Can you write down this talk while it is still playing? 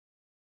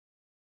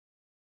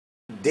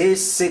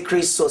These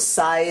secret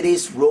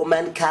societies,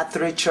 Roman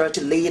Catholic Church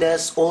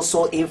leaders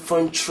also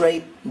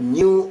infiltrate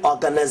new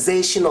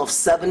organization of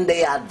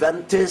Seventh-day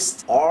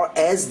Adventist or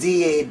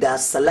SDA. The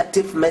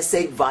Selective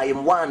Message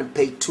Volume 1,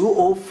 page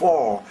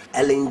 204.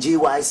 Ellen G.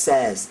 White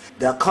says,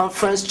 the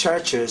conference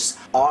churches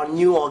are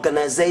new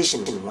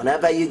organization.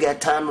 Whenever you get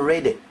time,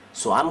 read it.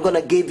 So I'm going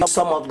to give you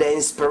some of the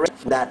inspiration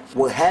that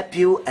will help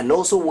you and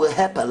also will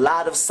help a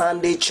lot of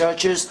Sunday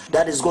churches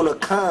that is going to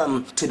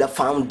come to the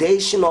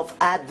foundation of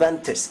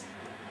Adventists.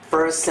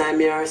 1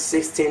 Samuel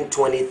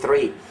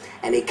 16:23.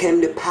 And it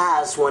came to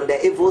pass when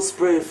the evil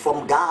spirit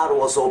from God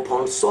was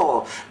upon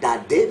Saul,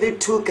 that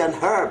David took an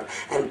harp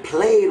and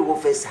played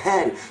with his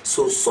hand.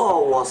 So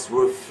Saul was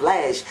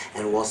refreshed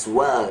and was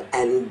well,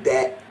 and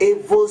the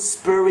evil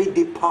spirit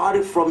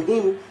departed from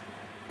him.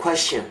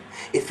 Question: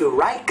 if the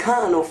right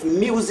kind of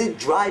music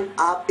drive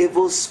out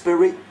evil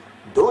spirit,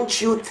 don't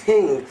you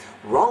think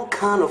wrong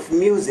kind of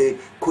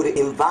music could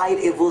invite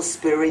evil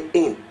spirit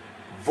in?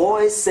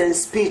 Voice and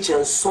Speech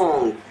and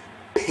Song,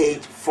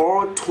 page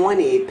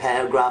 420,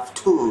 paragraph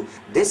 2.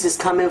 This is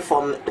coming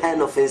from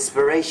Pen of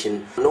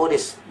Inspiration.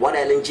 Notice what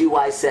Ellen G.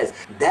 White says.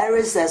 There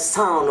is a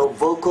sound of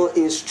vocal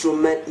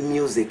instrument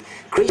music.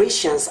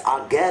 Christians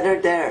are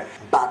gathered there.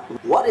 But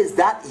what is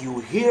that you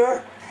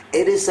hear?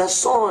 It is a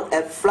song,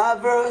 a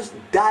flavors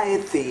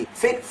deity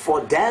fit for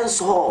dance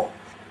hall.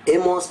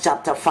 Amos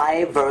chapter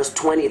 5 verse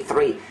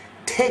 23.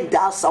 Take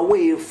thus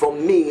away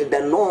from me the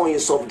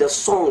noise of the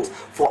songs,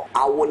 for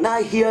I will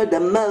not hear the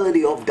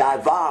melody of thy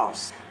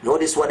vows.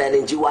 Notice what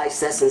Ellen G. White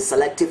says in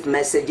Selective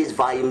Messages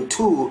Volume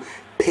 2,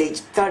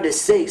 page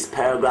 36,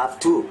 paragraph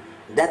 2.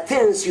 The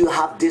things you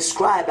have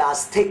described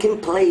as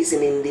taking place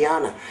in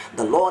Indiana,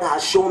 the Lord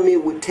has shown me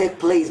will take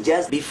place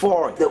just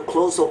before the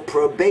close of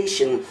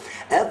probation.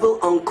 Every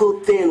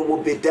uncouth thing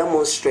will be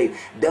demonstrated.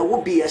 There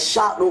will be a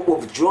shouting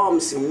of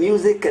drums,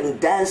 music,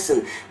 and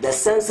dancing. The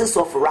senses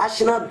of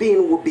rational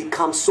being will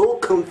become so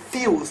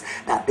confused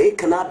that they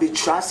cannot be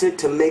trusted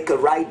to make a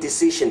right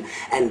decision.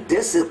 And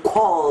this is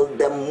called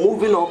the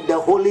moving of the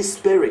Holy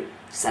Spirit.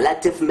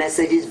 Selective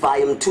Messages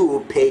Volume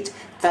 2, page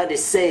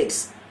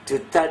 36 to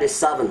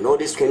 37.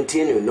 Notice,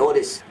 continue.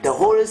 Notice, the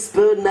Holy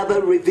Spirit never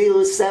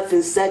reveals itself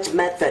in such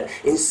method,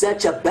 in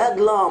such a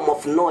bedlam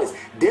of noise.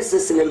 This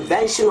is an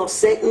invention of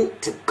Satan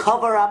to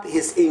cover up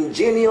his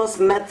ingenious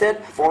method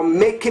for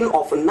making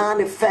of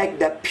non-effect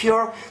the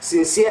pure,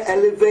 sincere,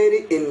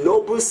 elevated,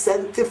 ennobled,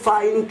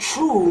 sanctifying,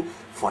 true.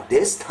 For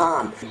this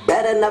time,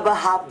 better never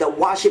have the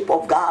worship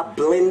of God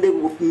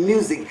blended with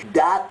music,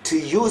 that to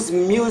use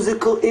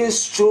musical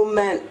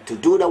instrument to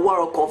do the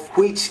work of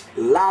which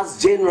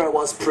last January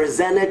was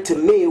presented to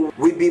me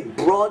will be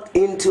brought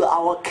into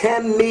our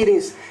camp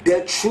meetings.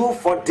 The truth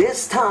for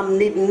this time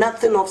need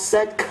nothing of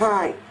such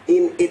kind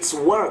in its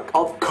work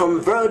of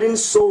converting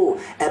soul.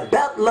 A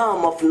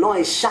bedlam of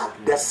noise shock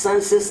the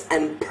senses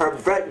and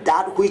pervert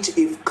that which,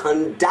 if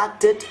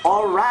conducted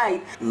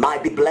aright,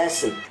 might be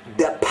blessing.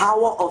 The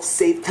power of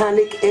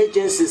satanic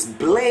agencies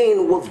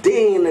blend with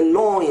din and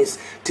noise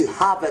to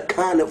have a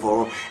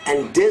carnival,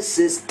 and this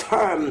is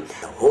termed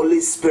the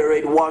Holy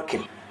Spirit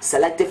working.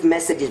 Selective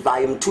Messages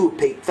Volume 2,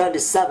 page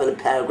 37,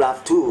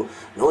 paragraph 2.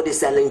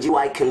 Notice Ellen G.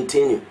 White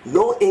continue.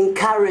 No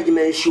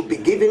encouragement should be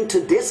given to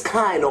this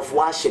kind of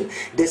worship.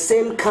 The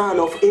same kind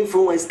of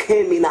influence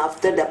came in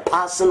after the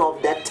passing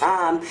of that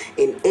time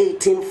in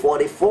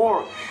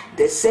 1844.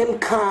 The same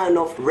kind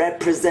of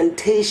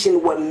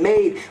representation were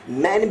made.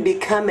 Men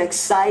became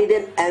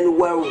excited and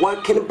were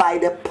working by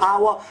the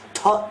power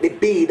thought to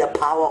be the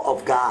power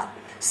of God.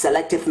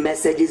 Selective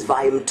Messages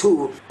Volume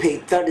 2,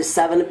 page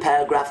 37,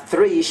 paragraph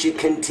 3 should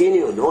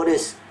continue.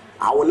 Notice,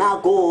 I will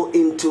not go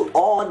into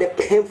all the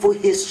painful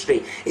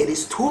history. It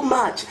is too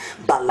much.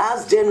 But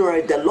last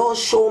January, the Lord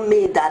showed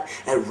me that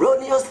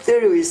erroneous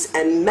theories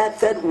and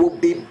method will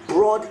be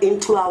brought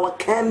into our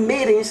camp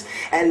meetings,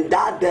 and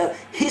that the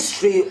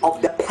history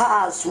of the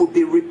past will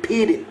be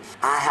repeated.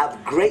 I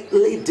have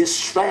greatly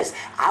distressed.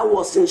 I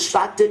was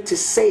instructed to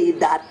say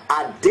that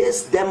at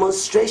this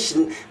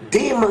demonstration,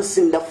 demons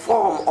in the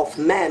form of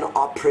men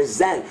are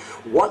present,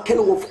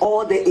 working with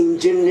all the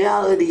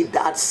ingenuity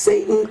that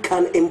Satan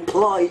can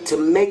employ to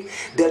make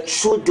the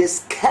truth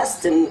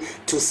disgusting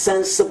to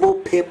sensible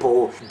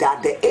people,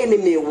 that the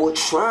enemy will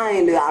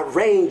try to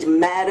arrange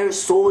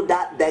matters so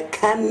that the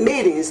camp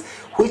meetings,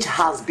 which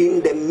has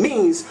been the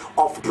means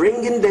of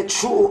bringing the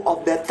truth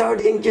of the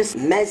third angel's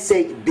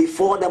message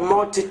before the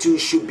multitude,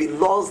 should be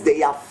lost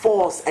their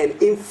force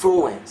and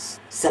influence.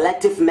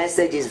 Selective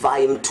Messages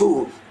Volume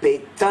 2,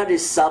 page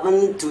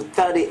 37 to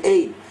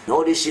 38.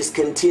 Notice she's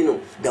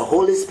continuing. The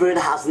Holy Spirit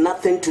has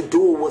nothing to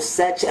do with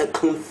such a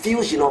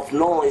confusion of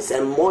noise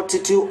and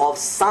multitude of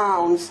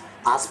sounds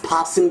as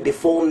passing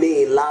before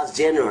me last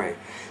January.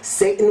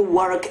 Satan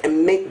work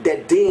and make the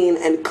din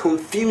and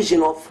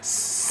confusion of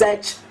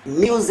such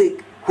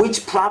music,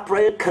 which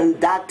properly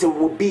conducted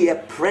will be a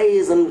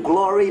praise and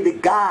glory to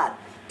God.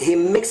 He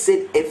makes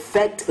it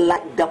effect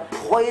like the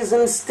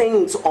poison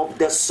stings of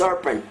the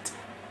serpent.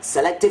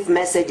 Selective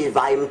Messages,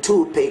 Volume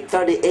 2, page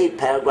 38,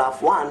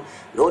 paragraph 1.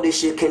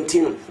 Notice you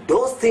continue.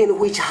 Those things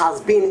which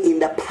has been in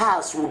the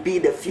past will be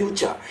the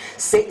future.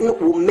 Satan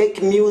will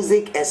make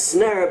music a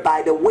snare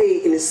by the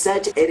way in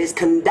such it is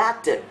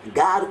conducted.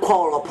 God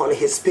called upon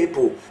his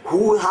people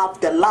who have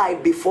the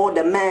light before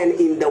the man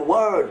in the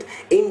word,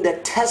 in the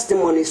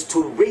testimonies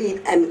to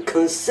read and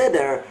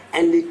consider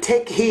and to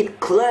take heed.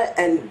 Clear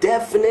and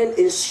definite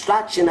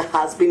instruction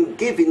has been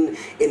given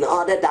in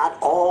order that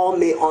all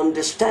may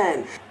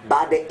understand.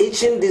 But the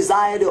itching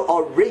desire to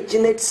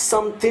originate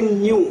something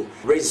new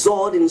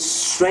result in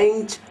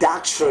strange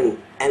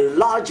doctrine and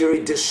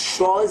largely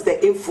destroys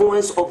the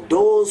influence of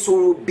those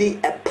who will be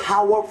a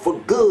power for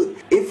good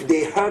if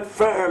they hold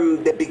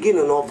firm the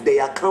beginning of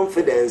their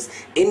confidence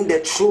in the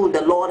truth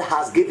the Lord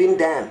has given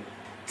them.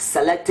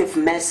 Selective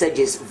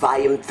Messages,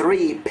 Volume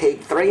 3,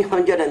 page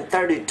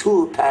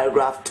 332,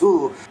 paragraph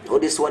 2.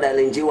 Notice what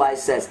Ellen G. White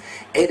says.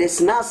 It is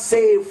not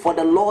safe for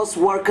the Lord's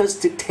workers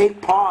to take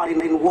part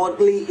in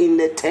worldly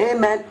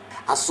entertainment.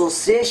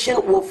 Association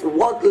with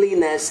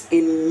worldliness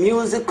in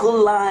musical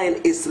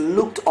line is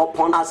looked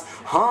upon as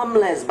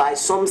harmless by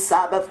some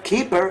Sabbath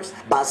keepers,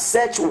 but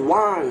such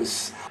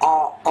ones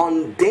are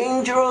on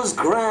dangerous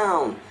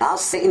ground,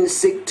 as Satan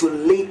seeks to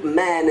lead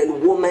man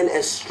and woman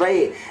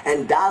astray,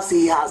 and thus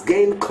he has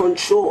gained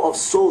control of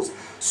souls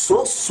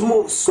so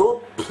smooth,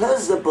 so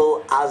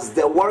pleasurable as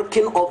the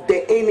working of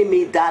the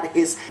enemy that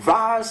his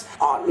vows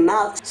are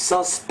not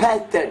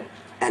suspected.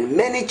 And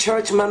many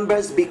church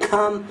members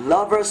become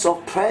lovers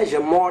of pleasure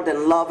more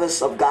than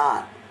lovers of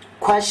God.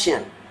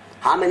 Question: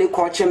 how many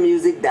culture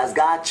music does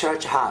God's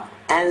church have?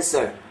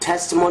 Answer: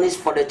 Testimonies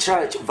for the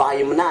Church,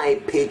 Volume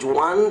 9, page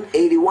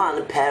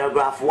 181,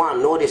 paragraph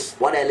 1. Notice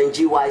what Ellen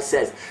G. White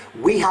says.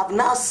 We have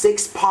not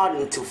 6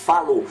 pardons to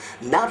follow,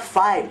 not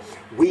 5.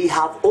 We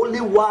have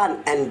only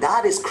one, and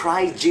that is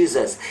Christ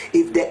Jesus.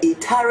 If the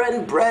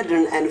Italian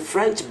brethren and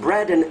French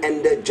brethren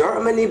and the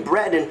Germany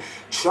brethren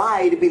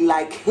try to be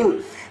like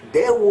him,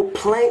 they will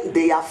plant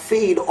their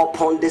feet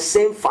upon the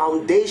same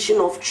foundation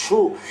of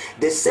truth.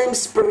 The same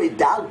spirit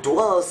that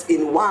dwells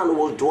in one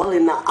will dwell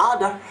in the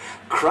other.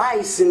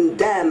 Christ in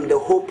them, the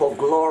hope of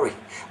glory.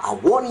 I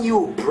warn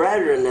you,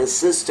 brethren and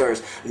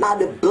sisters, not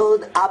to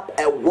build up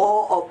a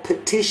wall of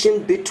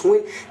petition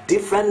between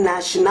different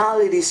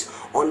nationalities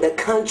on the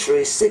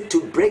country. Seek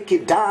to break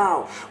it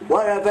down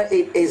wherever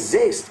it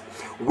exists.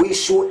 We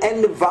should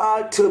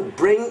endeavor to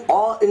bring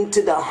all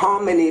into the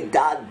harmony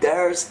that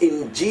there's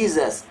in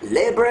Jesus,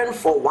 laboring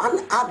for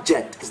one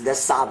object, is the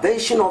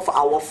salvation of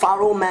our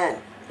fellow man.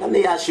 Let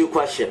me ask you a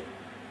question.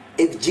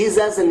 If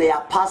Jesus and the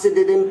apostles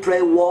didn't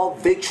play war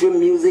victory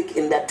music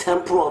in the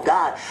temple of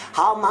God,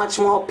 how much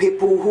more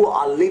people who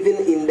are living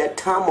in the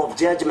time of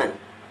judgment?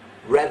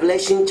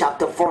 Revelation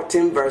chapter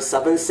 14 verse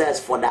 7 says,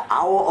 for the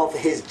hour of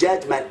his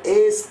judgment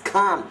is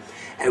come.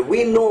 And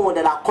we know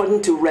that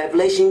according to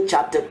Revelation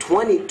chapter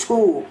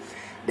 22,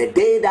 the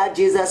day that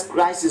Jesus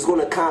Christ is going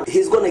to come,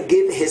 he's going to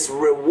give his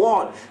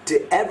reward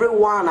to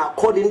everyone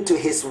according to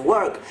his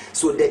work.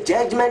 So the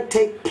judgment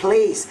takes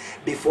place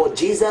before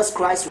Jesus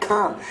Christ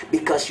come,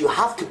 because you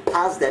have to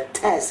pass the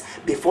test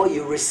before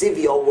you receive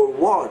your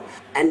reward.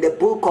 And the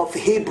book of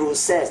Hebrews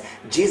says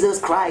Jesus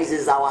Christ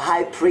is our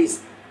high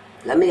priest.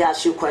 Let me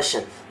ask you a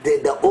question.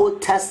 Did the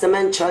Old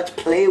Testament church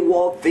play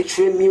war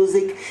victory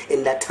music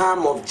in the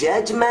time of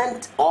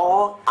judgment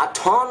or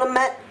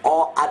atonement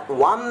or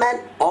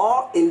adornment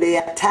or in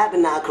the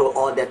tabernacle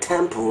or the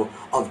temple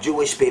of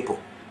Jewish people?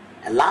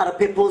 A lot of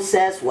people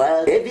says,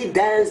 well, David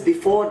danced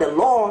before the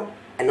Lord.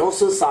 And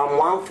also Psalm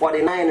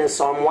 149 and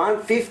Psalm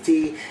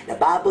 150, the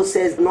Bible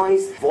says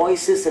noise,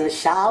 voices and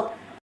shout.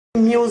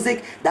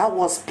 Music that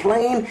was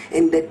playing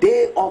in the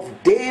day of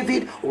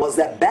David was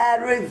the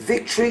battle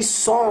victory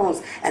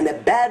songs and the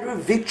battle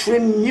victory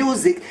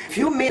music. If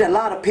you meet a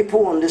lot of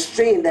people on the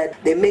street that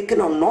they're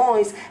making a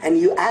noise, and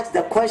you ask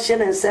the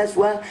question and says,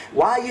 well,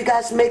 why are you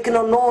guys making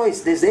a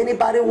noise? Does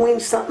anybody win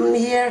something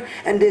here?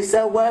 And they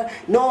say, well,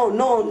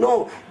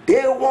 no,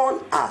 they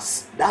want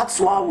us, that's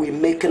why we're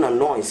making a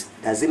noise.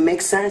 Does it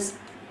make sense?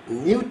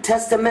 New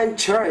Testament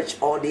church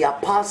or the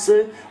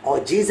apostle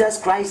or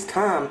Jesus Christ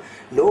time,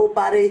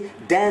 nobody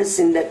danced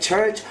in the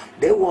church.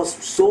 They was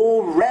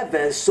so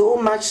reverent, so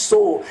much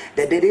so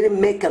that they didn't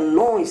make a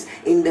noise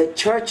in the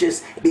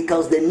churches,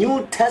 because the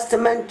New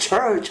Testament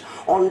church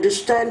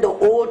understand the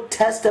Old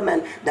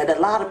Testament that a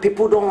lot of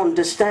people don't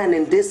understand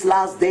in these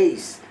last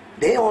days.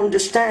 They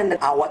understand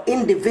that our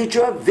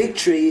individual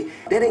victory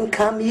didn't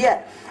come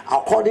yet.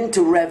 According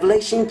to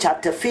Revelation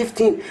chapter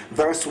 15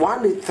 verse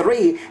 1 to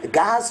 3,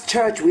 God's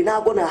church, we're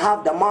not going to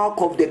have the mark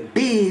of the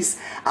beast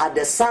at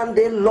the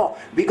Sunday law.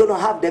 We're going to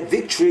have the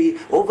victory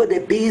over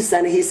the beast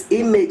and his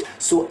image.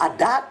 So at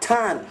that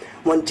time,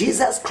 when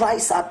Jesus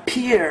Christ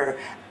appeared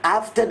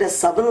after the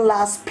 7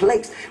 last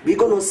plagues, we're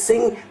going to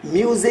sing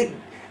music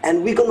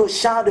and we're going to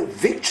shout a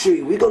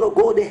victory. We're going to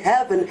go to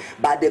heaven,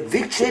 but the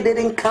victory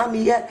didn't come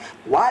yet.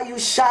 Why are you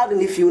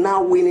shouting if you're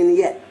not winning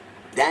yet?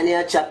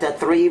 Daniel chapter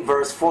 3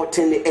 verse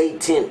 14 to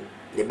 18.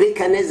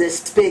 Nebuchadnezzar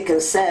spake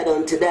and said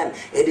unto them,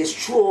 It is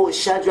true, O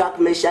Shadrach,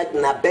 Meshach,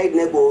 and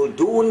Abednego,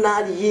 do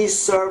not ye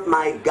serve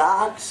my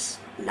gods,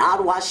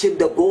 not worship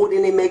the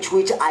golden image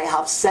which I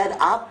have set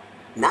up?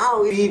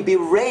 Now ye be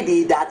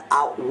ready, that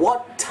at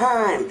what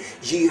time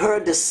ye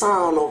heard the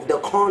sound of the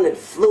cornet,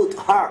 flute,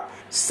 harp,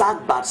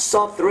 sackbut,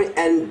 psaltery,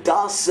 and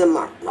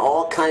dulcimer, and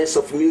all kinds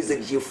of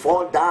music, ye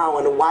fall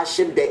down and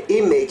worship the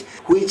image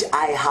which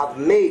I have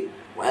made.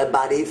 Well,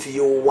 but if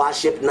you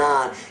worship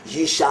not,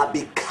 ye shall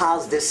be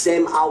cast the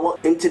same hour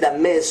into the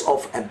midst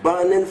of a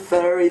burning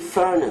fiery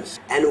furnace.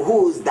 And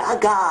who is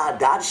that God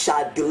that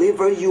shall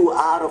deliver you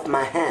out of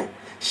my hand?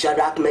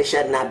 Shadrach,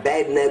 Meshach, and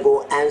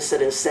Abednego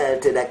answered and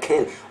said to the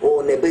king,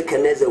 O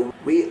Nebuchadnezzar,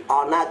 we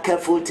are not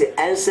careful to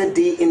answer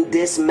thee in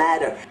this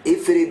matter.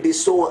 If it be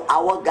so,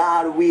 our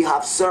God we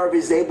have served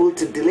is able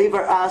to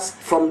deliver us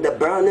from the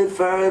burning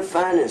fiery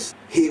furnace.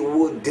 He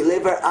would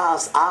deliver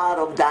us out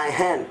of thy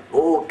hand,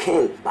 O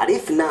king. But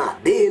if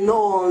not, be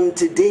known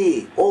unto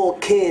thee, O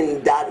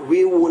king, that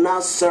we will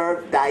not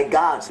serve thy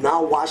gods,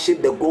 now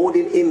worship the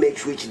golden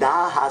image which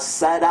thou hast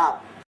set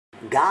up.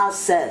 God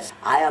says,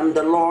 I am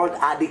the Lord,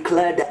 I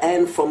declare the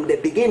end from the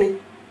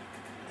beginning.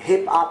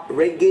 Hip-hop,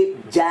 reggae,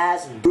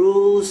 jazz,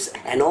 blues,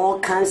 and all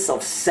kinds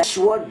of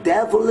sexual,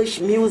 devilish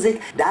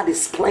music that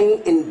is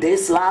playing in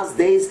these last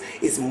days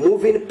is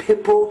moving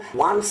people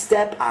one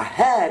step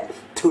ahead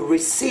to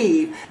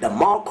receive the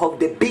mark of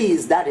the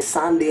beast, that is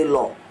Sunday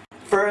law.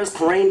 1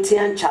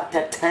 Corinthians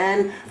chapter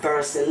 10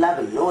 verse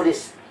 11.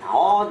 Notice,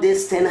 all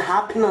these things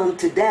happen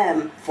unto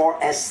them for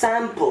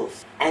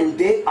examples, and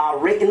they are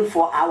written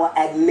for our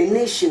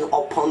admonition,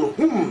 upon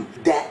whom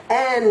the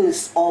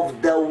ends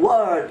of the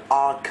world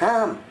are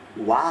come.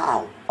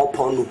 Wow.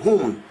 Upon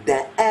whom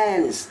the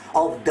ends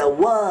of the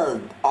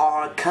world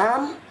are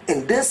come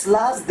in these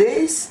last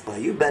days. Well,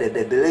 you better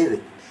believe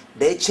it.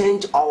 They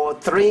changed our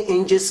 3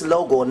 inches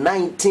logo,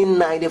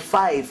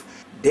 1995.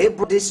 They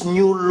brought this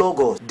new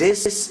logo.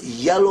 This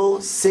is yellow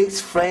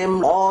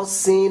 6-frame all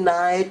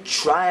Sinai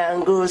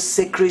triangle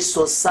secret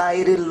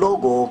society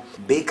logo,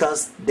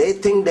 because they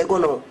think they're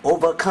going to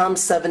overcome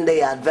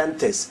Seventh-day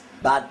Adventists.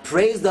 But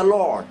praise the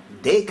Lord,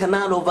 they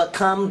cannot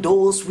overcome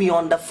those we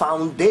on the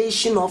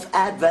foundation of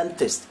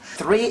Adventists.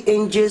 3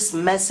 inches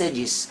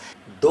messages.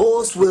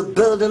 Those will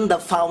build in the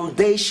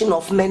foundation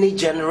of many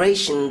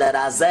generations, that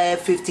Isaiah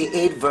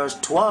 58 verse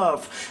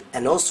 12,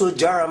 and also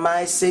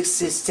Jeremiah 6,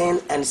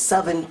 16 and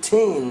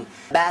 17,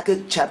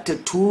 Habakkuk chapter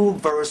 2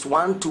 verse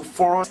 1 to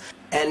 4,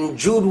 and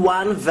Jude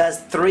 1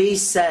 verse 3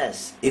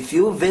 says, if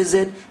you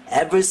visit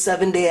every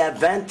Seventh-day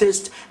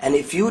Adventist, and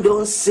if you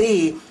don't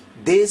see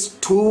these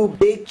 2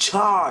 big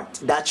charts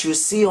that you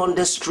see on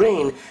the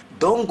screen,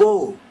 don't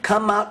go.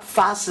 Come out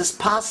fast as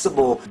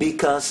possible,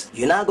 because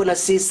you're not going to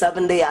see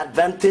Seventh-day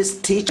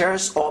Adventist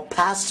teachers or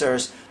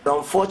pastors.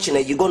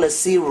 Unfortunately, you're going to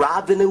see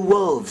ravening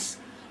wolves,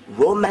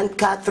 Roman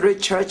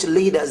Catholic Church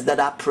leaders that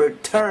are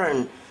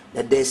pretend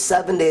that they're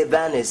Seventh-day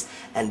Adventists,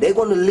 and they're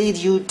going to lead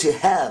you to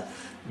hell,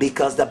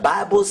 because the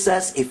Bible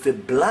says if a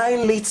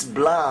blind leads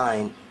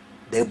blind,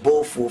 they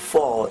both will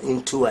fall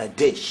into a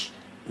ditch.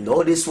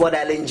 Notice what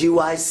Ellen G.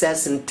 White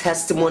says in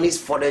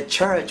Testimonies for the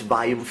Church,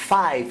 volume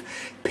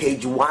 5,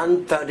 page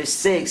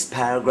 136,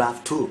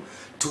 paragraph 2.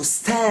 To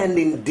stand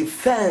in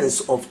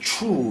defense of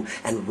true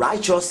and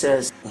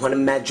righteousness when a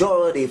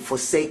majority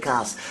forsake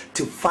us,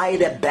 to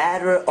fight a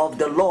battle of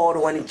the Lord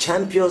when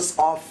champions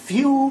are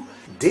few.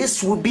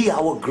 This will be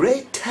our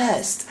great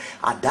test.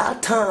 At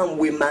that time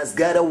we must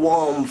gather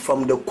warm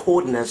from the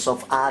coldness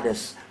of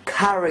others,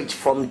 courage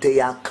from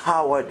their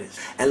cowardice,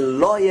 and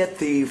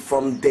loyalty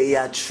from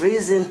their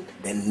treason.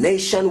 The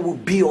nation will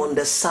be on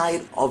the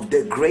side of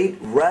the great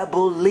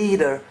rebel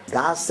leader.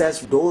 God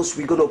says those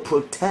we're going to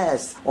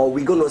protest, or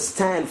we're going to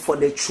stand for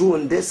the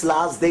truth in these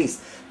last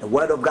days. The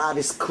word of God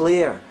is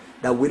clear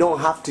that we don't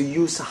have to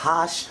use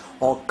harsh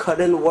or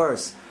cutting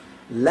words.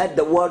 Let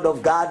the word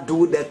of God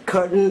do the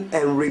curtain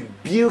and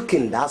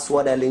rebuking. That's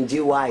what Ellen G.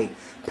 White,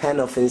 pen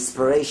of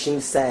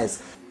inspiration,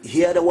 says.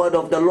 Hear the word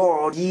of the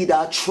Lord, ye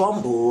that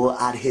tremble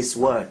at his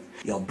word.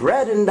 Your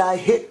brethren that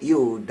hate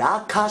you,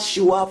 that cast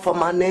you out for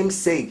my name's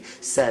sake,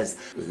 says,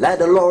 let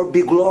the Lord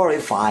be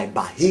glorified,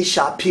 but he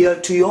shall appear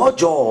to your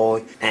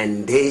joy,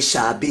 and they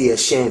shall be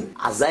ashamed.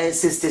 Isaiah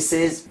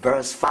 66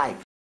 verse 5.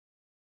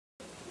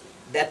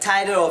 The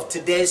title of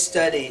today's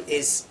study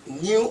is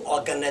New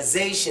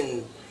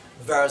Organization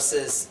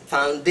versus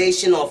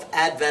Foundation of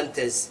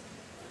Adventists.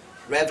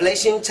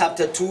 Revelation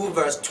chapter 2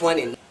 verse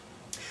 20.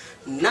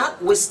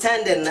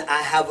 Notwithstanding,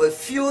 I have a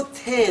few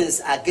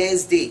things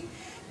against thee,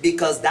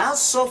 because thou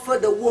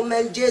suffered the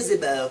woman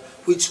Jezebel,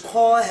 which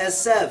called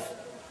herself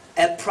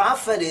a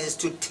prophetess,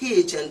 to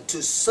teach and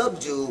to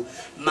subdue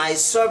my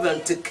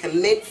servant to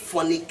commit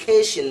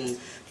fornication,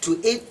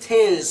 to eat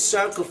things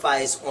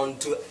sacrificed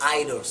unto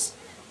idols.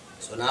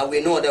 So now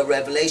we know that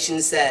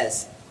Revelation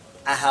says,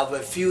 I have a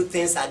few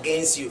things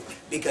against you,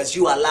 because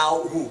you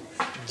allow who?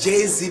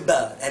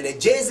 Jezebel. And the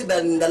Jezebel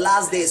in the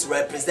last days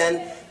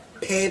represent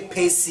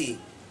papacy.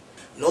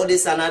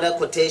 Notice another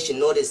quotation.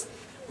 Notice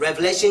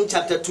Revelation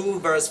chapter 2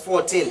 verse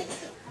 14.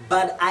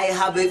 But I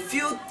have a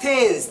few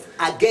things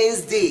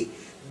against thee,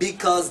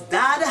 because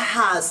thou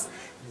hast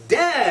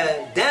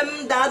dared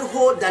them that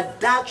hold the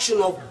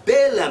doctrine of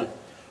Balaam,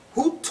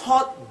 who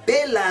taught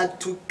Balak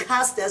to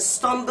cast a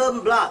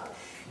stumbling block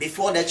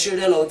before the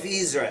children of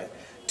Israel,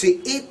 to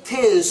eat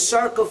things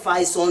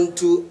sacrificed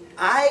unto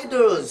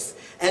idols,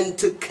 and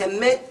to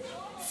commit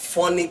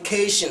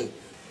fornication.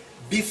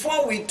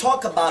 Before we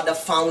talk about the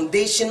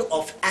foundation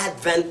of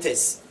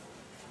Adventists,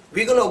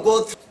 we're going to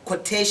go through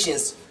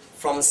quotations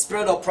from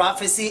Spirit of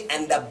Prophecy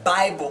and the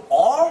Bible,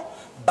 or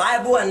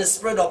Bible and the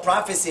Spirit of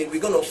Prophecy.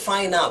 We're going to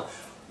find out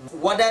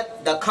whether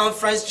the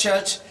conference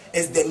church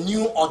is the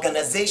new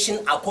organization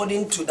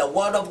according to the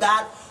Word of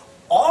God,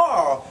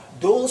 or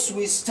those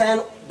we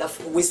stand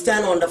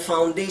on the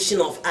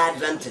foundation of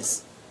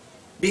Adventists.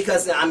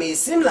 Because I mean, it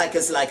seems like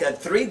it's like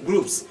three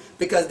groups.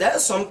 Because there are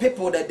some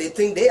people that they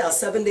think they are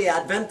Seventh-day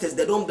Adventists.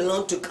 They don't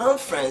belong to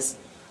conference,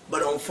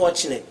 but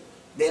unfortunately,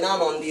 they're not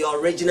on the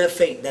original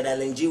faith that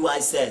Ellen G.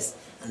 White says.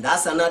 And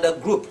that's another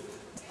group.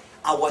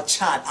 Our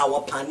chart,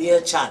 our pioneer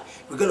chart.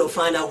 We're going to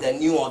find out the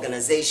new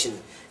organization.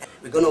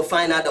 We're going to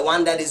find out the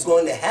one that is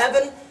going to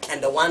heaven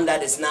and the one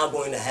that is now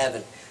going to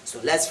heaven. So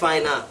let's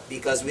find out,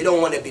 because we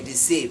don't want to be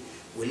deceived.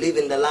 We live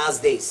in the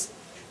last days.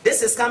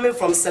 This is coming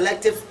from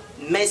Selective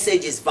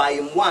Messages,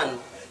 Volume 1,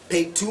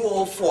 page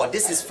 204.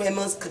 This is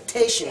famous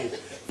quotation.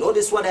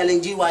 Notice what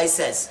Ellen G. White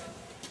says.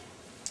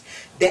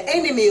 The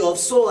enemy of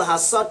soul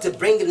has sought to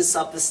bring in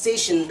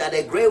superstition that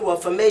a great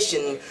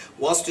reformation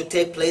was to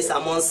take place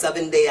among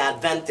Seventh-day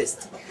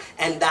Adventists,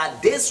 and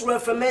that this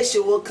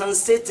reformation will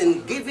consist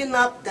in giving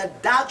up the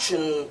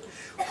doctrine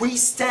we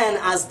stand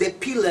as the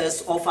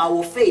pillars of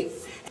our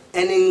faith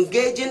and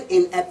engaging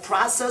in a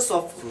process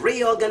of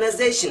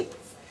reorganization.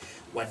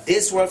 Were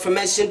this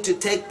reformation to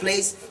take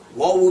place,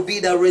 what will be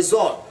the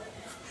result?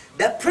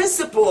 The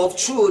principle of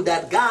truth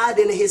that God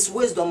in His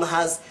wisdom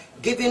has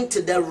given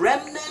to the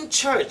remnant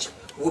church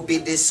will be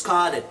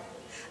discarded.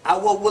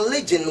 Our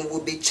religion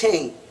will be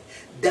changed.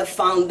 The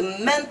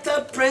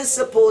fundamental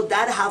principle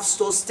that have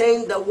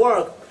sustained the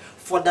work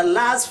for the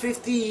last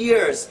 50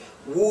 years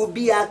will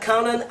be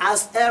accounted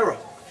as error.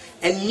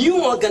 A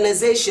new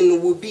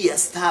organization will be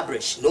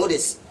established.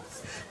 Notice,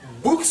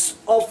 books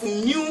of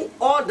new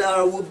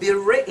order will be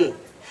written.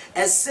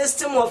 A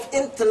system of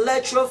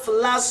intellectual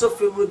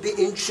philosophy will be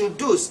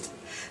introduced.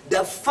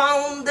 The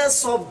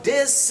founders of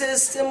this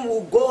system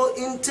will go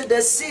into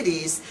the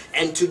cities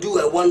and to do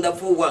a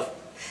wonderful work.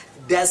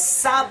 The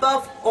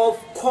Sabbath, of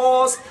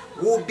course,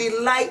 will be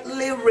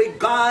lightly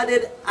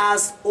regarded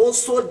as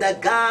also the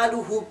God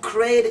who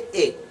created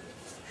it.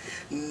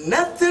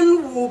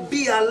 Nothing will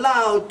be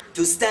allowed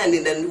to stand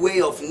in the way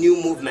of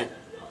new movement.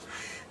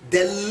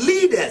 The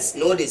leaders,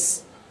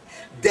 notice,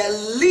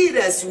 the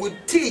leaders will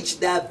teach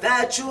that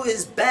virtue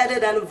is better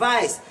than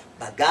vice.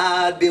 But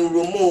God being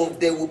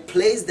removed, they will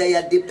place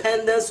their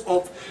dependence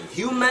of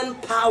human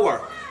power,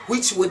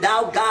 which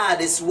without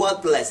God is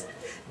worthless.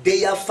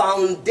 Their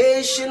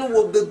foundation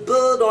will be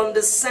built on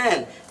the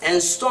sand,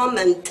 and storm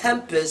and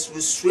tempest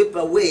will sweep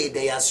away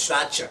their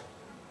structure.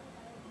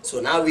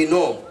 So now we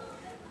know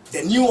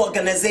the new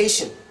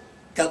organization,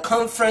 the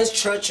conference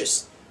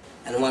churches.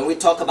 And when we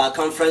talk about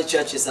conference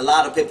churches, a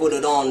lot of people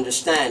that don't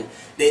understand,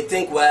 they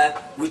think,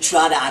 well, we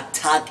try to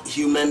attack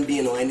human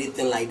being or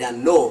anything like that.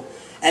 No.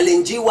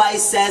 Ellen G. White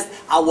says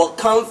our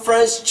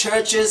conference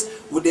churches,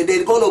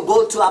 they're going to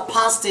go to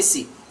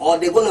apostasy, or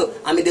they're going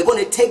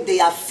to take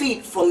their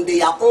feet from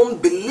their own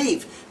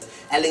belief.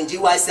 Ellen G.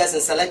 White says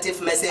in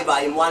Selective Message,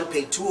 Volume 1,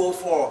 page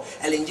 204,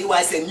 Ellen G.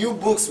 White says new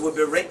books will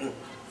be written.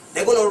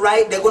 They're going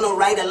to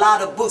write a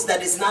lot of books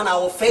that is not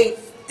our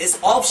faith.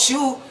 It's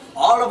offshoot.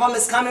 All of them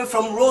is coming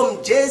from Rome,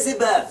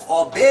 Jezebel,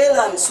 or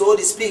Balaam, so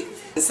to speak.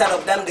 Instead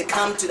of them, they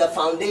come to the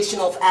foundation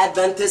of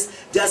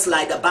Adventists, just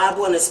like the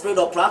Bible and the Spirit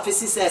of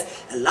Prophecy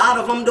says. A lot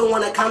of them don't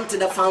want to come to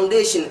the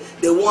foundation.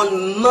 They want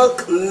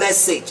milk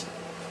message.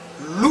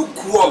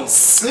 Lukewarm,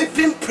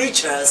 sleeping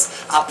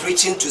preachers are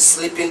preaching to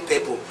sleeping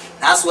people.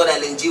 That's what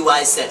Ellen G.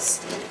 White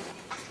says.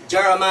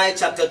 Jeremiah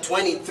chapter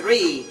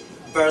 23,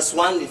 verse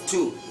 1 to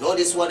 2.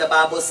 Notice what the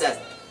Bible says.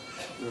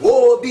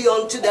 Woe be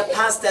unto the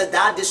pastors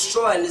that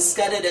destroy and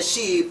scatter the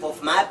sheep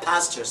of my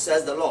pasture,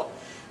 says the Lord.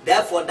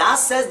 Therefore,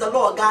 thus says the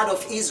Lord God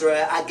of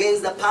Israel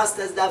against the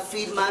pastors that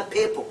feed my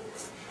people.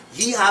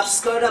 Ye have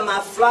scattered my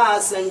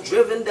flocks and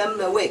driven them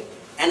away,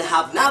 and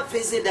have not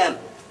visited them.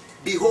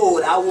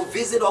 Behold, I will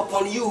visit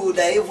upon you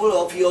the evil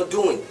of your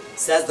doing,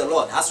 says the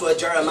Lord. That's what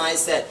Jeremiah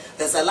said.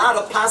 There's a lot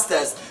of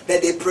pastors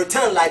that they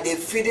pretend like they're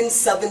feeding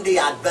Seventh-day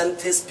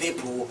Adventist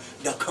people,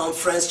 the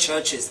conference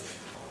churches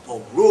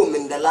of Rome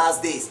in the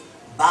last days.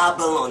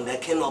 Babylon, the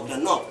king of the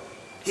north.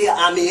 Here,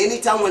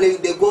 anytime when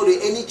they go to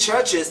any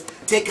churches,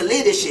 take a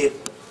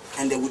leadership,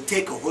 and they would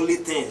take holy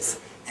things,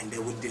 and they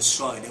would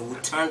destroy. They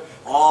would turn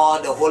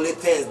all the holy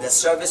things, the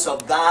service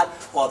of God,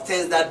 or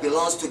things that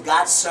belongs to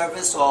God's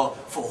service, or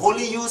for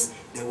holy use,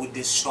 they would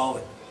destroy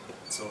it.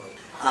 So,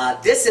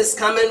 this is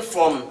coming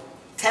from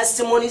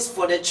Testimonies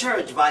for the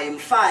Church, Volume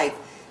 5,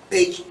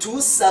 page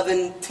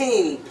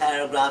 217,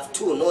 paragraph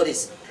 2.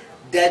 Notice,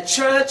 The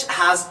church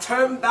has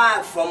turned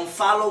back from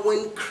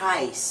following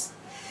Christ.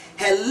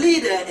 Her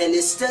leader and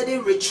is steady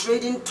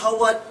retreating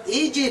toward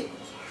Egypt.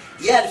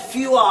 Yet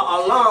few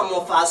are alarmed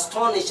or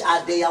astonished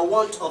at their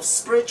want of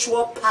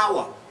spiritual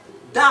power,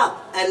 doubt,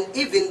 and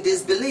even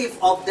disbelief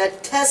of the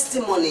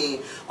testimony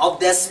of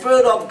the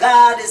Spirit of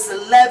God is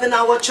leaving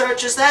our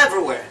churches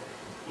everywhere.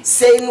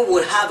 Satan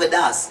would have it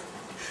us.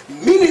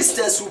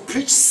 Ministers who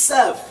preach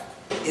self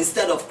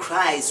instead of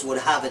Christ would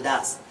have it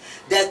us.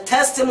 Their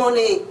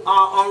testimony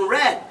are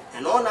unread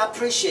and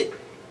unappreciated.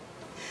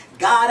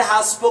 God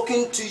has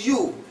spoken to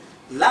you.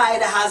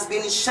 Light has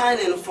been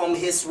shining from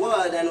His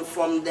word and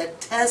from the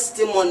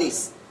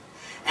testimonies,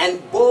 and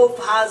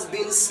both has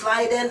been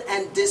slighted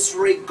and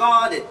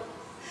disregarded.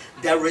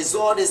 The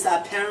result is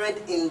apparent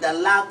in the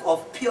lack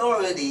of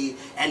purity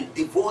and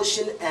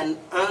devotion and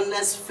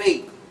earnest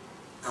faith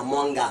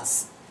among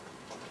us.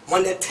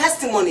 When the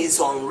testimony is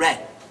unread,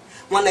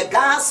 when the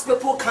God's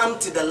people come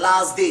to the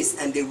last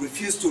days and they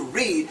refuse to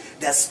read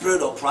the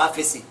spirit of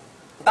prophecy,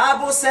 the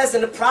Bible says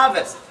in the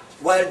Proverbs,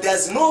 where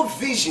there's no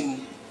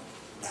vision,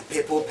 the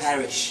people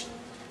perish.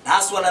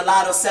 That's what a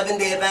lot of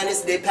Seventh-day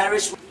Adventists, they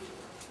perish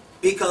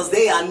because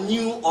they are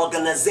new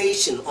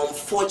organization.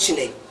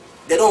 Unfortunate,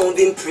 they don't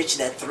even preach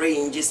the 3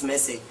 inches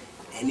message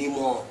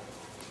anymore,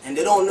 and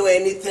they don't know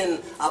anything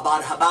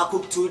about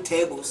Habakkuk 2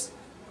 tables.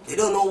 They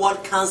don't know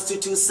what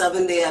constitutes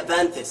Seventh-day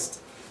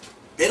Adventist.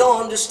 They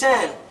don't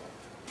understand.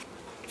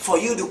 For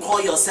you to call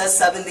yourself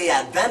Seventh-day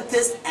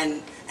Adventist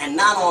and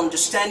not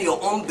understand your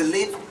own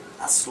belief,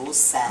 that's so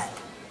sad.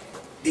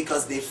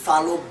 Because they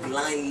follow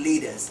blind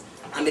leaders.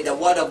 I mean, the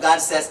word of God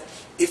says,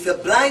 if a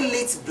blind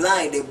leads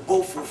blind, they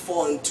both will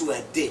fall into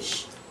a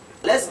ditch.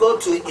 Let's go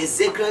to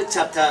Ezekiel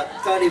chapter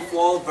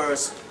 34,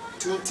 verse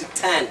 2 to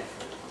 10.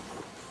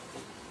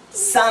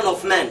 Son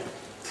of man,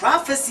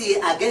 prophesy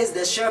against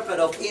the shepherd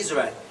of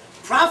Israel.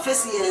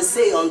 Prophesy and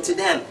say unto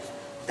them,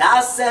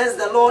 thus says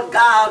the Lord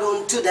God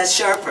unto the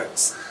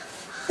shepherds,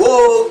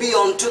 woe be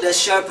unto the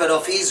shepherd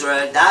of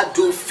Israel that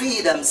do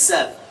feed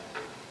themselves.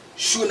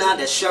 Should not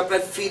the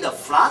shepherd feed the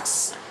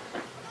flocks?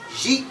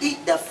 Ye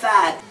eat the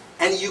fat,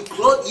 and you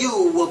clothe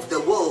you with the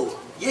wool.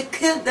 Ye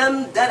kill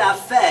them that are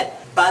fed,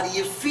 but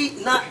ye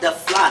feed not the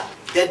flock.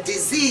 The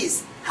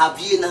disease have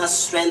ye not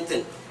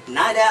strengthened,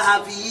 neither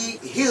have ye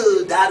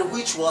healed that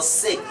which was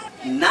sick,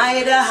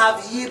 neither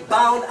have ye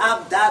bound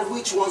up that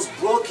which was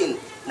broken,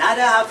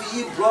 neither have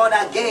ye brought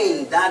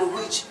again that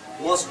which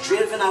was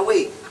driven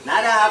away,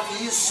 neither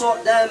have ye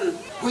sought them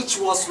which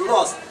was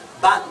lost,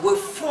 but with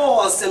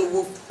force and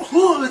with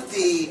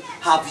cruelty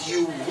have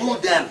you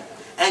ruled them.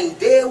 And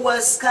they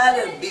were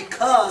scattered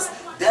because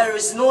there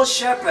is no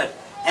shepherd,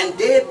 and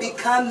they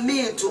become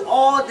meat to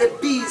all the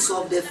beasts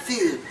of the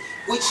field,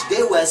 which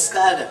they were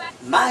scattered.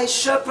 My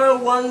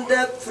shepherd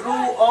wandered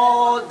through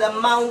all the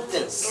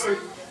mountains,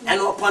 and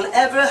upon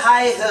every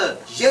high hill.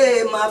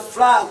 Yea, my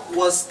flock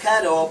was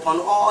scattered upon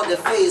all the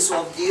face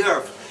of the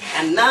earth,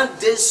 and none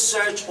did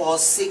search or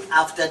seek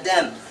after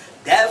them.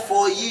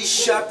 Therefore, ye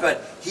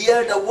shepherd,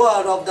 hear the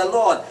word of the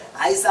Lord.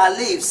 As I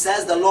live,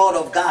 says the Lord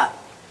of God.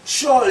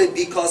 Surely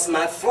because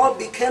my flock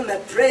became a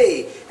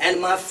prey,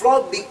 and my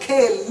flock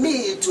became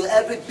meat to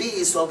every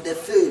beast of the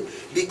field,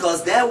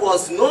 because there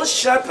was no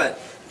shepherd,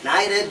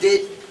 neither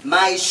did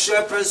my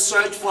shepherd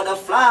search for the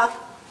flock.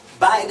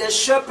 By the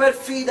shepherd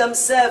feed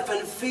himself,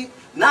 and feed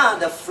not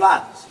the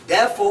flock.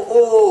 Therefore,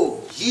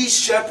 O ye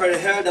shepherd,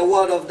 hear the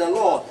word of the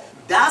Lord.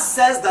 Thus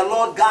says the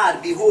Lord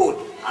God,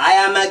 behold, I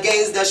am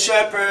against the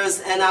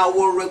shepherds, and I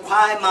will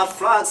require my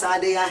flocks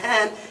at their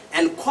hand,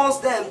 and cause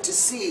them to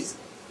cease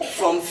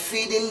from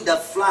feeding the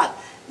flock.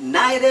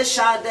 Neither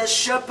shall the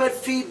shepherd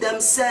feed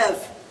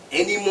themselves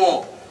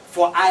anymore,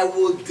 for I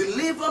will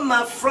deliver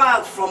my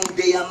flock from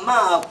their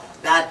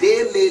mouth, that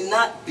they may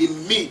not be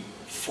meat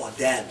for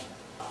them.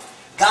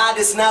 God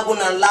is not going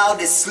to allow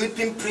the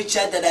sleeping preacher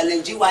that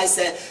Ellen G. White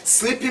said,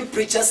 sleeping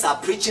preachers are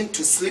preaching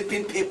to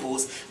sleeping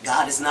peoples.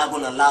 God is not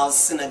going to allow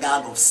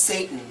synagogue of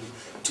Satan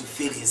to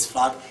feed his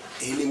flock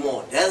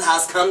anymore. That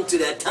has come to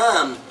the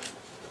time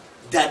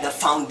that the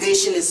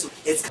foundation is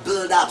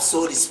built up,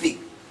 so to speak,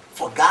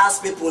 for God's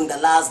people in the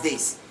last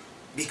days,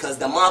 because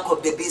the mark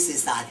of the beast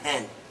is at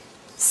hand.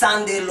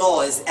 Sunday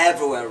law is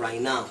everywhere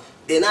right now.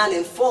 They're not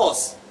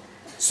enforced.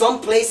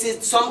 Some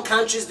places, some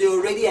countries, they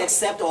already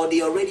accept or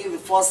they already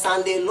enforce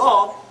Sunday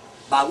law,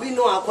 but we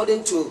know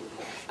according to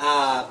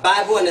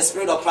Bible and the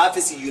Spirit of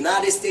Prophecy,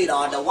 United States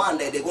are the one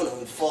that they're going to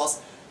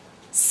enforce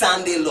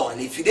Sunday law.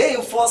 And if they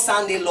enforce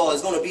Sunday law,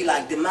 it's going to be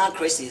like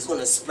democracy. It's going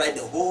to spread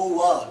the whole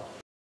world.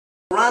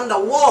 Around the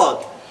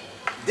world,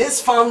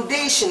 this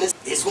foundation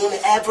is going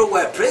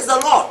everywhere. Praise the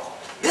Lord.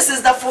 This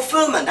is the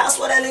fulfillment. That's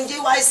what Ellen G.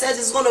 White says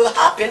is going to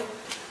happen.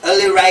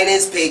 Early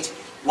writings, page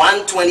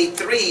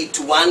 123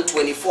 to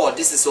 124.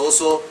 This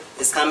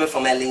is coming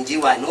from Ellen G.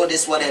 White.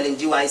 Notice what Ellen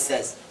G. White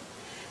says.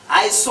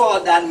 I saw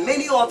that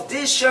many of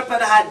these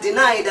shepherds had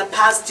denied the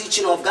past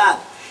teaching of God.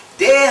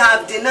 They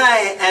have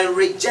denied and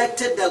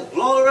rejected the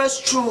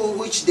glorious truth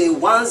which they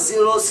once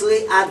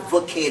zealously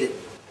advocated,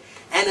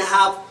 and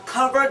have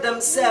covered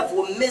themselves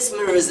with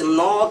mesmerism and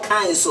all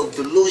kinds of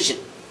delusion.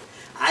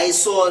 I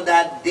saw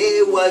that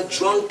they were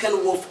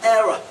drunken with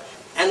error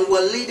and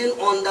were leading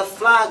on the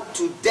flag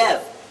to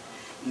death.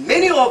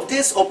 Many of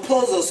these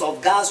opposers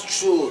of God's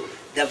truth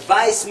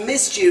devised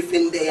mischief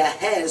in their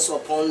heads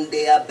upon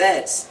their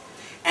beds.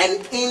 And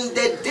in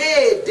the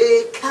day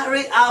they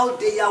carry out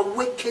their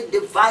wicked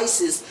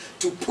devices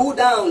to pull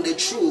down the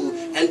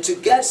truth and to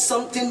get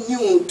something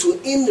new to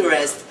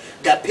interest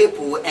the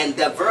people and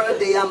divert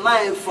their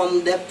mind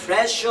from the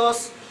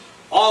precious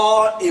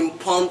or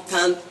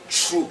important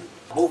truth.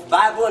 Both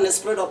Bible and the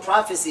spirit of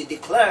prophecy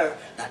declare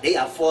that they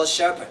are false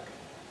shepherds.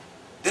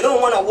 They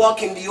don't want to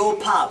walk in the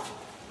old path.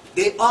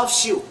 They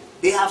offshoot.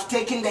 They have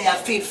taken their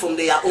feet from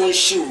their own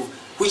shoe,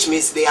 which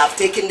means they have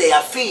taken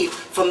their feet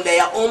from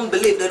their own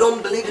belief. They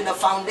don't believe in the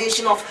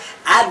foundation of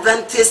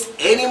Adventist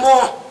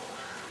anymore.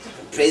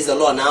 Praise the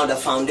Lord. Now the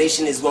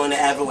foundation is going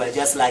everywhere,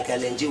 just like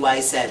Ellen G.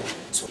 White said.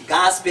 So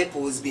God's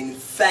people is being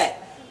fed.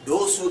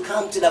 Those who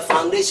come to the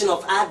foundation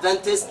of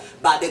Adventist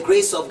by the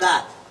grace of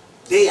God,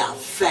 they are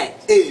fed.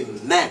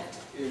 Amen.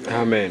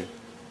 Amen.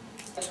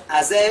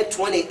 Isaiah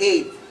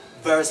 28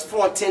 verse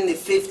 14 to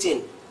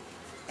 15.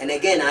 And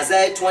again,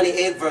 Isaiah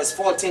 28 verse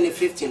 14 to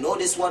 15.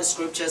 Notice what the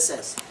scripture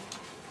says.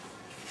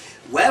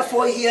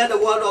 Wherefore hear the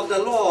word of the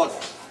Lord,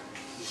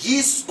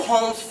 ye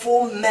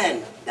scornful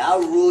men that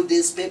rule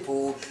these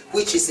people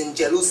which is in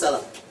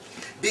Jerusalem.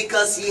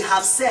 Because ye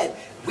have said,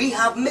 we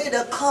have made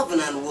a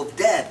covenant with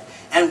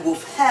death, and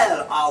with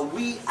hell are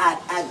we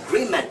at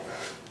agreement.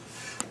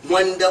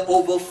 When the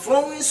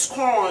overflowing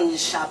scorn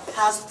shall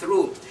pass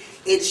through,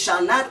 it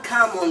shall not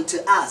come unto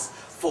us,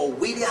 for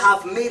we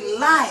have made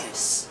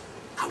liars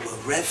our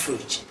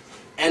refuge,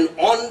 and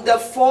on the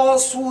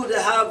falsehood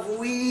have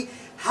we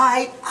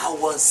hide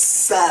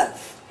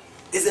ourselves.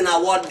 Isn't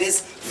that what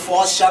this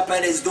false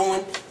shepherd is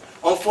doing?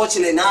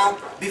 Unfortunately now,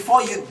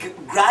 before you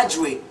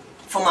graduate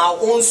from our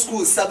own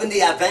school,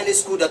 Seventh-day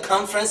Adventist school, the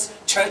conference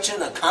church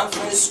and the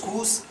conference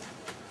schools,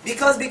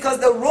 because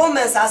the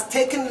Romans has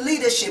taken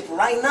leadership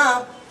right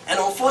now, and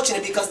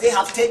unfortunately because they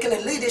have taken the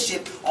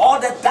leadership,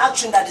 all the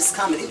doctrine that is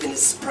coming, even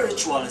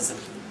spiritualism.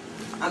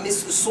 I mean,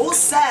 it's so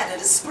sad that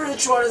the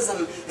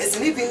spiritualism is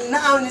living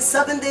now in the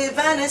Seventh-day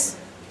Adventist,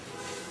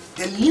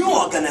 the new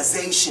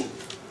organization.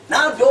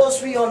 Now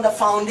those we on the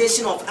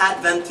foundation of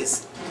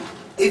Adventists.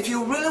 If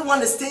you really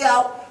want to stay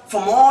out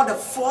from all the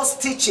false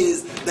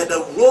teachings that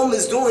the Rome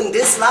is doing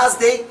this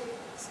last day,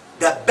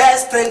 the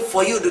best thing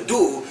for you to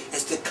do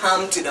is to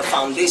come to the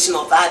foundation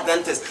of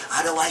Adventists.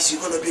 Otherwise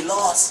you're going to be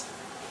lost.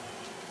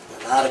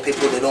 A lot of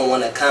people, they don't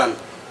want to come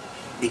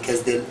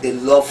because they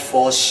love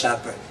false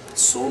shepherd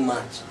so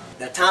much.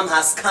 The time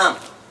has come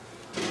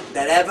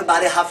that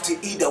everybody have to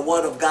eat the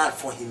word of God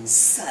for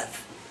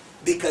himself,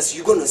 because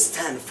you're going to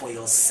stand for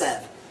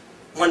yourself.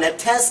 When the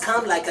test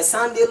comes like a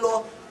Sunday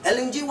law,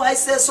 Ellen G. White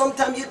says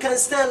sometimes you can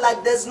stand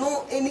like there's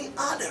no any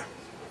other.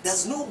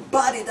 There's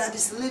nobody that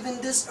is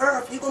living this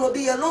earth. You're going to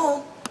be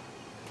alone.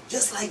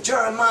 Just like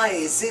Jeremiah,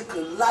 Ezekiel,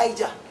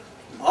 Elijah,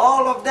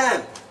 all of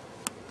them.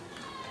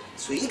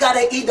 So you got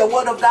to eat the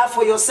word of God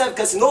for yourself,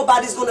 because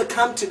nobody's going to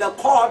come to the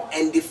court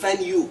and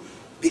defend you.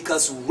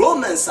 Because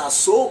Romans are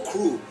so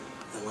cruel.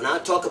 And when I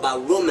talk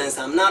about Romans,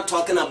 I'm not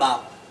talking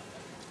about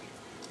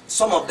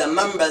some of the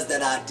members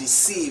that are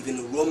deceived in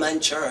the Roman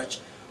church.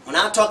 When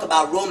I talk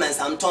about Romans,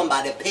 I'm talking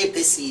about the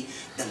papacy,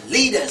 the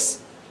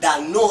leaders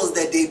that knows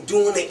that they're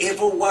doing the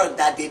evil work,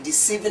 that they're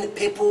deceiving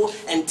people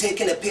and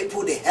taking the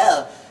people to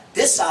hell.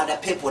 These are the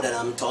people that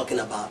I'm talking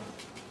about.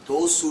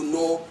 Those who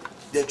know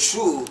the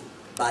truth,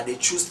 but they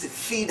choose to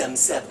feed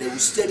themselves. They will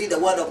study the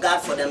word of God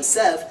for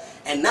themselves,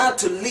 and not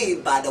to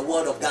live by the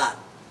word of God.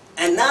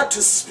 And not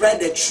to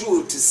spread the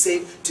truth to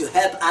save, to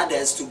help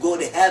others to go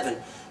to heaven.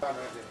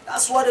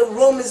 That's what the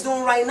Rome is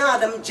doing right now,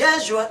 them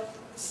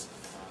Jesuits.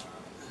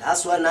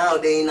 That's why now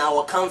they're in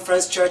our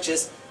conference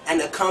churches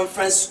and the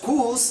conference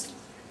schools.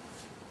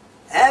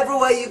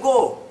 Everywhere you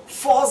go,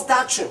 false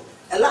doctrine.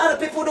 A lot of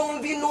people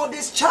don't even know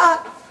this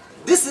chart.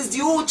 This is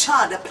the old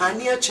chart, the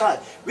pioneer chart.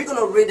 We're going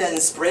to read the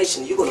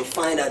inspiration. You're going to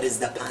find out it's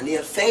the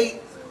pioneer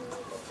faith.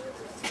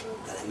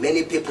 But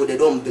many people, they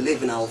don't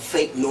believe in our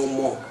faith no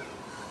more.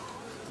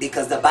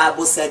 Because the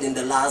Bible said in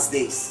the last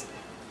days,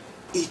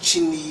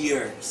 itching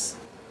ears,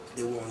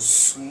 they want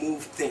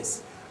smooth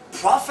things.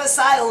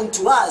 Prophesy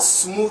unto us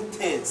smooth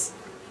things.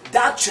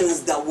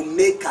 Doctrines that will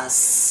make us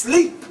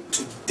sleep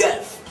to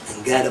death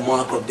and get the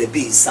mark of the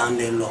beast,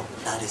 Sunday law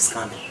that is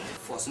coming.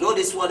 First,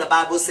 notice what the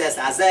Bible says,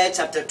 Isaiah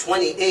chapter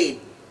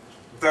 28,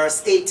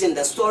 verse 18.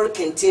 The story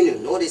continues.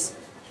 Notice,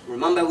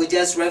 remember we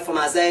just read from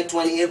Isaiah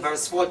 28,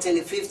 verse 14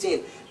 to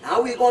 15.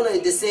 Now we're going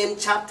to the same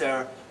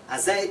chapter,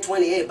 Isaiah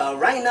 28, but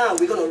right now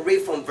we're going to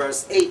read from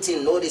verse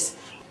 18. Notice,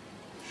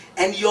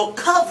 and your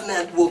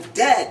covenant with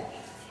death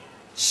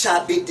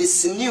shall be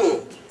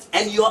dissolved,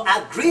 and your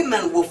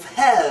agreement with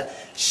hell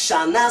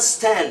shall not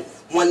stand.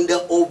 When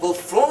the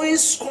overflowing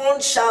scorn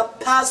shall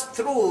pass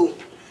through,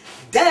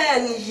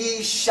 then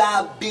ye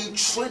shall be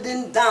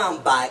trodden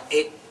down by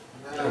it.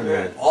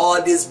 Amen.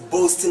 All this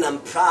boasting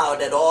and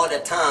proud that all the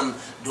time,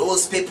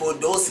 those people,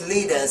 those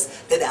leaders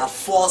that are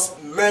false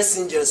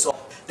messengers,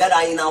 that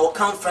are in our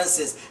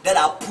conferences that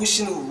are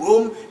pushing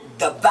Rome,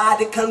 the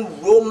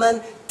Vatican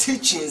Roman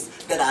teachings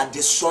that are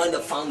destroying the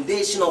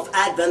foundation of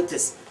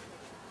Adventists.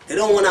 They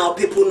don't want our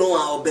people to know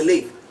our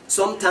belief.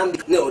 Sometimes,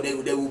 they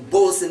will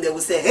boast and they will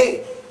say,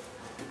 hey,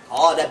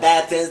 all the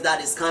bad things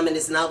that is coming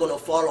is not going to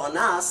fall on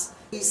us.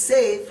 He's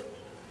saved.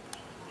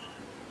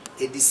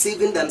 They're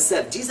deceiving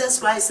themselves. Jesus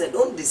Christ said,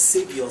 don't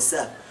deceive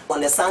yourself.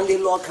 When the Sunday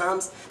law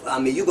comes,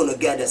 you're going to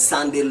get the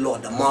Sunday law,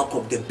 the mark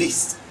of the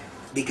beast.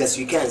 Because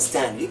you can't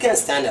stand. You can't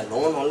stand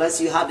alone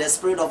unless you have the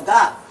Spirit of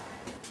God.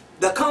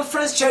 The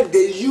conference church,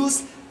 they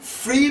use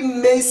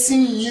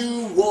Freemason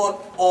New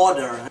World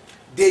Order.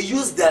 They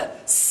use the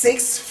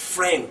 6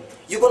 frame.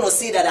 You're going to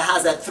see that it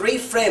has a 3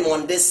 frame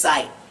on this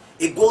side.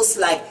 It goes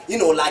like,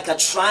 like a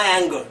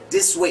triangle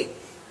this way.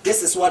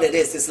 This is what it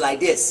is. It's like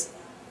this.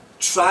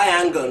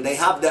 Triangle. They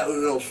have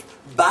the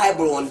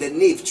Bible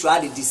underneath,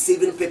 try to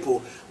deceiving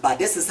people. But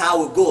this is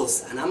how it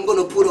goes. And I'm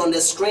going to put on the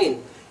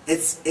screen.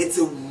 It's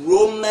a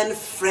Roman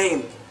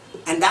frame.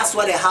 And that's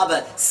why they have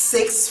a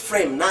 6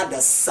 frame, not the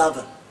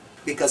 7.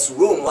 Because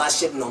Rome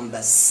worship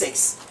number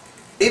 6.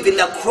 Even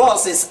the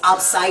cross is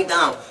upside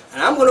down.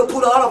 And I'm going to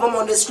put all of them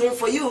on the screen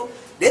for you.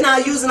 They're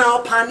not using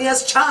our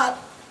pioneers chart.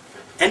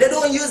 And they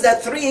don't use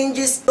that 3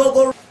 inches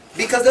logo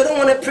because they don't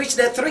want to preach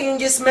the 3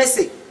 inches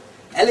message.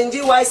 Ellen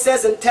G. White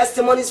says in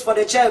Testimonies for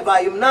the Church,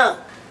 volume 9,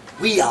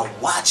 we are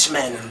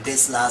watchmen in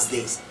these last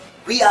days.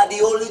 We are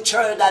the only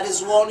church that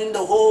is warning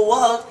the whole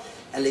world.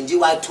 Ellen G.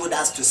 White told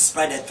us to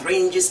spread the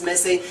 3 inches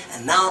message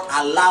and now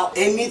allow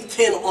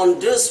anything on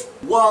this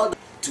world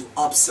to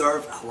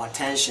observe our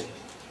attention.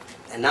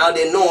 And now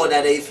they know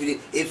that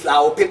if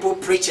our people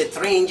preach a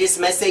 3 inches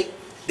message,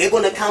 they're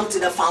going to come to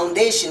the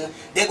foundation,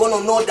 they're going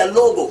to know the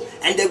logo,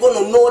 and they're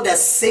going to know the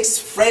 6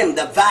 frame,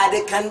 the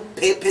Vatican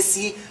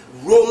papacy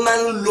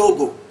Roman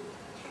logo.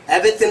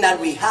 Everything that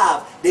we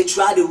have, they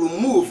try to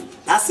remove.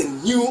 That's a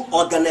new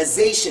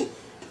organization.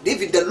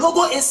 Even the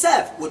logo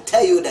itself will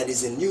tell you that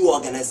it's a new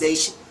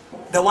organization.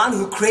 The one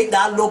who created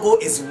that logo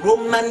is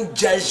Roman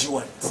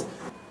Jesuits.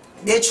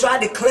 They try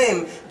to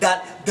claim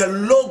that the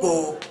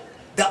logo,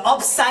 the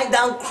upside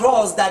down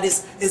cross that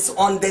is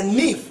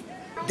underneath,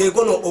 they're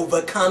going to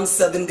overcome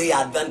Seventh-day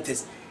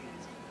Adventists.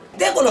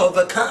 They're going to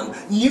overcome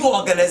new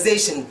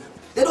organization.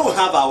 They don't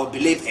have our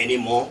belief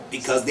anymore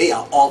because they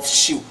are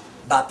offshoot.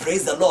 But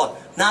praise the Lord.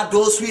 Now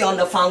those who are on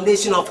the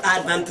foundation of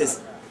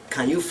Adventists,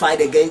 can you fight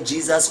against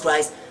Jesus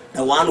Christ?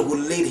 The one who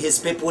lead his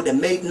people, the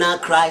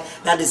midnight cry,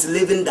 that is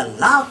living the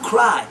loud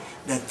cry,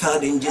 the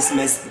 3rd inches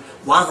message.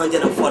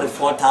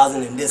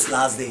 144,000 in these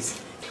last days.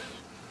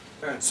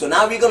 So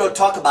now we're going to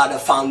talk about the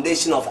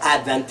foundation of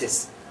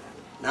Adventists.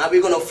 Now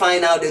we're going to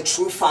find out the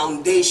true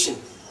foundation.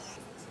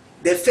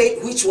 The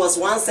faith which was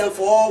once and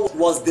for all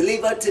was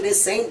delivered to the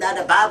saint that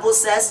the Bible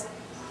says.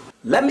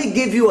 Let me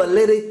give you a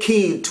little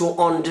key to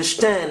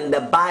understand the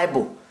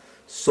Bible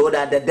so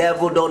that the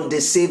devil don't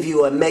deceive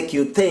you and make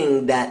you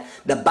think that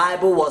the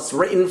Bible was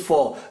written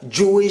for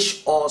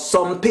Jewish or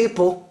some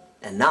people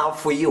and now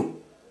for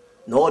you.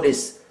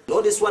 Notice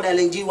what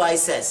Ellen G. White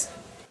says.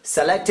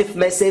 Selective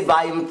Message,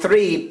 volume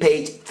 3,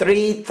 page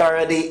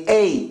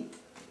 338.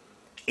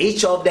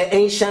 Each of the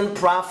ancient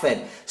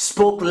prophets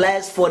spoke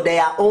less for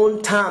their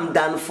own time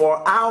than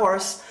for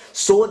ours,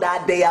 so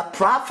that their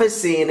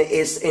prophesying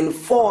is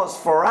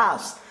enforced for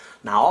us.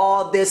 Now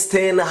all these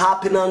things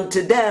happen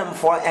unto them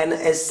for an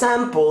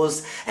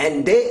examples,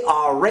 and they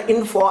are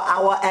written for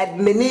our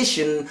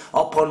admonition,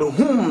 upon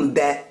whom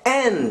the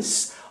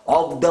ends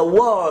of the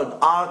world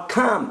are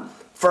come.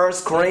 1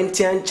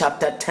 Corinthians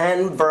chapter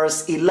 10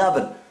 verse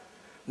 11.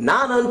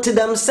 Not unto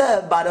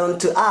themselves, but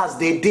unto us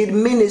they did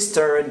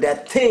minister the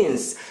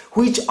things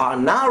which are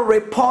now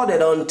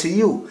reported unto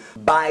you,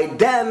 by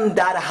them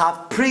that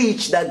have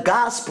preached the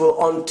gospel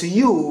unto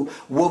you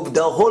with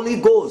the Holy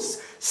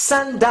Ghost,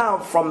 sent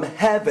down from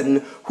heaven,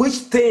 which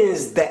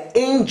things the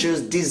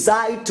angels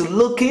desire to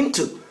look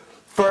into.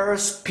 1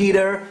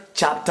 Peter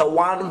chapter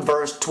 1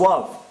 verse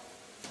 12.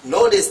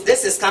 Notice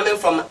this is coming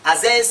from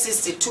Isaiah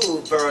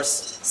 62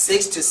 verse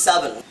 6 to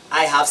 7.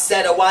 I have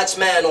set a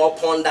watchman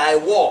upon thy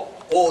wall,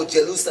 O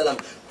Jerusalem,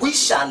 which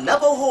shall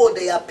never hold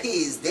their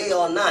peace day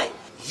or night.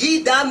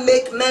 Ye that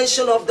make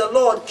mention of the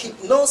Lord,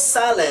 keep no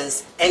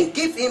silence, and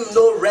give him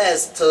no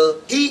rest, till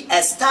he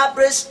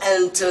establish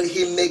and till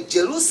he make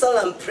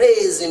Jerusalem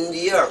praise in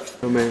the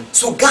earth. Amen.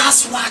 So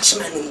God's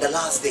watchmen in the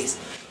last days,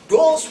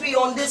 those who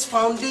are on this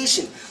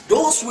foundation,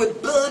 those who are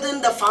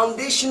building the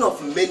foundation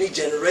of many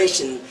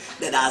generations,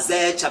 that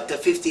Isaiah chapter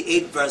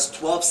 58 verse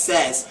 12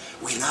 says,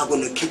 we're not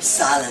going to keep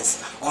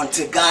silence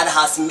until God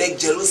has made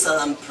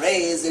Jerusalem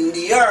praise in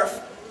the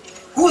earth.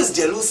 Who is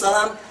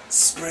Jerusalem?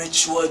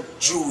 Spiritual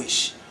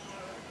Jewish,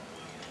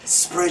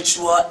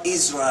 spiritual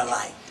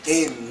Israelite.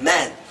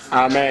 Amen.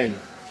 Amen.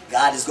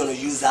 God is going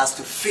to use us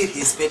to feed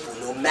his people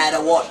no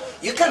matter what.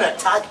 You can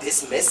attack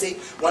this message.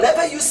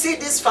 Whenever you see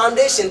this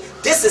foundation,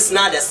 this is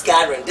not a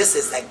scattering, this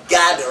is a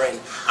gathering.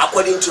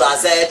 According to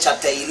Isaiah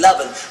chapter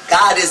 11,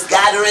 God is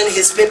gathering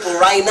his people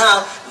right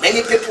now.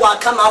 Many people are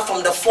coming out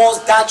from the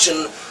false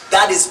doctrine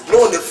that is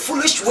blowing, the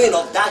foolish wind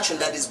of doctrine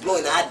that is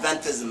blowing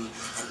Adventism.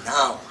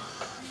 Now,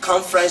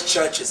 conference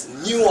churches,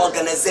 new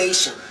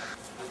organization.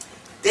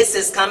 This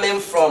is coming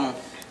from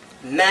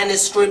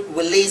Manuscript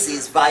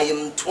Releases,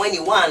 volume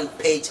 21,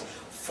 page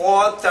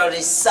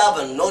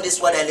 437.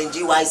 Notice what Ellen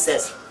G. White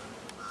says.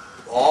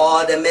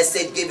 All the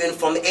message given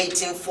from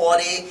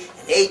 1840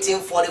 and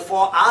 1844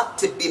 ought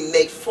to be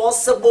made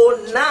forcible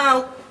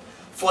now,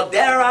 for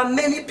there are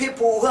many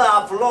people who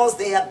have lost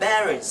their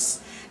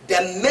bearings.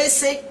 The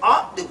message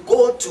ought to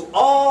go to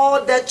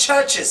all the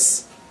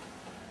churches.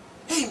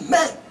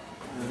 Amen.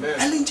 Amen.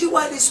 Ellen G.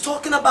 White is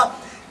talking about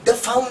the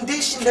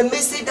foundation, the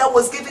message that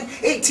was given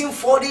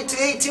 1840 to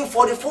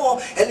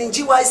 1844. Ellen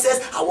G. White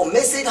says our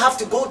message have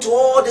to go to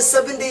all the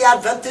Seventh-day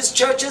Adventist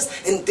churches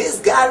in this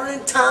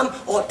gathering time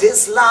or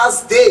these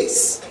last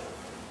days.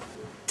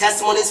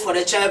 Testimonies for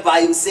the Church,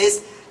 volume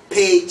 6,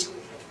 page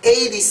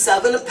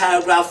 87,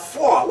 paragraph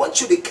 4. I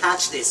want you to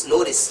catch this.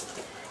 Notice.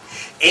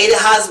 It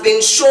has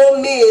been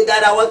shown me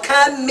that our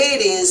camp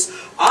meetings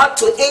ought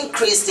to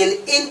increase in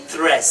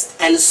interest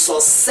and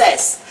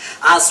success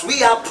as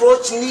we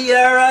approach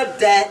nearer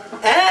the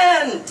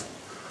end.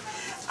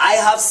 I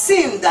have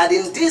seen that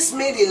in this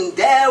meeting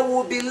there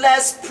will be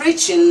less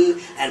preaching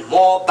and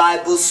more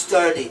Bible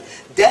study.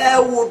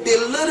 There will be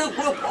little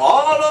group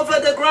all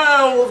over the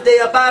ground with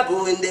their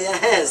Bible in their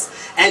hands,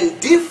 and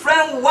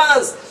different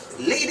ones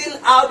leading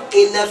out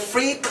in a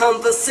free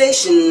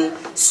conversation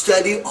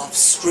study of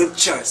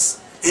scriptures.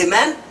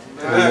 Amen?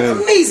 Amen.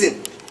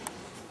 Amazing.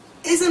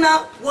 Isn't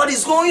that what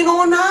is going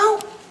on now?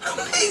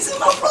 Amazing,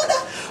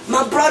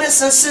 my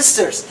brothers and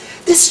sisters.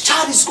 This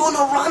child is going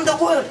around the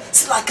world.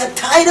 It's like a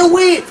tidal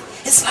wave.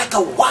 It's like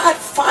a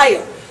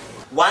wildfire.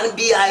 1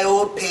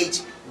 BIO, page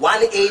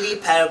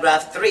 180,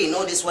 paragraph 3.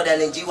 Notice what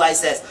Ellen G. White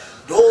says.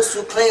 Those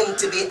who claim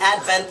to be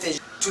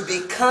Adventist, to be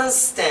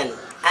constant,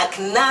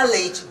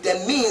 acknowledge the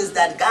means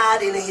that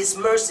God in His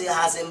mercy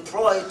has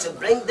employed to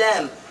bring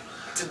them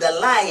to the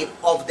light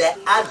of the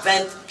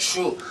Advent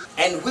truth,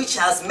 and which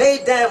has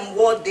made them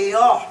what they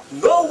are.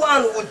 No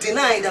one would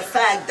deny the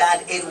fact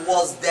that it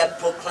was the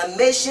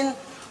proclamation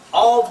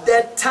of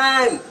the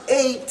time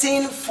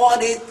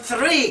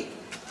 1843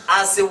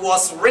 as it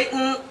was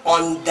written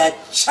on the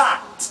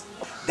chart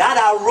that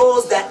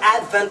arose the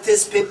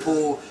Adventist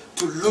people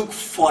to look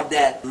for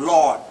the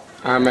Lord.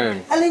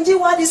 Amen. Ellen G.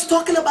 White is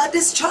talking about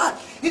this chart.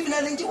 Even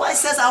Ellen G. White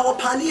says our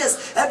pioneers,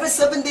 every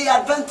Seventh-day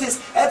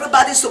Adventist,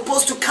 everybody's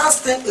supposed to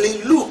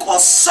constantly look or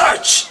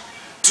search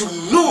to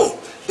know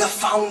the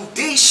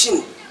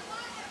foundation.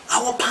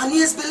 Our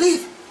pioneers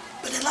believe,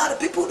 but a lot of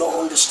people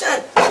don't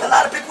understand. A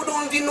lot of people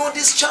don't even know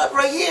this chart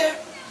right here.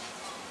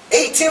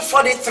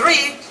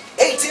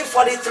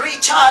 1843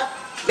 chart.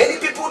 Many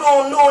people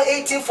don't know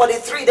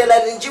 1843 that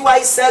Ellen G.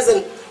 White says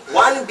in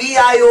 1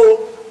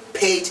 BIO,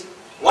 page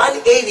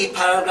 180,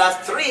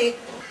 paragraph 3,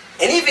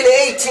 and even the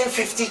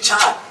 1850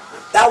 chart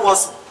that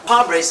was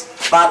published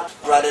by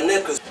Brother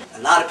Nichols. A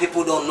lot of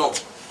people don't know.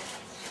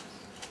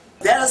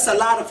 There's a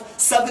lot of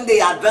Seventh-day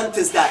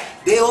Adventists that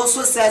they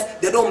also says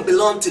they don't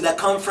belong to the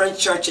conference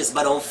churches,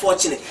 but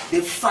unfortunately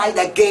they fight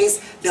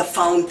against the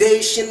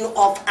foundation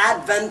of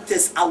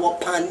Adventists, our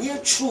pioneer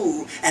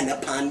truth and the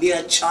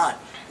pioneer chart.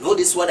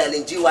 Notice what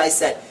Ellen G. White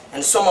said.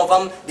 And some of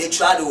them, they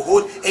try to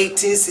hold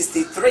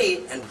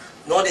 1863, and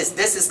notice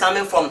this is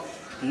coming from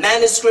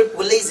Manuscript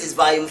Releases,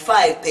 volume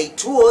 5, page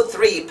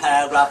 203,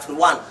 paragraph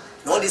 1.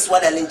 Notice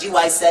what Ellen G.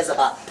 White says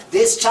about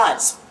these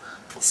charts,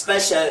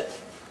 special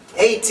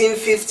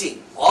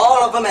 1850.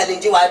 All of them, Ellen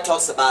G. White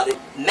talks about it.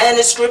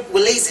 Manuscript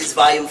Releases,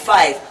 volume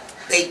 5,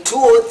 page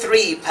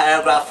 203,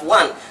 paragraph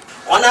 1.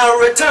 On our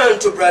return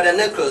to Brother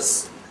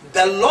Nichols,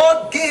 the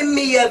Lord gave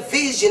me a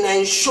vision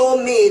and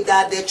showed me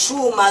that the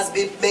truth must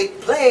be made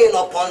plain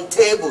upon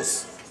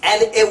tables,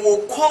 and it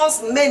will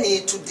cause many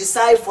to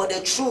decipher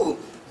the truth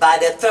by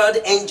the third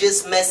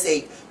angel's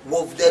message,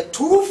 with the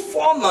two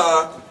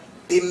former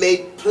be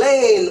made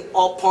plain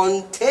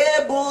upon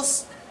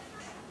tables.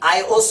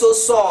 I also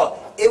saw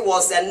it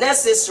was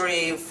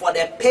necessary for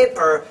the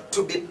paper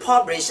to be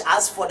published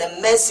as for the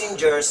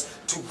messengers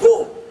to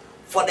go.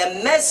 For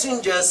the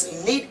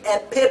messengers need a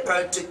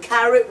paper to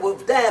carry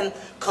with them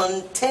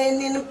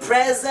containing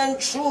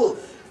present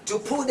truth to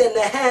put in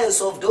the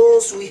hands of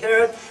those who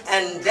heard,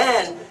 and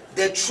then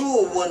the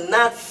truth will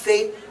not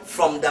fade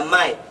from the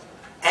mind,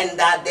 and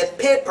that the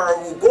paper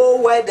will go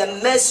where the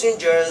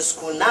messengers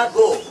could not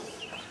go.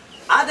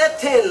 Other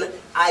thing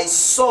I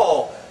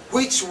saw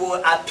which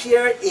will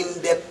appear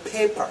in the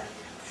paper.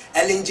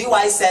 Ellen G.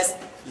 White says,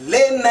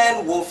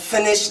 laymen will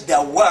finish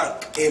the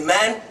work.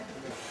 Amen.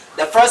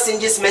 The first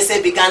English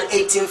message began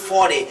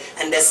 1840,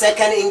 and the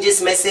second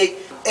English message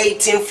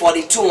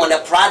 1842, when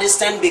the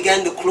Protestants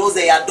began to close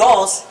their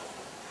doors.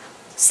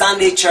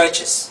 Sunday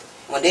churches,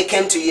 when they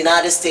came to the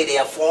United States,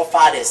 their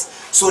forefathers.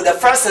 So the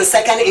first and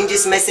second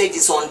English message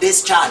is on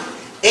this chart,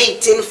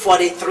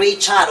 1843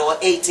 chart or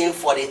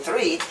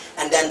 1843,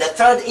 and then the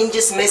third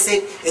English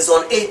message is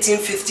on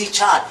 1850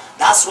 chart.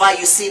 That's why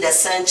you see the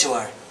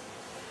sanctuary.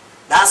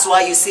 That's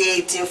why you see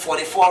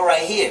 1844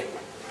 right here.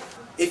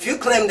 If you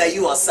claim that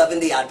you are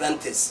Seventh-day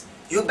Adventist,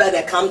 you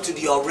better come to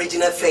the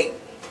original faith.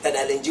 that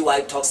Ellen G.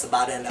 White talks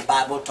about it and the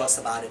Bible talks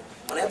about it.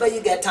 Whenever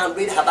you get time,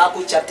 read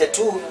Habakkuk chapter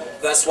 2,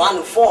 verse 1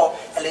 to 4.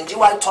 Ellen G.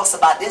 White talks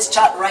about this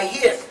chart right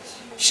here.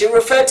 She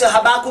referred to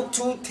Habakkuk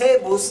 2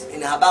 tables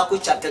in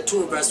Habakkuk chapter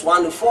 2, verse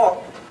 1 to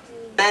 4.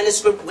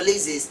 Manuscript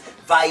releases,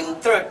 volume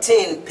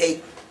 13,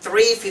 page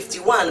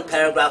 351,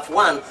 paragraph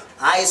 1.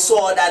 I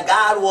saw that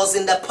God was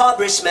in the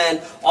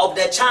publishment of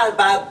the child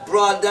by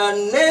Brother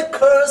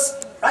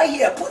Nichols. Right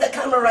here, put the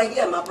camera right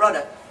here, my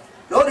brother.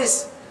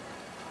 Notice,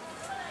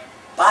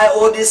 by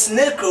Otis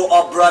Nickel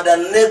or Brother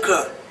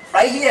Nickel,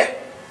 right here.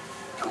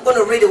 I'm going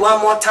to read it one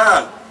more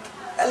time.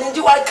 Ellen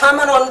G. White,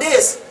 comment on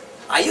this.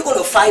 Are you going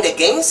to fight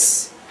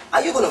against?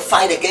 Are you going to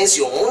fight against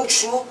your own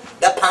truth?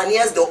 The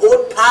pioneers, the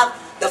old path,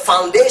 the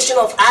foundation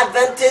of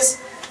Adventists?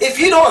 If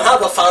you don't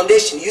have a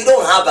foundation, you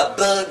don't have a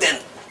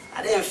building.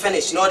 I didn't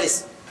finish.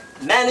 Notice,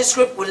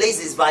 manuscript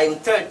releases, volume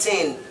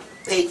 13,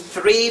 page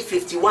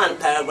 351,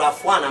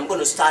 paragraph 1. I'm going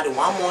to start it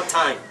one more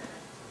time.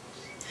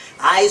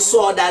 I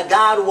saw that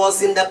God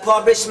was in the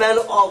publishment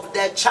of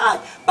the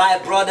chart by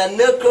Brother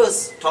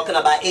Nichols, talking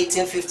about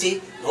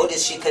 1850.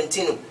 Notice she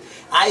continued.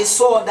 I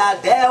saw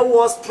that there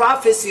was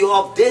prophecy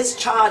of this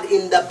chart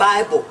in the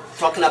Bible,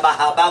 talking about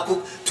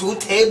Habakkuk, 2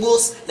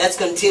 tables. Let's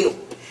continue.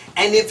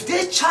 And if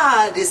this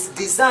chart is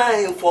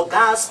designed for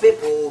God's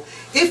people,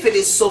 if it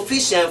is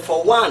sufficient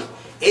for one,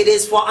 it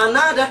is for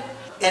another.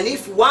 And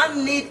if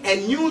one need a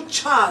new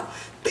chart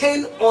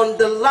paint on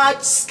the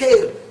large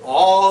scale,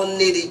 all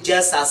need it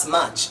just as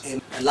much.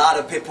 And a lot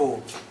of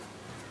people,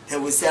 they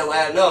will say,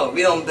 well, no,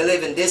 we don't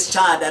believe in this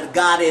chart that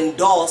God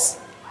endorsed.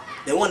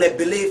 They want to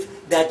believe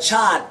that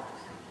chart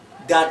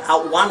that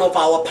one of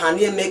our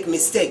pioneers make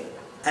mistake.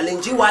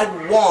 Ellen G. White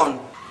warned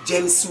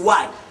James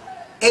White,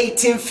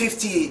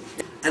 1850,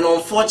 and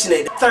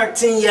unfortunately,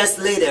 13 years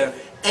later,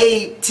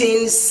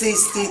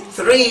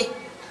 1863,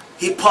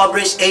 he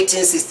published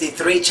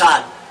 1863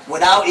 chart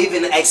without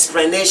even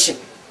explanation,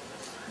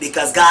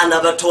 because God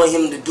never told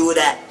him to do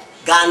that.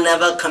 God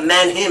never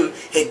commanded him.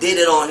 He did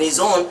it on his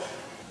own.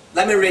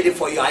 Let me read it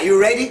for you. Are you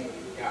ready?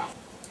 Yeah.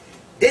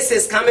 This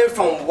is coming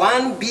from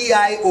 1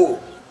 BIO,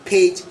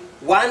 page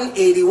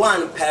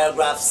 181,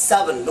 paragraph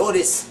 7.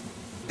 Notice,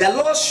 the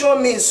Lord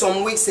showed me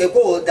some weeks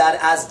ago that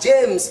as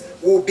James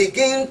will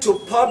begin to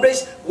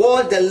publish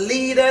what the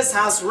leaders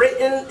has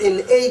written in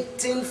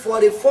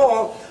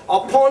 1844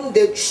 upon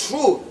the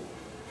truth,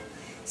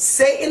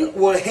 Satan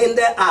will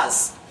hinder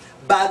us,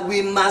 but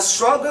we must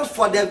struggle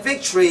for the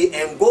victory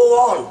and go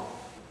on.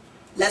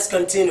 Let's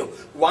continue.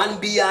 1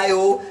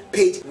 BIO,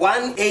 page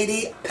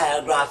 180,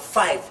 paragraph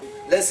 5.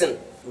 Listen,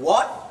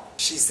 what?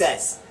 She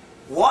says,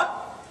 what?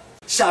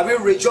 Shall we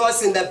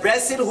rejoice in the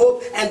blessed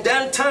hope and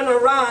then turn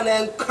around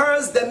and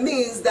curse the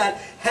means that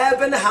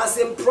heaven has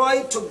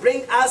employed to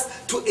bring us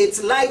to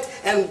its light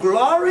and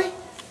glory?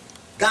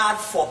 God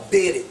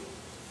forbid it.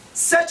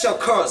 Such a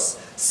curse,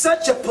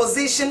 such a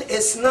position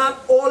is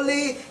not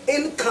only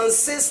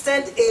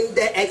inconsistent in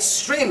the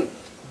extreme,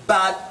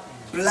 but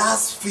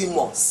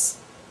blasphemous.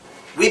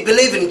 We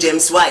believe in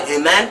James White,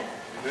 amen?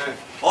 Amen.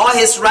 All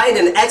his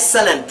writing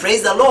excellent,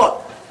 praise the Lord.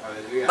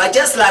 Hallelujah. But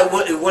just like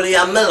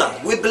William Miller,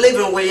 we believe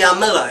in William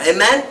Miller,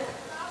 amen?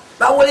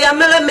 But William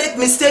Miller make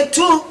mistake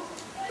too.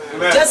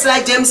 Amen. Just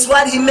like James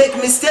White, he make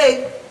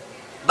mistake.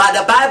 But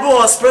the Bible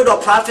or spirit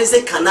of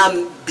prophecy cannot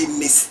be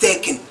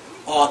mistaken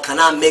or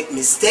cannot make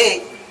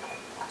mistake.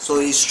 So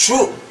it's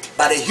true.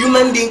 But a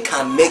human being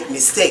can make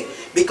mistake,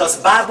 because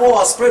Bible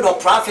or spirit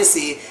of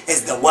prophecy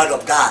is the word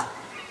of God.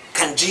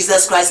 Can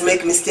Jesus Christ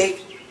make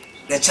mistake?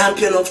 The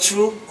champion of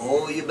truth?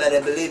 Oh, you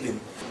better believe him.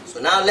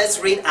 So now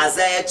let's read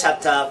Isaiah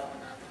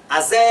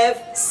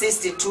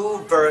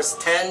 62, verse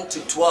 10 to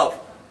 12.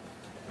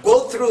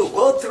 Go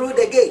through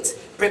the gates.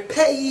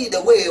 Prepare ye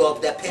the way of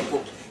the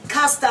people.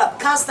 Cast up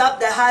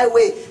the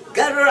highway.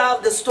 Gather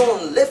out the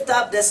stone. Lift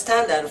up the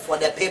standard for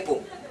the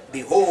people.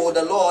 Behold,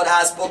 the Lord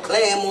has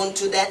proclaimed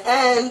unto the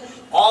end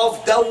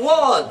of the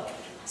world.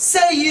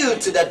 Say you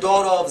to the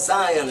daughter of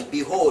Zion,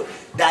 behold,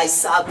 thy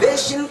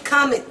salvation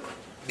cometh.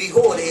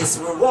 Behold, his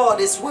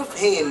reward is with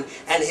him,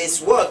 and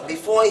his work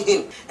before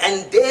him.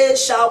 And they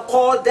shall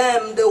call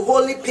them the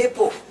holy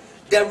people,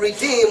 the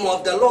redeemed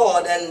of the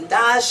Lord, and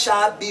thou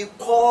shalt be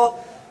called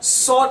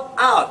sought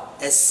out,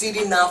 a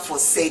city not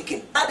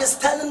forsaken. God is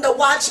telling the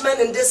watchmen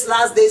in these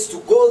last days to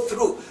go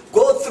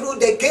through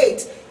the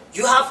gate.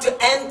 You have to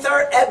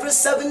enter every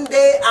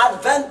Seventh-day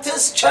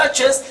Adventist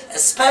churches,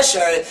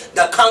 especially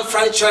the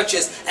conference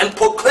churches, and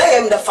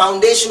proclaim the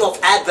foundation of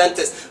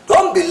Adventists.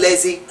 Don't be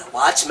lazy,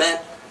 watchman.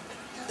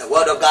 The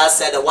word of God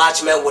said the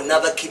watchman will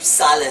never keep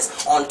silence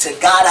until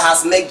God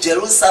has made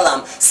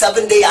Jerusalem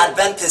Seventh-day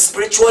Adventist,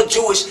 spiritual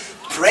Jewish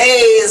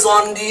praise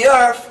on the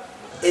earth.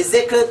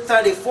 Ezekiel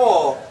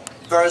 34,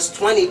 verse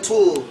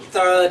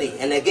 22-30.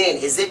 And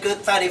again, Ezekiel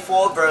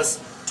 34, verse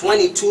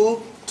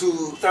 22 to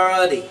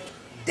 30.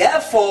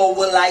 Therefore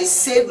will I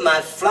save my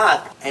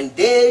flock, and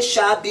they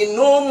shall be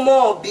no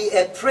more be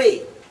a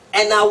prey.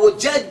 And I will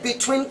judge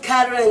between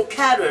cattle and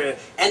cattle,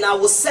 and I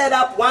will set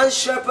up one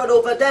shepherd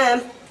over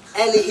them,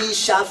 and he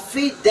shall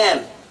feed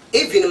them.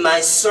 even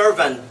my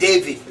servant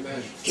David.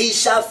 Amen. He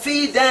shall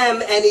feed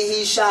them, and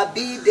he shall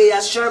be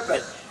their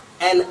shepherd.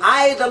 And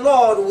I, the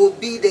Lord, will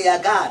be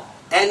their God.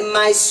 And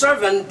my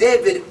servant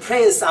David,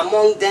 prince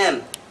among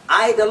them.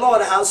 I, the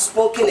Lord, have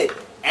spoken it.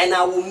 And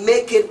I will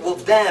make it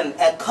with them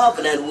a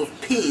covenant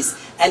with peace.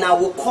 And I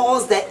will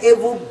cause the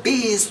evil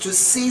beasts to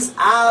cease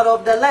out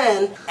of the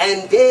land.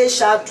 And they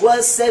shall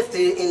dwell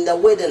safely in the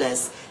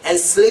wilderness, and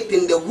sleep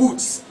in the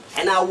woods.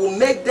 And I will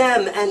make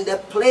them and the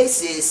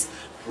places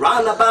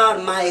round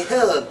about my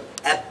hill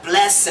a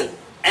blessing.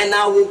 And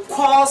I will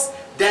cause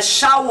the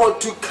shower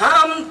to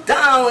come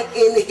down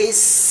in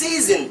his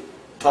season.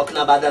 Talking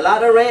about the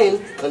latter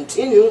rain.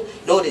 Continue.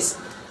 Notice.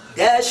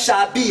 There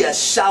shall be a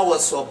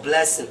showers of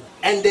blessing.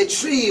 And the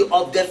tree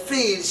of the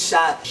field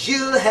shall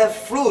yield her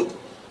fruit.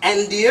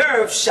 And the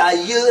earth shall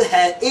yield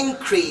her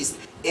increase.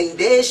 And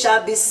they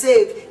shall be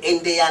saved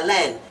in their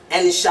land.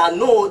 And shall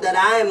know that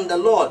I am the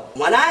Lord.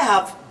 When I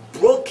have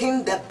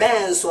broken the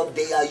bands of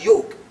their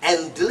yoke,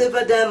 and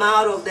delivered them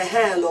out of the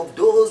hand of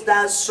those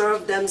that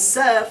serve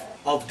themselves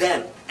of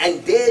them.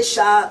 And they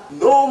shall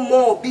no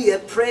more be a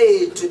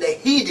prey to the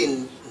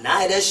heathen,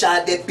 neither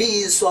shall the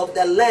beasts of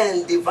the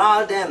land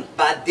devour them,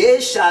 but they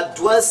shall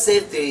dwell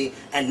safely,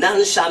 and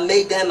none shall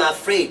make them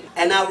afraid.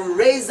 And I will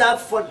raise up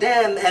for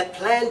them a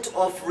plant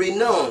of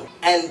renown,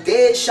 and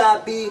they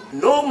shall be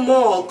no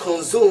more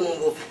consumed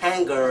with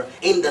hunger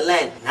in the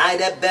land,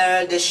 neither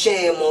bear the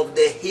shame of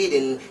the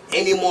heathen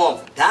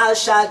anymore. Thou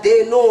shalt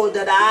they know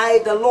that I,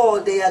 the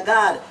Lord their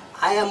God,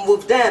 I am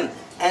with them,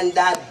 and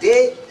that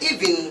they,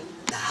 even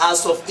the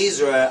house of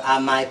Israel,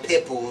 are my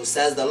people,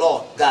 says the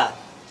Lord God.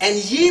 And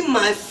ye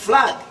my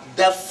flock,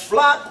 the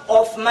flock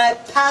of my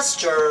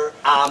pasture,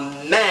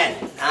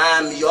 amen. I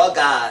am your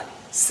God,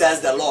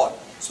 says the Lord.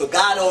 So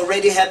God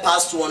already helped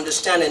us to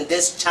understand in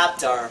this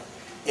chapter,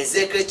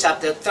 Ezekiel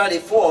chapter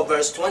 34,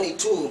 verse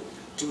 22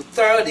 to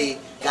 30,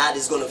 God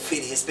is going to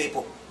feed his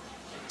people.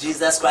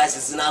 Jesus Christ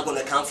is not going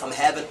to come from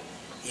heaven.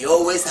 He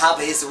always have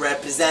his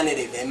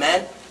representative,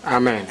 amen.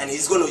 Amen. And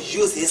he's going to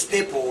use his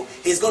people.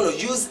 He's going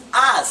to use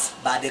us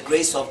by the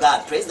grace of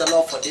God. Praise the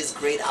Lord for this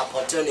great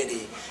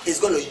opportunity. He's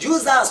going to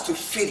use us to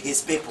feed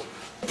his people.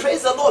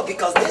 Praise the Lord,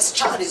 because this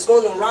child is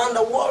going around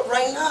the world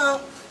right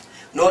now.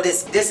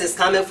 Notice this is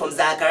coming from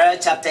Zechariah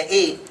chapter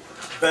 8,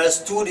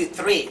 verse 2 to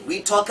 3.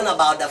 We're talking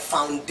about the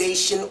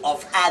foundation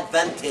of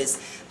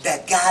Adventist,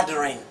 the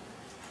gathering.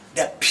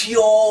 The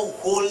pure,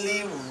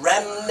 holy,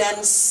 remnant,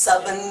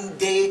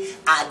 7-day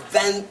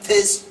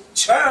Adventist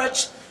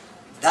church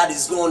that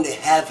is going to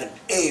heaven.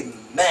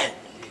 Amen.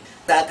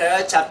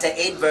 Zechariah chapter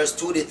 8, verse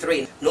 2 to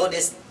 3.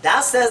 Notice,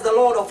 that says the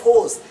Lord of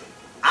hosts,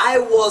 I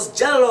was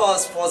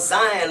jealous for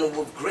Zion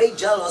with great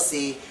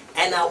jealousy,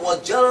 and I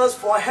was jealous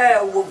for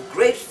her with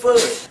great fury.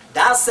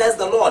 That says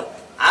the Lord,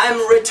 I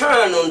am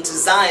returned unto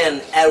Zion,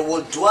 and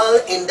will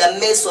dwell in the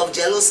midst of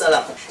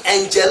Jerusalem.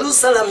 And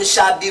Jerusalem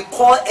shall be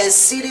called a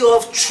city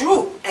of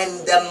truth,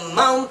 and the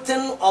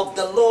mountain of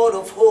the Lord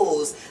of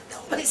hosts.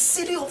 But the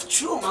city of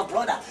truth, my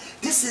brother,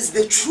 this is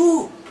the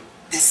truth.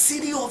 The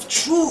city of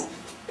truth.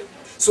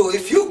 So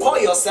if you call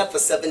yourself a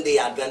 7-day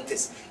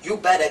Adventist, you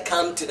better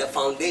come to the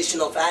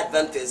foundation of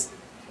Adventist.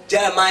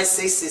 Jeremiah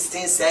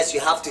 6:16 says you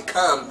have to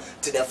come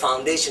to the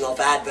foundation of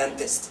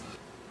Adventist.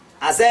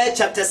 Isaiah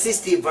chapter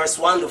 60, verse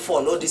 1 to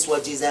 4. Notice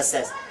what Jesus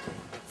says.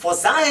 For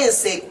Zion's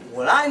sake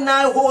will I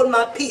not hold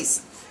my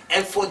peace,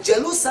 and for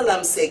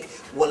Jerusalem's sake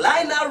will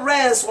I not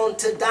rest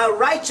until thy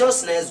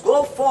righteousness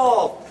go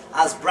forth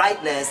as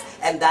brightness,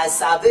 and thy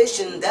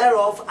salvation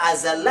thereof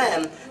as a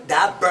lamp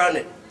that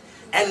burneth.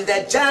 And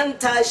the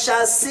Gentiles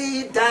shall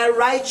see thy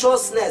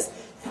righteousness,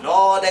 and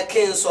all the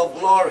kings of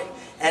glory.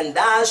 And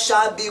thou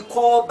shalt be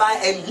called by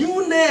a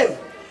new name,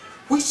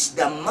 which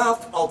the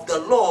mouth of the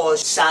Lord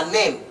shall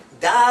name.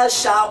 Thou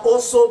shalt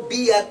also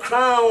be a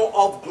crown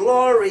of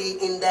glory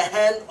in the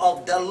hand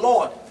of the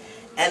Lord,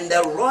 and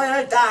the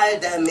royal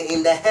diadem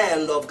in the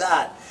hand of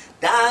God.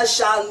 Thou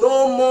shalt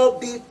no more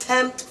be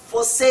tempted,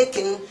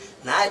 forsaken,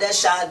 neither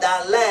shall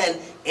thy land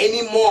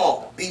any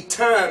more be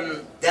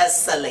termed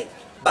desolate.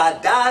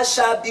 But thou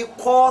shalt be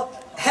called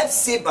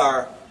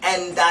Hephzibah,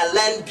 and thy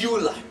land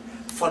Beulah.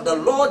 For the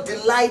Lord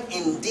delight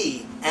in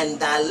thee, and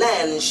thy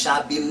land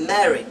shall be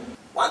married.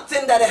 One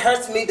thing that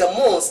hurts me the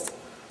most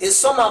is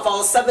some of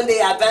our 7-day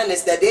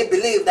Adventists that they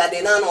believe that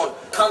they're not on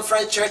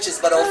conference churches,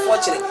 but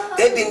unfortunately,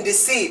 they've been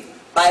deceived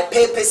by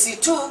papacy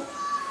too.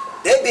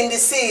 They've been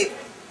deceived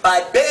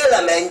by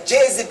Balaam and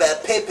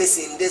Jezebel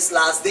papacy in these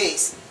last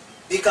days.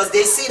 Because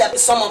they see that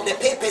some of the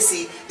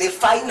papacy, they're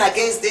fighting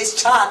against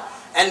this child,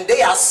 and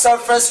they are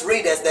surface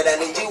readers. That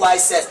LNGY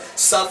says,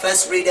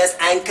 surface readers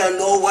anchor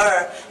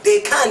nowhere.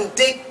 They can't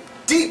dig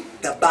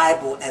deep the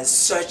Bible and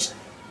search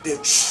the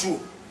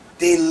truth.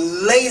 They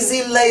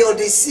lazy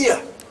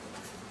Laodicea.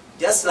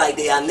 Just like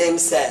their name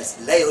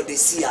says,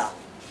 Laodicea,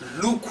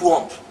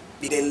 lukewarm.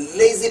 The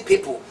lazy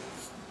people.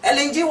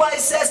 LNGY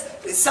says,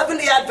 the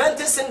 7-day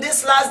Adventists in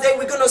this last day,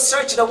 we're going to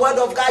search the Word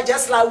of God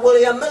just like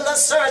William Miller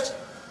searched.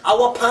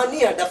 Our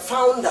pioneer, the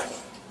founder,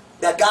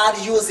 that God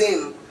used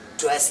him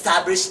to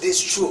establish this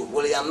truth,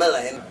 William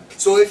Miller.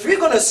 So if we're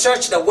going to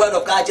search the Word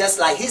of God just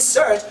like he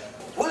searched,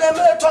 William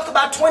Miller talk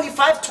about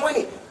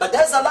 25-20. But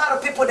there's a lot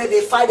of people that they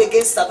fight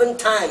against 7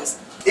 times.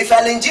 If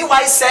Ellen G.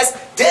 White says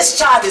this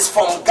child is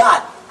from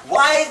God,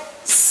 why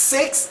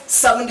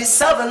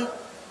 677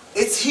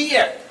 it's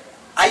here?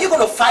 Are you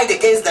going to fight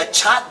against the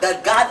chart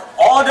that God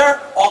order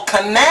or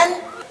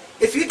command?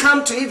 If you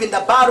come to even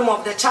the bottom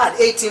of the chart,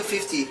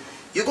 1850,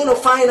 you're going to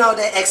find out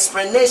the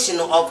explanation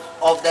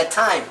of the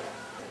time.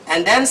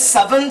 And then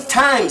 7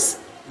 times,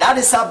 that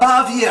is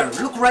above here.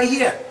 Look right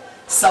here.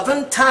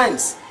 7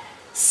 times,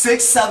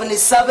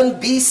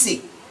 677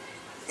 BC.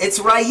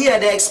 It's right here,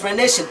 the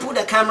explanation. Put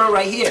the camera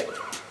right here.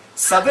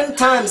 7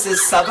 times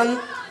is 7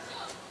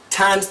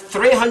 times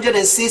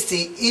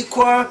 360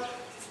 equal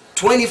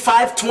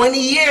 20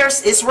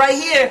 years. It's right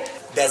here.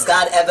 Does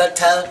God ever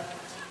tell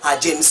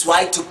James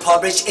White to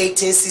publish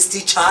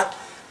 1860 chart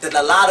that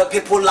a lot of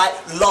people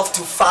love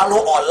to follow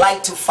or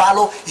like to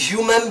follow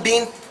human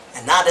being?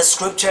 And now the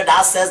scripture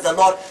that says the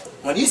Lord,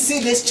 when you see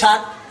this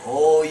chart,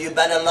 oh, you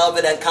better love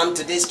it and come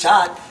to this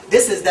chart.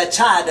 This is the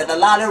chart that a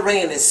lot of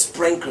rain is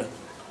sprinkling.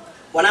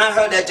 When I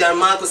heard that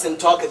Jeremiah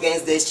talk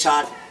against this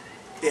chart,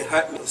 it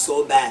hurt me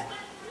so bad.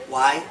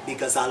 Why?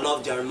 Because I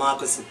love Jeremiah.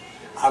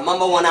 I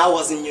remember when I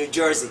was in New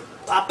Jersey,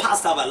 I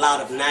passed out a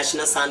lot of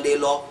National Sunday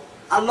Law.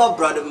 I love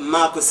Brother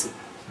Marcus.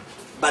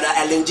 But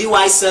Ellen G.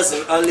 White says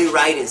in early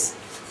writings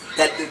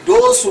that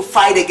those who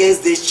fight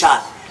against this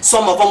chart,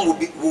 some of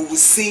them will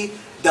see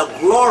the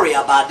glory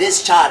about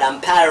this chart. I'm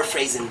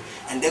paraphrasing,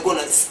 and they're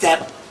going to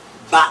step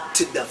back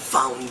to the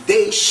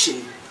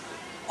foundation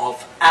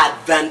of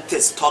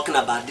Adventist, talking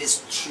about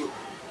this true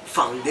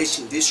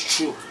foundation, this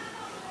truth.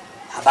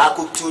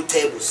 Habakkuk 2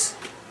 tables.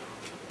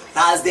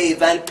 Last day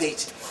event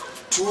page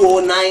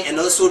 209 and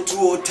also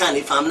 2010,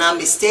 if I'm not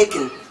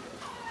mistaken.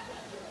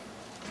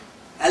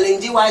 Ellen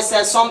G. White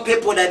says some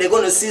people that they're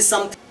going to see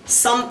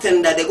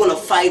something that they're going to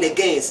fight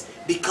against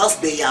because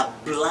they have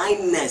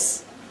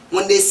blindness.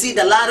 When they see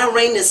the latter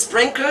rain is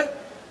sprinkled,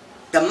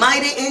 the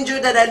mighty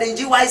angel that Ellen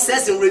G. White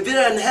says in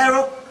Revere and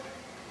Herald,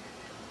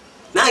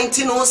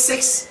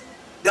 1906,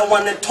 then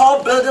when the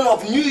tall building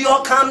of New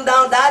York came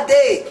down that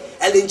day,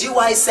 Ellen G.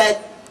 White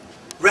said,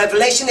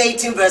 Revelation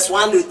 18 verse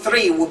 1 to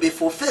 3 will be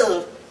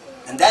fulfilled.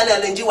 And then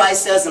Ellen G. White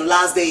says in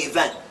last day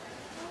event.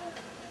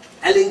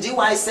 Ellen G.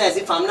 White says,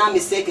 if I'm not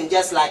mistaken,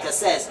 just like I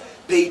says,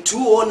 page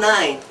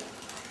 209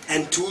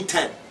 and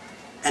 210.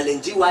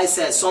 Ellen G. White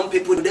says some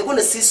people, they're going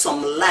to see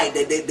some light,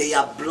 they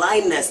have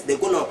blindness, they're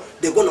going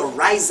to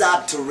rise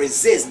up to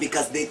resist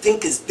because they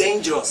think it's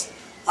dangerous.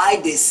 Why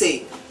they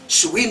say,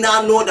 should we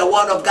not know the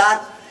Word of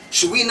God?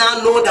 Should we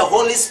not know the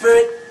Holy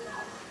Spirit?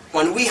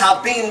 When we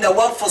have been in the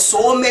world for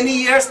so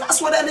many years,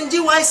 that's what Ellen G.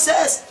 White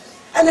says.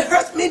 And it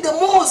hurt me the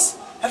most.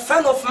 A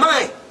friend of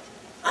mine,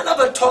 I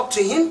never talked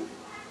to him,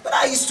 but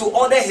I used to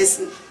order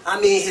his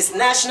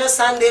National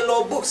Sunday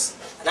Law books.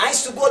 And I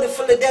used to go to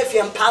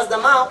Philadelphia and pass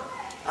them out.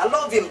 I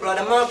love him,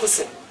 Brother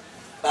Marcus.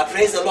 But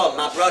praise the Lord,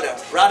 my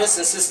brothers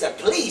and sisters,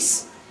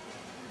 please.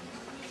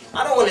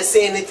 I don't want to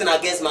say anything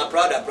against my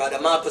brother,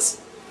 Brother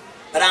Marcus.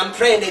 But I'm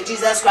praying that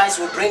Jesus Christ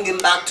will bring him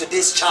back to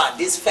this chart,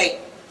 this faith,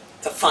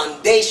 the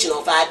foundation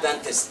of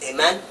Adventists.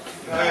 Amen?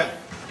 Amen.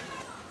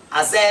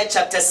 Isaiah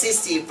chapter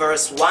 60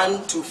 verse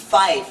 1 to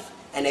 5.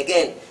 And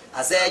again,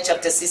 Isaiah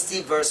chapter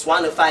 60 verse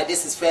 1 to 5.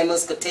 This is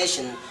famous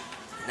quotation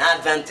in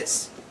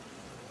Adventist.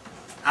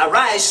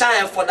 Arise,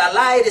 shine, for the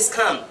light is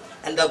come,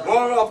 and the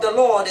glory of the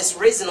Lord is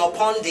risen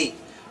upon thee.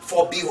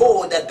 For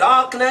behold, the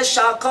darkness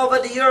shall cover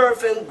the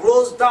earth, and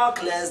gross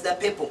darkness the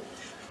people.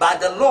 But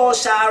the Lord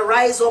shall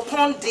arise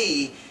upon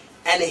thee,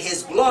 and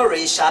his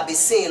glory shall be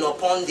seen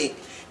upon thee.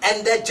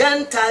 And the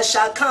Gentiles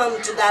shall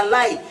come to thy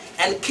light,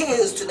 and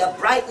kings to the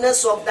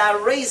brightness of thy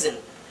rising.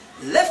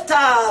 Lift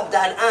up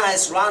thine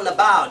eyes round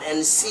about,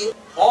 and see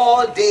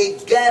all they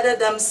gather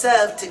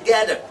themselves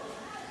together.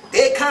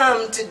 They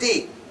come to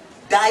thee.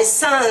 Thy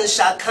sons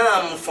shall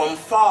come from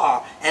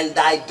far, and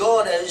thy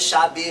daughters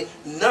shall be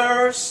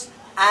nursed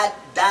at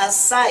thy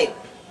side.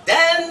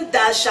 Then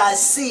thou shalt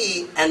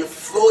see and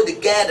flow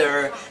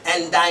together,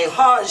 and thy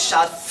heart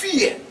shall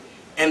fear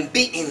and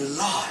be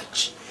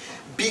enlarged.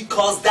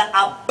 Because the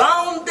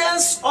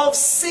abundance of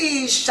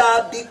sea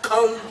shall be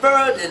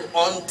converted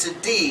unto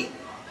thee.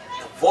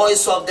 The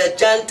voice of the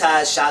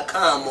Gentiles shall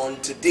come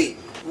unto thee.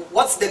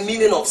 What's the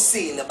meaning of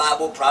sea in the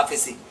Bible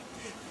prophecy?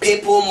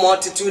 People,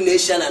 multitude,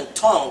 nation, and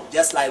tongue,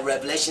 just like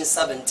Revelation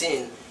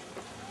 17,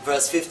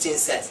 verse 15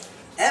 says.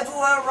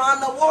 Everywhere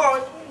around the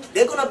world,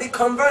 they're going to be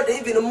converted,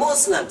 even the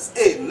Muslims.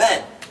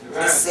 Amen. The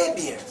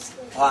Sabians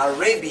or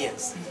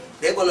Arabians,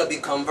 they're going to be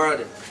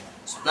converted.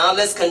 So now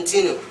let's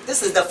continue.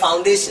 This is the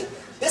foundation.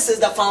 This is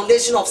the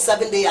foundation of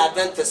Seventh-day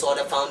Adventists, or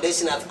the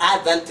foundation of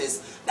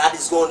Adventists that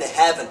is going to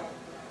heaven.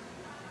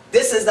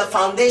 This is the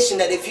foundation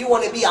that if you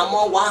want to be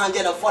among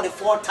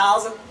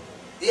 144,000,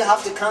 you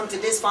have to come to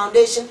this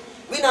foundation.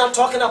 We're not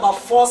talking about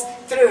false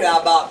theory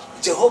about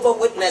Jehovah's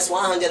Witness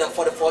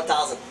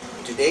 144,000.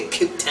 Do they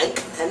keep 10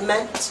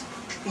 commandments?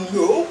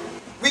 No.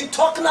 We're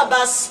talking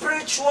about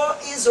spiritual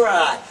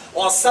Israel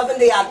or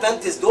Seventh-day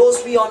Adventists,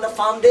 those we on the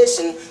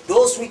foundation,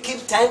 those we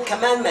keep 10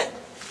 commandments.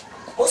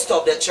 Most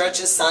of the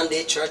churches,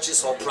 Sunday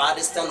churches or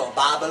Protestant or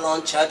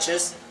Babylon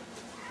churches,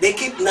 they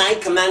keep 9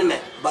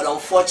 commandments. But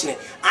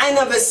unfortunately, I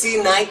never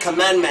see 9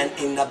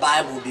 commandments in the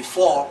Bible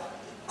before.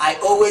 I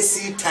always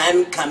see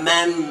 10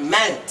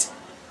 commandments.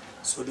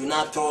 So do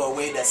not throw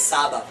away the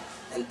Sabbath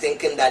and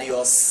thinking that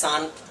your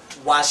son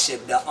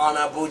worship the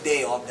honorable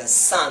day of the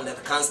sun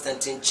that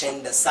Constantine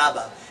changed the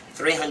Sabbath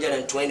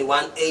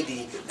 321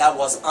 AD. That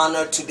was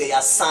honored today.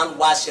 As sun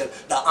worship,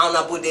 the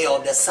honorable day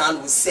of the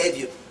sun will save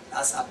you.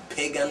 That's a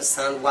pagan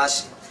sun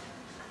worship.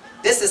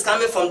 This is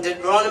coming from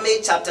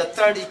Deuteronomy chapter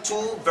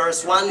 32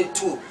 verse 1 and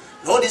 2.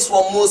 Notice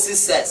what Moses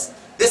says.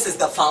 This is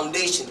the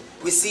foundation.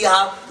 We see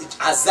how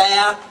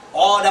Isaiah,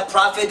 all the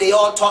prophets, they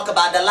all talk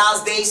about the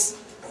last days.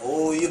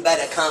 Oh, you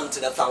better come to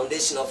the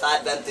foundation of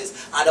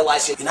Adventists.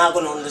 Otherwise, you're not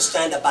going to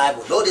understand the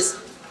Bible. Notice,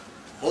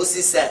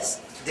 Moses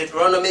says,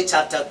 Deuteronomy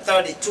chapter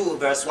 32,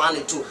 verse 1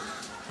 and 2.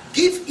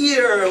 Give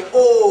ear,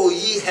 O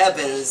ye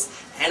heavens,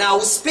 and I will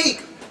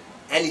speak,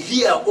 and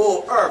hear,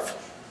 O earth,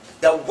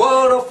 the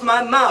word of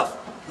my mouth.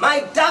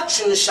 My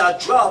doctrine shall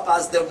drop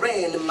as the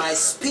rain, my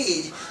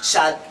speech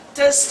shall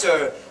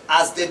thirster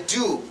as the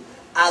dew,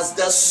 as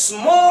the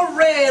small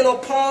rain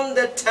upon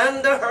the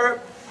tender herb,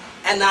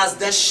 and as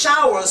the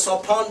showers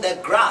upon the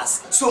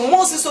grass. So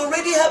Moses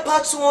already helped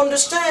us to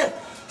understand.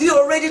 He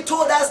already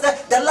told us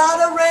that the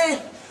latter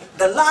rain,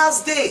 the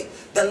last day,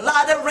 the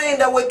latter rain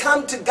that will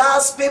come to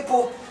God's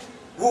people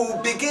will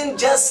begin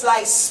just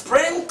like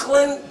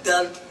sprinkling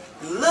the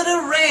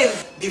little rain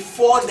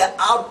before the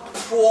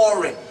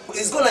outpouring.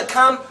 It's going to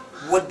come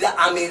with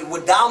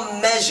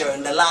without measure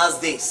in the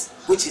last days,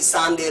 which is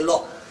Sunday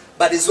law.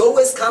 But it's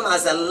always come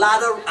as a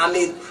latter,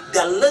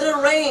 the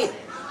little rain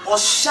or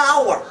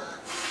shower.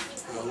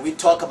 When we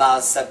talk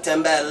about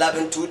September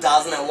 11,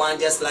 2001,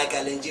 just like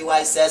Ellen G.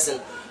 White says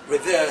in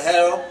Revere and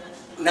Herald,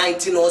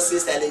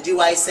 1906, Ellen G.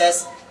 White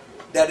says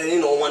that,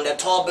 when the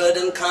tall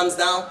building comes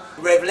down,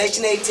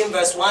 Revelation 18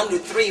 verse 1 to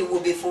 3 will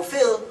be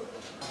fulfilled.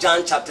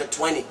 John chapter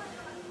 20.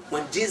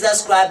 When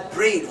Jesus Christ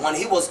breathed, when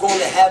he was going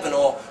to heaven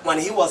or when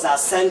he was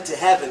ascended to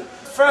heaven,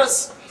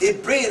 first he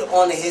breathed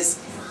on his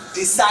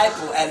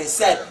disciple and he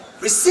said,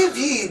 receive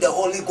ye the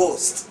Holy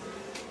Ghost.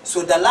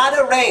 So the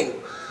latter rain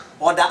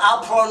or the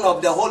outpouring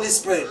of the Holy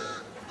Spirit,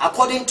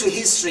 according to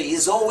history,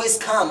 is always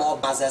come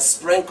up as a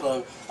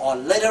sprinkling or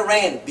little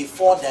rain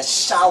before the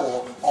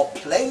shower or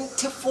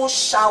plentiful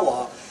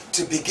shower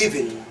to be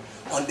given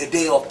on the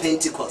day of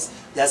Pentecost,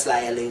 just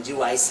like Ellen G.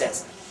 White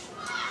says.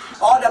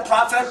 All the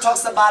prophet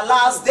talks about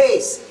last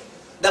days,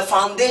 the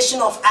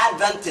foundation of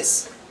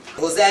Adventists.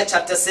 Hosea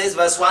chapter 6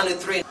 verse 1 to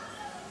 3.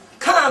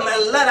 Come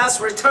and let us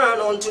return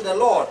unto the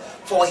Lord,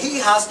 for he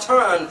has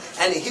turned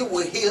and he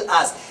will heal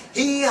us.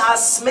 He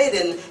has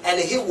smitten and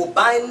he will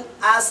bind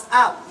us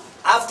up.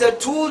 After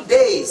 2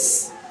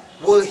 days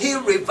will he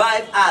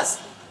revive us.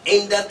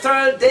 In the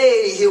 3rd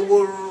day he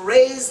will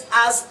raise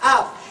us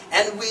up,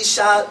 and we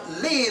shall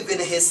live in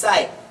his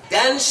sight.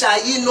 Then shall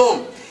ye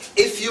know,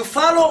 if you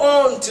follow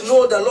on to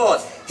know the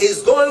Lord,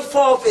 his going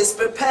forth is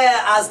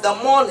prepared as the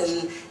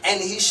morning,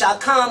 and he shall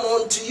come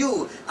unto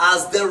you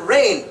as the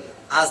rain,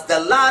 as the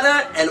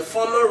latter and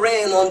former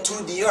rain unto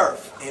the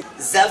earth. In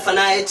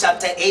Zephaniah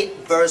chapter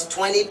 8 verse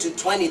 20 to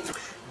 23.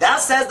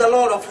 Thus says the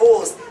Lord of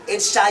hosts,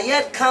 it shall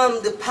yet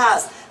come to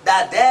pass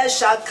that there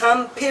shall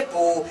come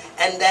people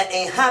and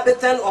the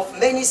inhabitant of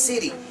many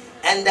cities,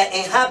 and the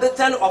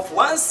inhabitant of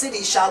one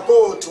city shall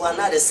go to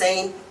another,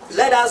 saying,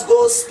 let us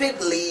go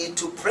speedily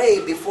to pray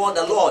before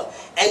the Lord,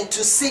 and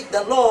to seek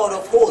the Lord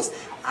of hosts.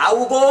 I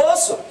will go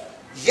also.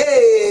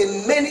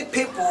 Yea, many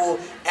people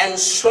and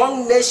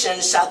strong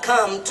nations shall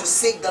come to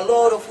seek the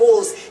Lord of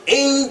hosts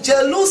in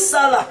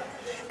Jerusalem,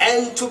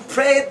 and to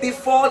pray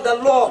before the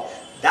Lord.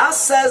 That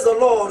says the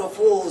Lord of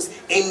hosts,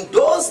 in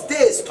those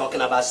days, talking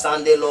about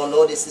Sunday law,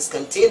 notice is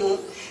continuing,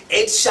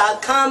 it shall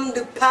come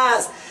to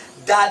pass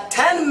that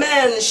 10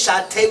 men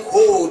shall take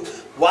hold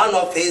one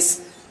of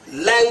his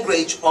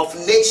language of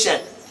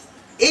nation,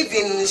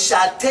 even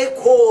shall take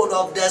hold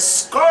of the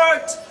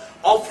skirt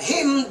of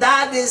him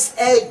that is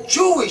a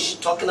Jewish,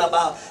 talking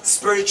about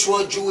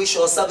spiritual Jewish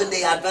or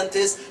Seventh-day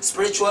Adventist,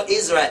 spiritual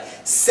Israel,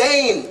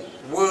 saying,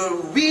 will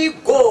we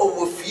go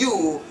with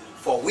you?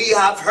 For we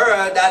have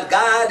heard that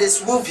God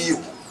is with you.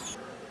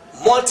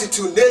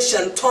 Multitude,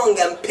 nation, tongue,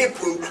 and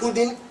people,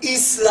 including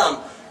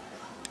Islam,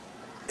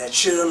 the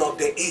children of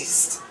the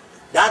East.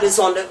 That is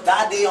on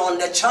that day on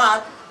the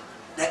chart,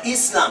 the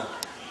Islam.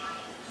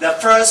 The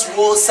first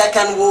woe,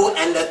 second woe,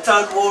 and the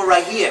third woe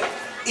right here.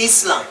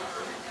 Islam.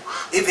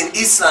 Even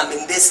Islam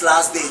in this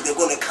last day, they're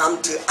going to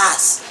come to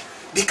us.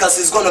 Because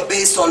it's going to be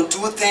based on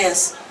 2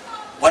 things.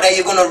 Whether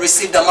you're going to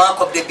receive the mark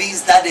of the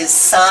beast, that is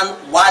sun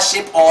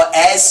worship, or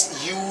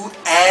SUN-day,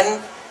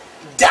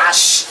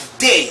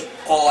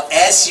 or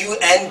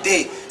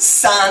SUN-day,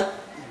 sun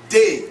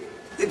day.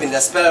 Even the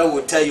Spirit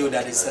will tell you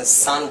that it's a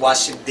sun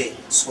worship day,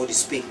 so to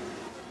speak.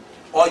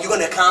 Or you're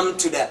going to come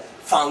to the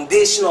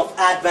foundation of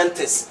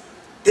Adventists,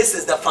 This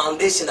is the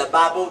foundation, the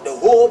Bible, the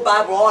whole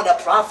Bible, all the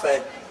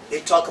prophet,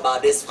 they talk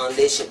about this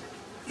foundation.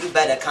 You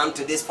better come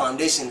to this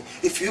foundation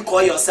if you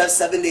call yourself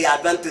Seventh-day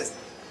Adventist.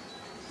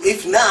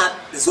 If not,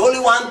 there's only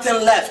one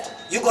thing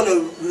left. You're going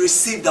to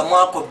receive the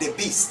mark of the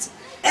beast.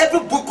 Every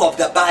book of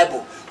the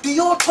Bible, they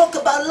all talk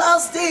about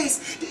last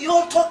days. They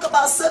all talk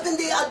about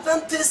Seventh-day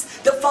Adventists,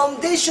 the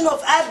foundation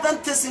of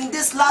Adventists in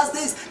these last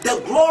days,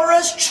 the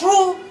glorious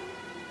truth.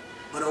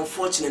 But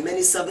unfortunately,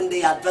 many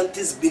Seventh-day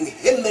Adventists been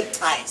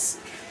hypnotized,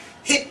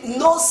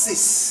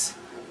 hypnosis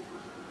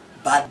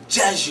by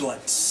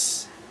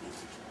Jesuits.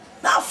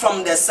 Not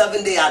from the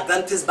Seventh-day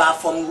Adventists, but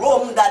from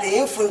Rome that they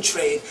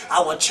infiltrate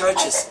our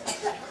churches.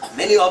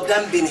 Many of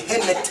them been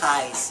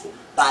hypnotized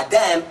by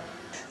them.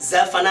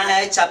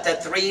 Zephaniah chapter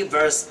 3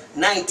 verse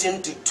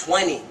 19 to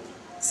 20.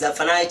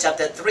 Zephaniah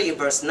chapter 3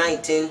 verse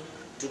 19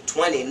 to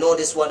 20.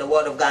 Notice what the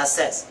word of God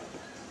says.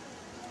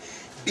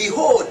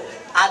 Behold,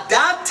 at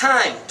that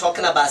time,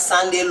 talking about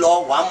Sunday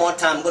law, one more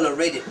time, I'm going to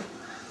read it.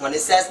 When it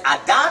says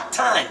at that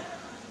time,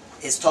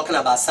 it's talking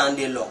about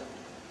Sunday law.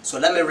 So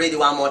let me read it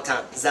one more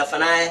time.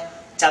 Zephaniah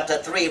chapter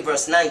 3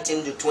 verse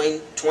 19 to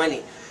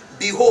 20.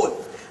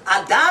 Behold,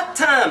 at that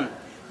time,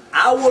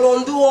 I will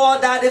undo all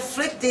that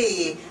afflict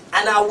thee,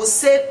 and I will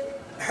save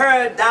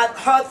her that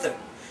hurt her,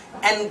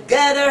 and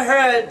gather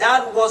her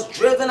that was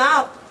driven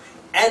out,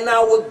 and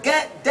I will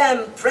get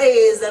them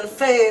praise and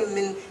fame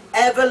in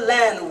every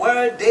land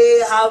where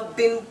they have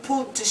been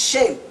put to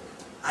shame.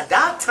 At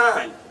that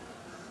time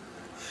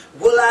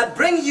will I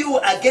bring you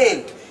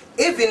again,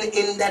 even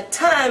in the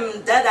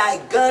time that I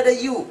gather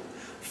you,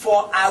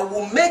 for I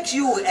will make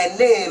you a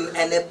name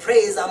and a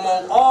praise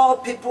among all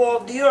people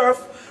of the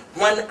earth,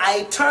 when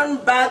I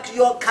turn back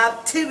your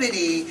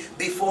captivity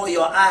before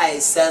your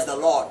eyes, says the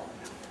Lord.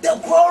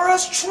 The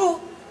glorious truth.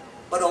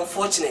 But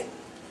unfortunately,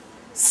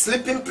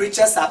 sleeping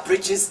preachers are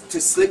preaching to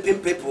sleeping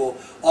people,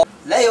 or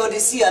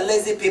Laodicea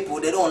lazy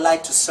people. They don't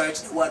like to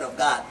search the word of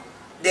God.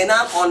 They're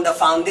not on the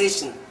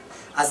foundation.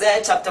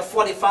 Isaiah chapter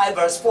 45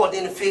 verse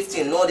 14 and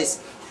 15.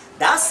 Notice,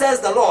 that says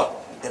the Lord,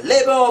 the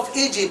labor of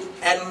Egypt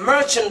and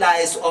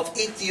merchandise of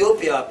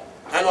Ethiopia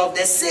and of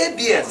the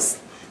Sabians,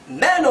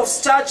 men of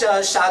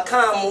stature shall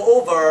come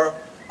over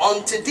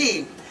unto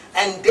thee,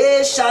 and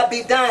they shall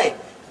be thine.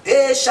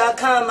 They shall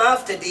come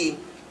after thee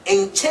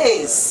in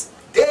chains.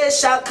 They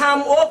shall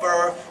come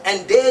over,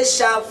 and they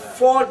shall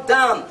fall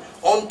down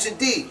unto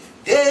thee.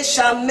 They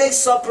shall make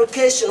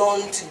supplication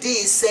unto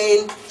thee,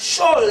 saying,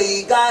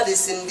 surely God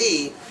is in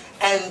thee,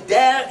 and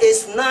there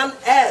is none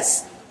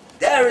else.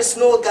 There is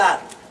no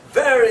God.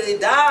 Verily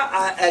thou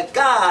art a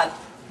God,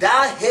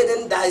 thou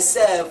hidden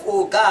thyself,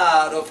 O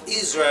God of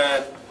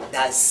Israel,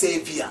 thy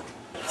Savior.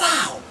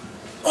 Wow!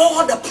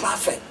 All the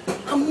prophet.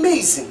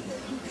 Amazing.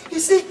 You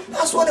see,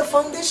 that's what the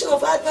foundation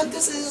of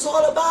Adventists is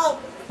all about.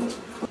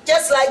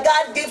 Just like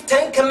God gave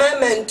 10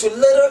 commandments to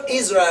little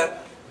Israel,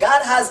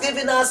 God has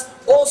given us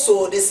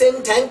also the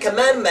same 10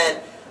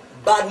 commandments,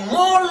 but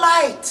more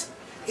light.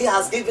 He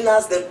has given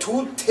us the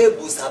 2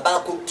 tables,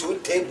 Habakkuk 2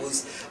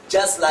 tables,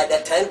 just like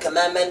the 10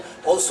 commandments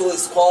also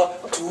is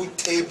called 2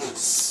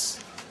 tables.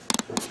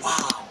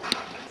 Wow.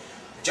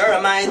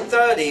 Jeremiah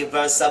 30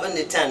 verse 7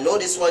 to 10.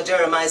 Notice what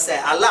Jeremiah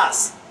said.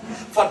 Alas,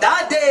 for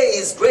that day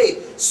is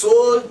great,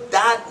 so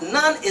that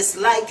none is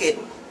like it.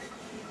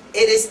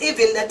 It is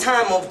even the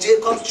time of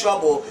Jacob's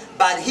trouble,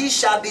 but he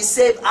shall be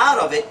saved out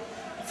of it.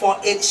 For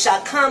it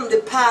shall come to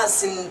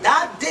pass in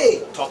that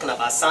day, talking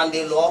about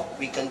Sunday law,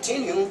 we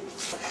continue,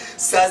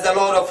 says the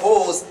Lord of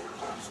hosts,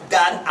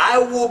 that I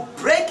will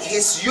break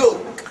his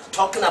yoke,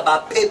 talking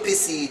about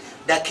papacy,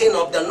 the king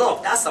of the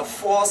north. That's a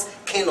false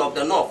king of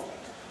the north.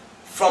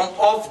 From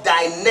off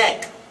thy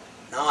neck.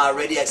 Now I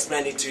already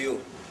explained it to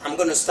you. I'm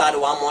going to start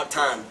one more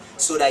time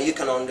so that you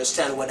can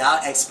understand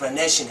without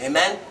explanation.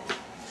 Amen?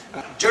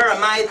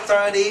 Jeremiah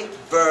 30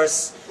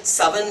 verse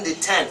 7 to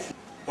 10.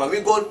 When we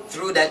go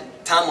through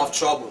that time of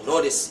trouble,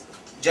 notice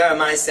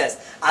Jeremiah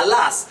says,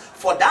 alas,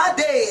 for that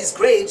day is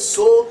great,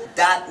 so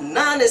that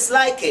none is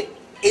like it.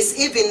 It's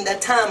even the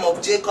time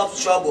of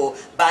Jacob's trouble,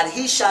 but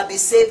he shall be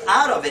saved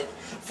out of it.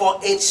 For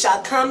it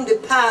shall come to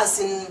pass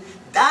in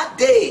that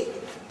day,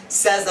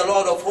 says the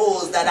Lord of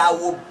hosts, that I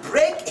will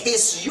break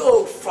his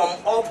yoke from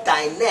off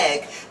thy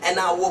neck, and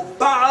I will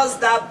bars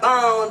thy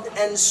bound,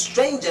 and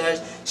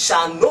strangers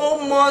shall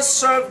no more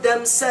serve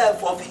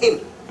themselves of him,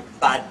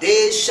 but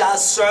they shall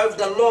serve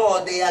the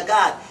Lord their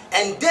God,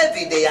 and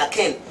David their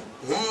king,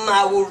 whom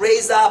I will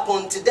raise up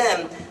unto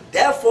them.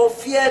 Therefore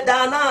fear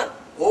thou not,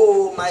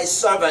 O my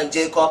servant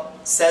Jacob,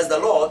 says the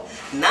Lord,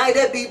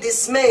 neither be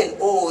dismayed,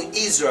 O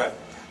Israel.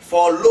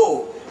 For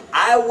lo,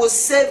 I will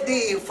save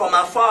thee from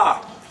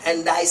afar,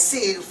 and thy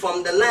seed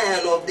from the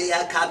land of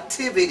their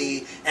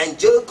captivity, and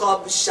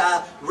Jacob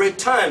shall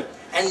return,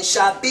 and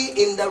shall be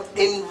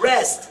in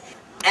rest,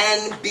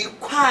 and be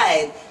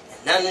quiet,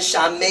 and none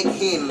shall make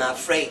him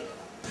afraid.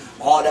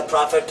 All the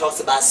prophet talks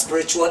about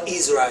spiritual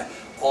Israel,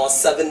 or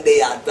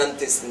Seventh-day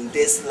Adventists in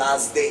these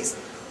last days.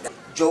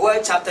 Joel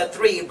chapter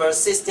 3 verse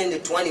 16 to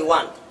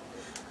 21.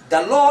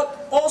 The Lord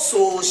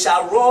also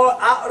shall roar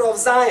out of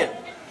Zion,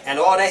 and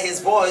order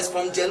his voice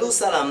from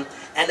Jerusalem,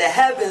 and the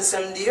heavens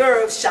and the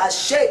earth shall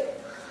shake.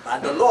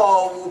 But the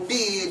Lord will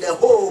be the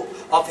hope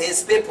of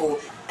his people,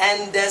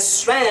 and the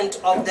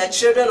strength of the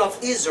children of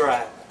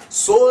Israel.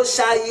 So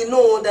shall ye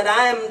know that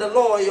I am the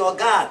Lord your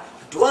God,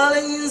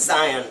 dwelling in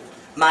Zion,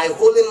 my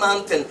holy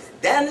mountain.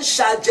 Then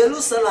shall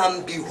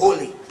Jerusalem be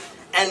holy,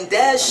 and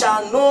there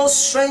shall no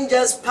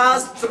strangers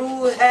pass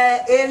through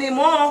her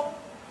anymore.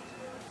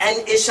 And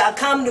it shall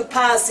come to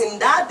pass in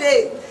that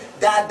day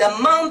that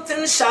the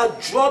mountains shall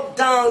drop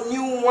down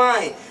new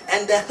wine,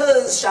 and the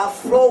hills shall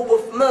flow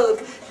with milk,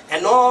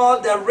 and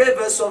all the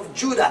rivers of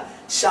Judah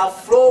shall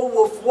flow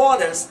with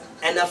waters,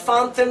 and the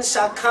fountain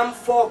shall come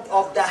forth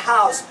of the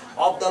house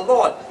of the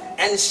Lord,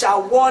 and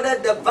shall water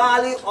the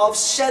valley of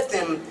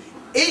Shittim.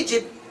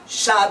 Egypt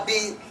shall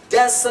be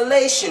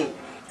desolation,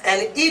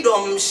 and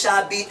Edom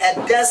shall be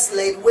a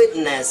desolate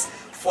witness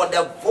for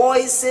the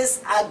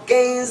voices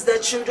against the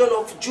children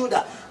of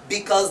Judah,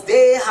 because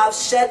they have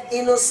shed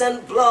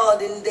innocent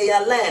blood in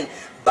their land.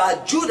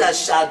 But Judah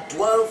shall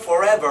dwell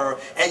forever,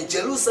 and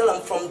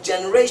Jerusalem from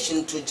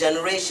generation to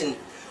generation.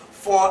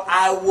 For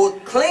I will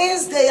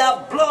cleanse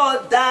their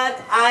blood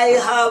that I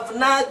have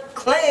not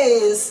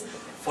cleansed,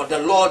 for the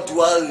Lord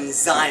dwells in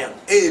Zion.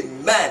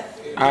 Amen.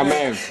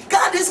 Amen.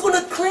 God is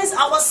going to cleanse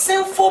our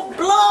sinful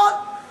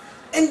blood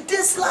in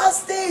these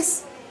last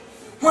days.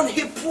 When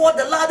he poured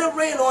the latter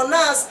rain on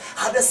us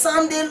at the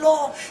Sunday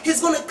law,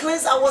 he's going to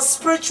cleanse our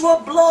spiritual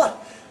blood.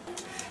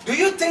 Do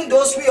you think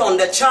those we on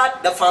the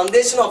chart, the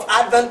foundation of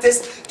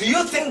Adventist, do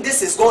you think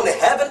this is going to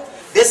heaven?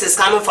 This is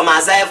coming from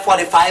Isaiah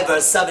 45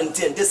 verse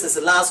 17. This is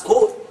the last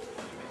quote.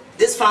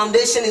 This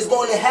foundation is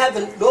going to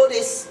heaven.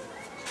 Notice.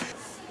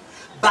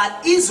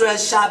 But Israel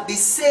shall be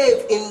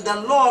saved in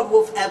the Lord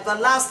with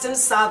everlasting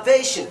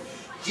salvation.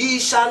 Ye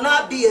shall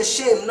not be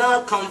ashamed,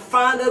 nor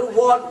confounded,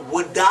 what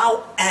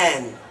without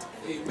end.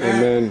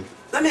 Amen.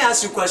 Let me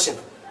ask you a question.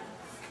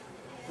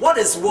 What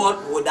is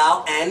what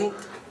without end?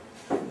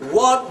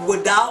 What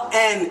without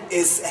end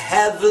is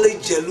heavenly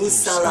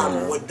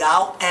Jerusalem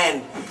without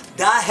end.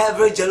 That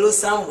heavenly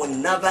Jerusalem will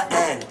never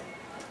end.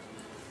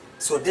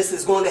 So this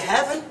is going to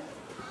heaven.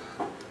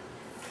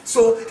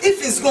 So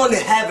if it's going to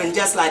heaven,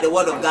 just like the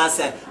word of God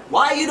said,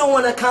 why you don't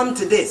want to come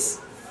to this?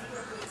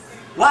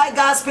 Why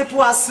God's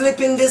people are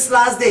sleeping these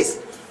last days?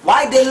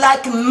 Why they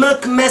like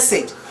milk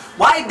message?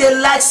 Why they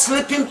like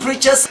sleeping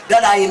preachers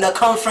that are in the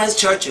conference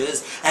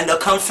churches and the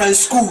conference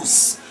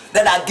schools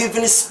that are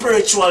giving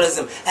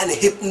spiritualism and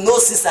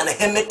hypnosis and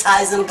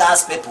hypnotizing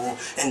God's people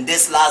in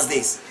these last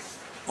days?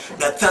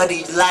 The third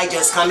Elijah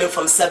is coming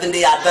from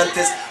Seventh-day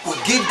Adventists who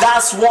give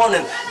God's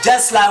warning,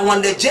 just like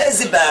when the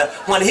Jezebel,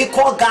 when he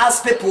called God's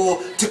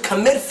people to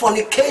commit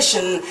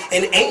fornication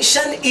in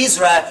ancient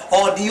Israel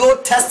or the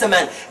Old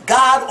Testament.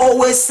 God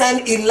always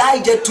sent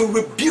Elijah to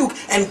rebuke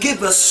and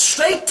give a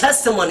straight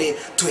testimony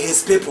to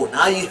his people.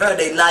 Now you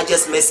heard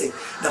Elijah's message,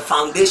 the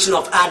foundation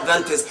of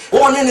Adventists,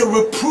 wanting to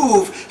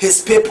reprove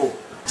his people.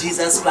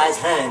 Jesus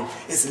Christ's hand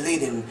is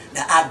leading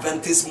the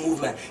Adventist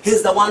movement.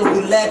 He's the one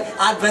who led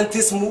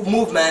Adventist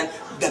movement,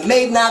 the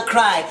Made Not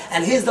Cry,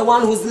 and he's the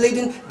one who's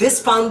leading this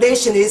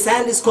foundation. His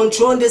hand is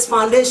controlling this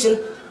foundation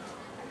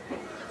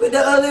with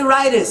the early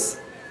writers.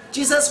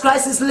 Jesus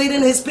Christ is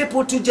leading his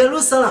people to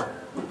Jerusalem.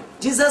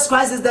 Jesus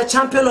Christ is the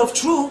champion of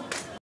truth.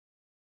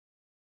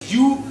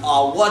 You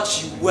are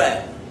what you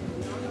were.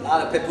 A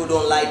lot of people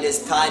don't like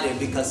this title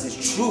because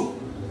it's true.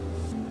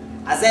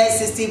 Isaiah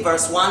 60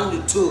 verse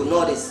 1 to 2,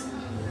 notice.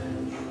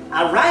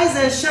 Arise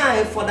and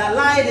shine, for the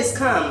light is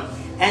come,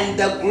 and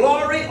the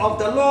glory of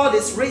the Lord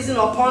is risen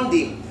upon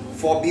thee.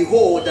 For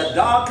behold, the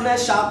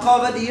darkness shall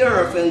cover the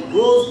earth, and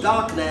gross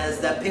darkness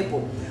the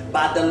people.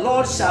 But the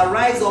Lord shall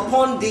rise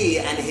upon thee,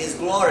 and his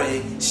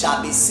glory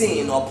shall be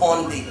seen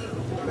upon thee.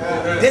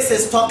 Amen. This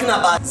is talking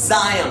about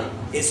Zion.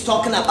 It's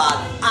talking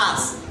about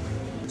us.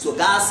 So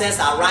God says,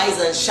 arise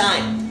and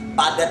shine,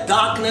 but the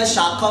darkness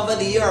shall cover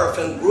the earth,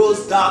 and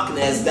gross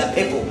darkness the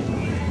people.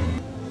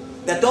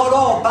 The daughter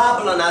of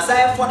Babylon,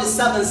 Isaiah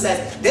 47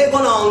 says, they're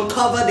going to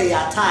uncover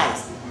their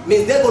ties.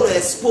 Means they're going to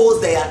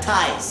expose their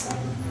ties.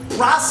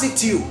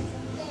 Prostitution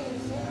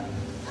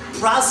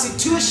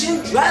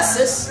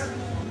dresses.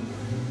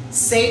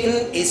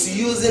 Satan is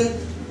using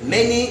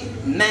many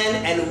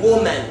men and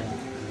women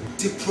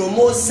to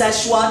promote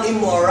sexual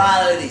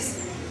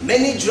immoralities.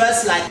 Many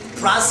dress like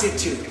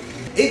prostitute.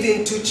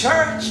 Even to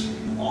church.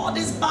 All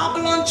these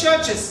Babylon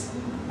churches.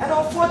 And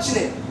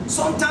unfortunately,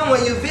 sometimes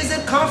when you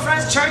visit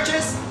conference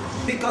churches,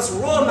 because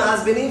Rome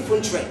has been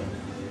infiltrated.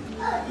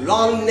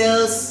 Long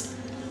nails,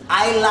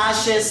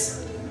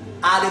 eyelashes,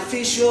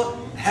 artificial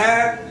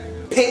hair,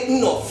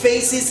 painting of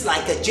faces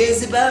like a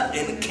Jezebel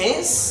in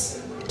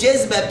Kings.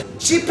 Jezebel,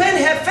 she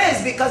painted her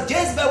face because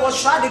Jezebel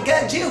was trying to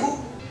get Jehu.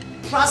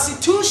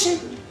 Prostitution.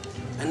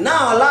 And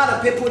now a lot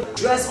of people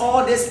dress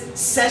all this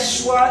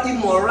sexual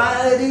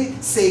immorality,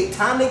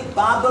 satanic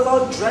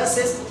Babylon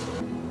dresses,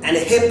 and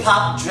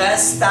hip-hop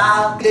dress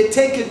style. They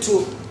take it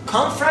to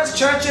conference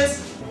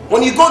churches.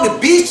 When you go to the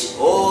beach,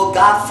 oh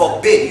God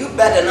forbid, you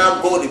better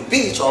not go to the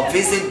beach or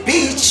visit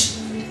beach.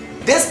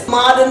 This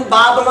modern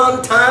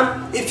Babylon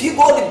time, if you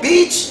go to the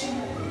beach,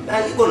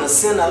 man, you're going to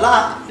sin a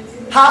lot.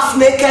 Half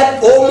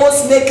naked,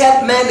 almost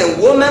naked men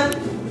and women.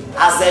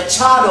 As a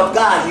child of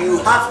God, you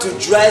have to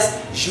dress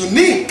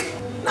unique.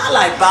 Not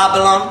like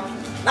Babylon,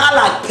 not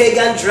like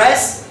pagan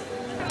dress,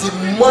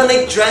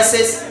 demonic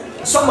dresses.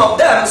 Some of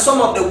them, some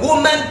of the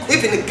women,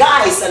 even the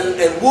guys and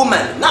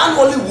women, not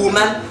only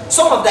women,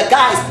 some of the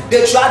guys,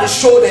 they try to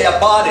show their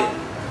body.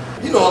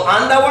 You know,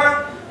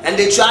 underwear, and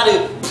they try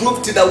to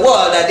prove to the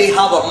world that they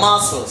have a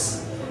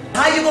muscles.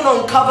 How are you going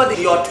to uncover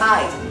your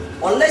tithe?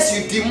 Unless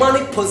you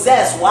demonic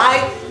possess.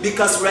 Why?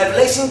 Because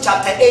Revelation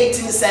chapter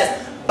 18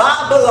 says,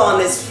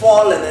 Babylon is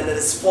fallen and it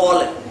is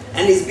fallen,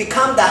 and it's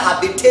become the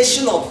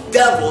habitation of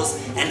devils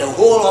and the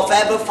hole of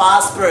every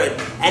foul spirit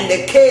and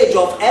the cage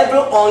of every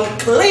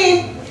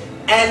unclean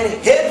and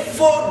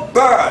hateful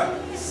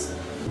birds.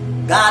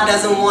 God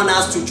doesn't want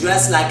us to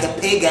dress like a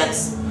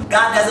pagans.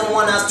 God doesn't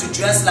want us to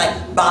dress like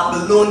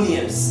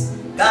Babylonians.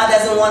 God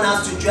doesn't want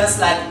us to dress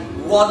like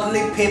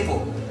worldly people.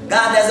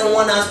 God doesn't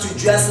want us to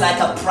dress like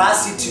a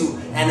prostitute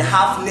and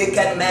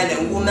half-naked men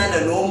and women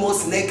and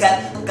almost naked.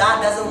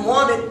 God doesn't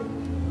want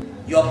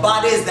it. Your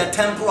body is the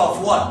temple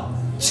of what?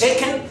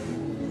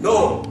 Chicken?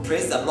 No,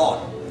 praise the Lord.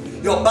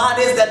 Your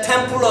body is the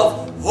temple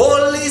of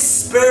Holy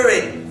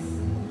Spirit.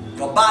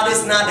 Your body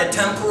is not the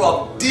temple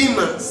of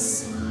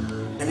demons.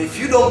 And if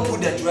you don't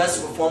put the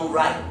dress reform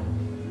right,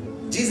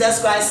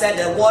 Jesus Christ said,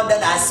 the word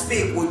that I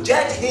speak will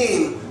judge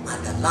him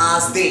at the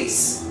last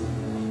days.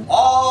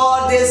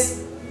 All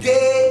this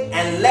gay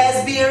and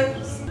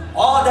lesbians,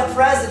 all the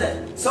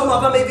president, some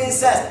of them even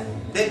says,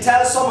 they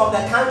tell some of the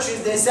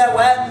countries, they say,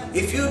 well,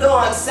 if you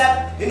don't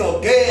accept,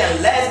 gay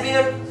and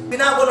lesbian, we're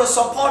not going to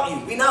support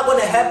you. We're not going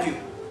to help you.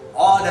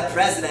 All the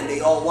president, they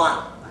all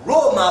want.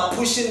 Rome are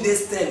pushing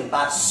this thing,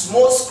 but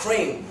smoke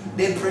screen,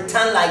 they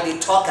pretend like they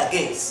talk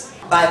against.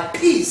 By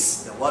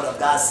peace, the word of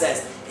God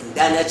says in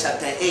Daniel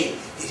chapter 8,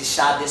 it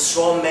shall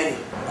destroy many.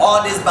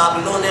 All this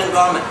Babylonian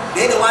government,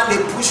 they the one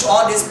they push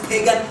all this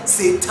pagan,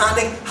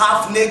 satanic,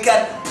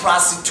 half-naked,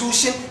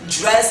 prostitution,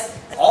 dress,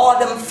 all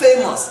them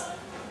famous.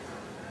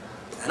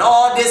 And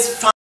all these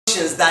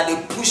functions that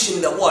they push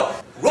in the world.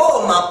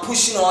 Rome are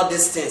pushing all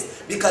these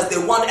things because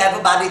they want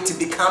everybody to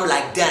become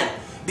like them.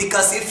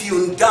 Because if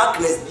you're in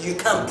darkness, you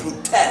can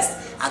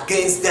protest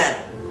against them.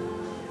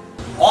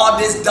 All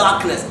this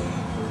darkness.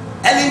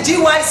 Ellen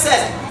G. White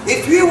says,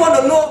 if you want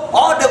to know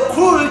all the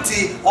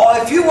cruelty, or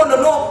if you want to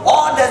know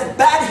all the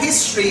bad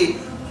history,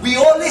 we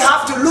only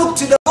have to look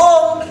to the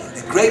Rome,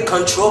 the great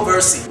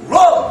controversy.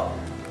 Rome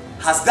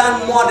has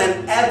done more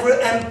than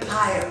every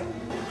empire.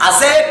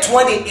 Isaiah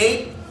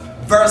 28,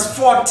 verse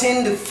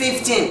 14 to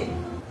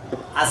 15.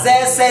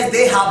 Isaiah says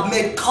they have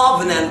made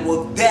covenant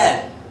with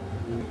death.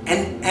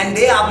 And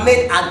they have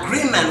made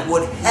agreement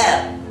with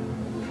hell.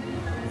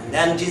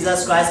 Then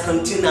Jesus Christ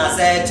continues,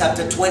 Isaiah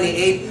chapter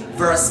 28,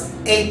 verse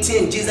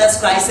 18. Jesus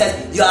Christ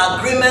says, your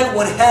agreement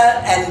with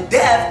hell and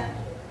death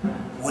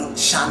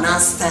shall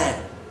not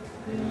stand.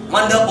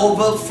 When the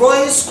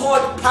overflowing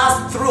scourge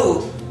pass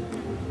through,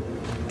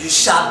 you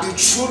shall be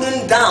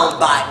trodden down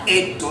by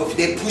it. So if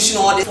they're pushing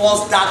all the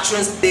false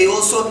doctrines, they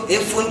also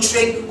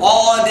infiltrate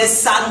all the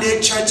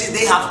Sunday churches.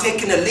 They have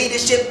taken the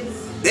leadership.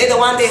 They're the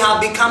one they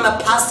have become a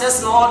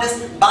pastors in all these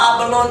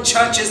Babylon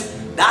churches.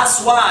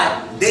 That's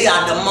why they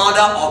are the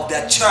mother of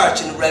the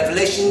church in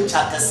Revelation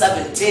chapter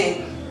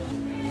 17.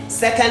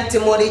 2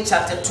 Timothy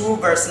chapter 2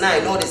 verse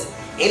 9. Notice,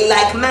 in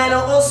like manner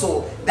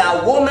also,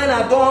 that women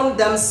adorn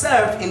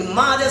themselves in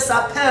modest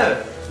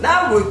apparel,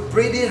 not with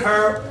braided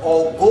hair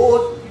or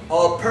gold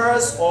or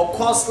pearls or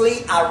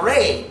costly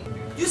array.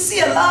 You see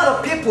a lot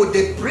of people,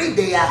 they braid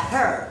their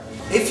hair.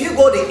 If you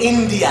go to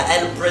India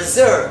and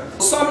Brazil,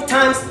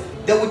 sometimes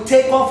they will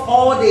take off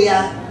all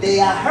their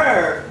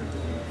hair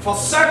for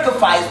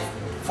sacrifice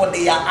for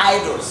their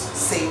idols,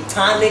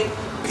 satanic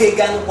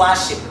pagan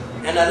worship.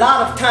 And a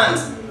lot of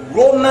times,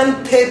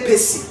 Roman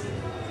papacy,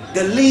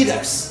 the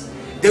leaders,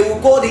 they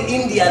will go to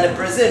India and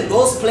Brazil,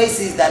 those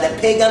places that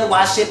the pagan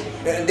worship,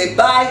 they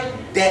buy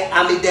the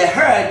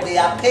hair, they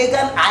are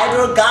pagan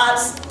idol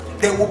gods,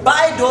 they will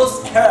buy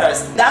those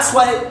hairs. That's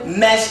where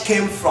mesh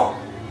came from.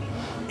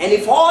 And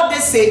if all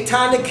these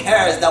satanic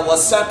hairs that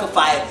was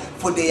sacrificed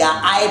for their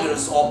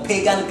idols or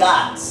pagan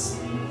gods,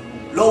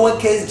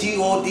 lowercase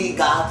God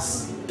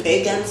gods,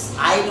 pagans,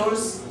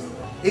 idols,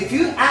 if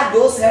you add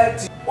those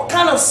hairs, what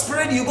kind of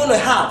spirit you're going to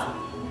have?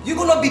 You're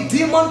going to be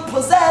demon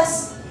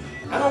possessed.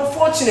 And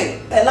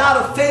unfortunately, a lot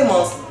of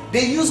famous,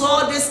 they use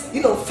all this,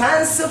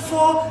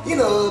 fanciful,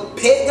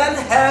 pagan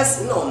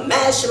hairs,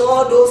 mesh and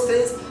all those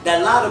things.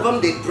 That a lot of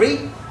them, they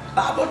breed.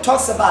 Bible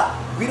talks about,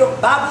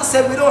 Bible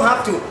said we don't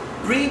have to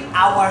breed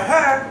our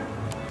hair.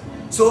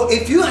 So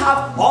if you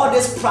have all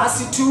this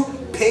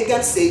prostitute,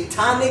 pagan,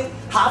 satanic,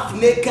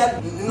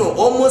 half-naked,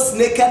 almost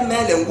naked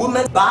men and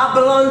women,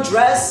 Babylon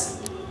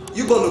dress,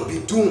 you're going to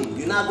be doomed.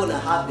 You're not going to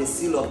have the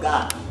seal of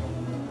God.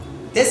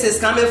 This is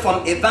coming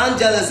from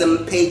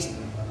Evangelism, page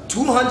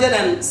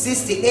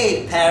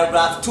 268,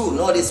 paragraph 2.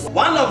 Notice,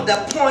 one of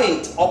the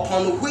points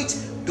upon which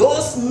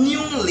those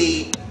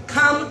newly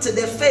come to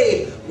the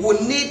faith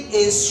will need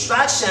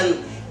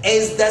instruction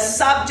is the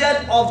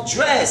subject of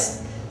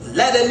dress.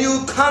 Let a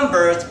new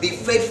convert be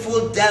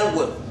faithful dealt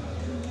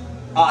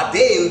with. Are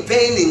they in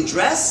vain in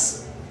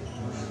dress?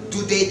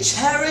 Do they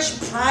cherish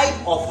pride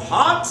of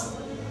heart?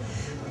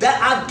 The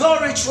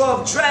idolatry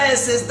of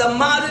dress is the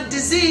mother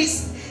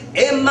disease.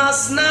 It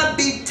must not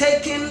be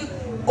taken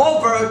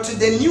over to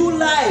the new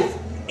life.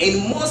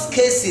 In most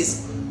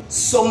cases,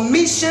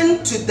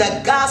 submission to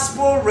the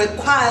gospel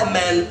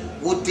requirement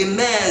would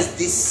demand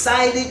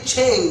decided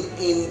change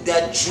in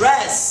the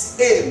dress.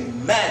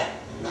 Amen.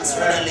 That's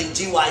what Ellen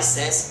G. White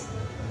says.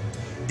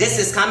 This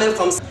is coming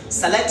from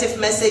Selective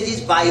Messages,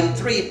 Volume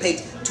 3,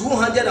 page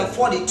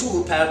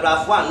 242,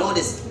 paragraph 1.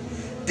 Notice,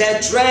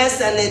 the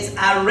dress and its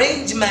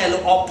arrangement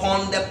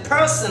upon the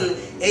person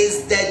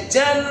is the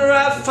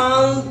general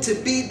found to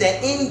be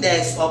the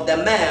index of the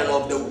man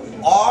or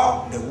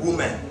the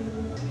woman.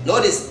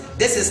 Notice,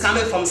 this is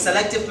coming from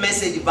Selective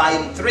Message,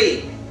 Volume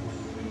 3,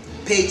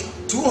 page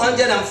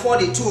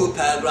 242,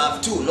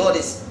 paragraph 2.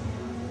 Notice,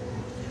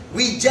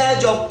 we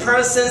judge a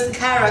person's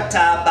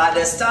character by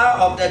the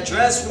style of the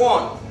dress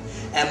worn.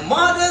 A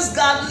modest,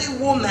 godly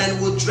woman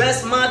will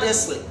dress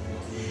modestly.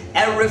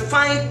 A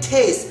refined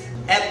taste,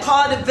 a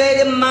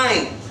cultivated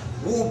mind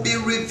will be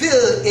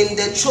revealed in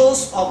the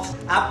choice of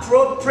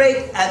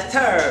appropriate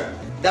attire.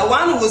 The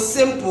one who is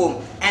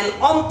simple and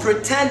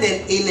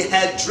unpretending in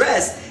her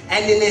dress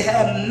and in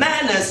her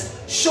manners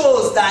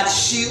shows that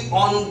she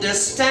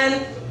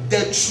understands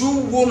the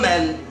true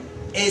woman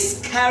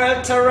is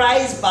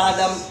characterized by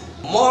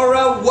the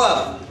moral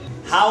worth.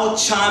 How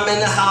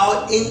charming,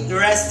 how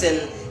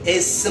interesting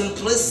is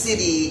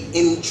simplicity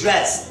in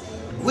dress,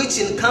 which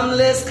in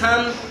comeliness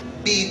can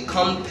be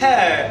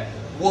compared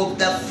with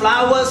the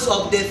flowers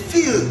of the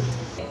field.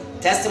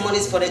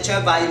 Testimonies for the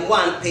Church, Volume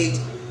 1, page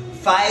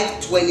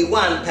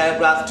 521,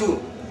 paragraph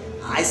 2.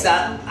 As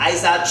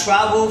I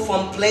travel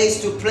from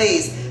place to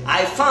place,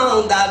 I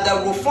found that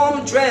the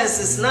Reformed dress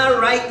is not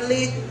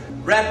rightly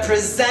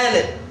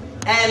represented,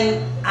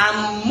 and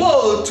I'm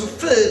more to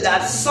feel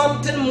that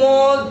something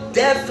more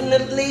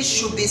definitely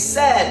should be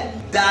said,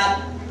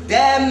 that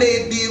there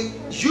may be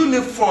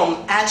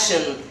uniform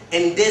action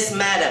in this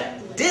matter.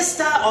 This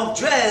style of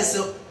dress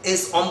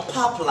is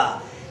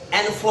unpopular,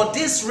 and for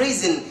this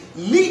reason,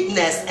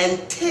 neatness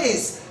and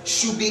taste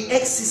should be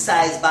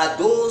exercised by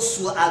those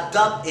who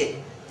adopt it.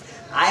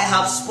 I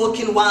have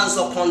spoken once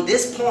upon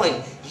this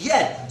point,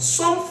 yet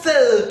some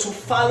fail to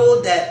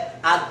follow the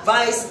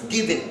advice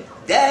given.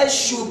 There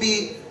should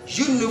be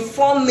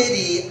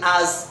uniformity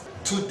as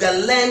to the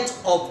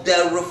length of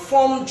the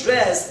reformed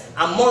dress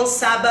among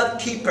Sabbath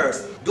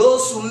keepers.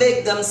 Those who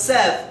make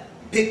themselves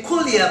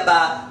peculiar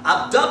by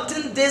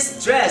adopting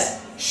this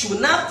dress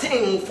should not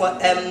think for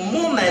a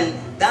moment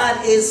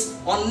that is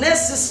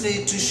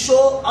unnecessary to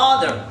show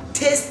order,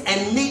 taste,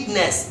 and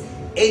neatness.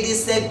 It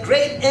is a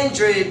great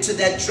injury to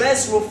the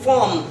dress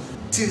reform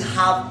to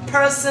have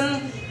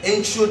person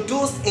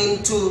introduced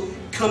into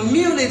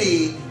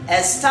community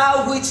a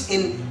style which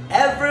in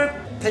every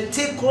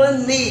particular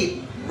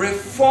need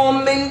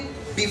reforming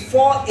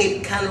before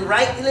it can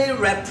rightly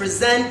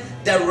represent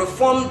the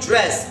reformed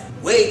dress.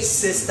 Wait,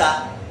 sister,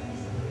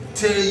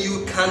 till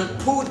you can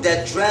put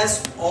the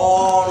dress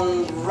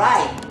on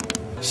right.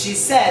 She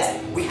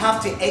says we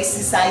have to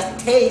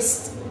exercise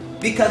taste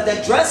because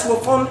the dress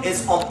reform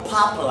is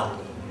unpopular.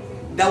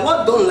 The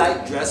world don't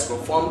like dress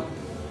reform.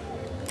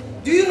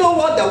 Do you know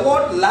what the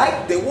world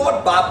like? The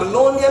word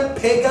Babylonian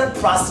pagan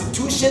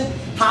prostitution,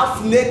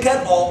 half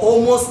naked or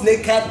almost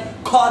naked,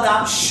 cut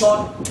up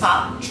short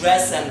top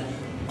dress and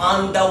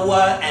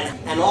underwear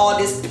and all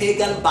these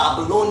pagan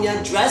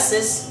Babylonian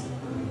dresses.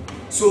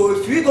 So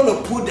if we're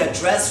going to put the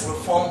dress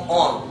reform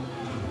on,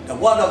 the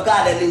word of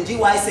God, and in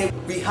GY say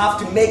we have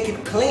to make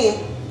it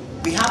clean,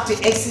 we have to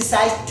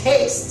exercise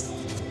taste,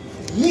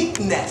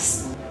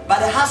 neatness,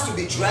 but it has to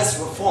be dress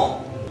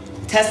reform.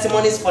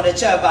 Testimonies for the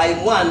Church,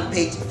 Volume 1,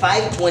 page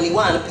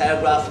 521,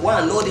 paragraph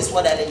 1. Notice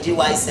what Ellen G.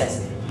 White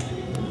says.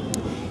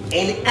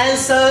 In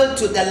answer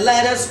to the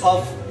letters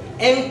of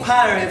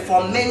inquiry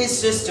from many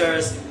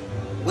sisters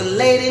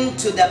relating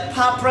to the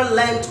proper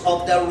length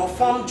of the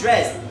reformed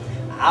dress,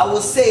 I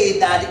will say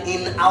that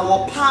in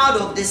our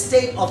part of the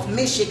state of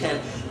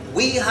Michigan,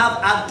 we have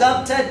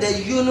adopted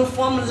the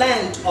uniform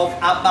length of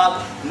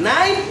about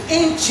 9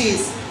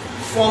 inches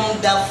from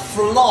the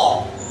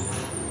floor.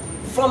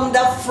 From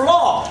the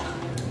floor.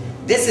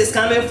 This is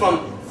coming from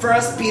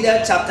 1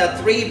 Peter chapter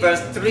 3,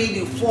 verse 3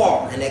 to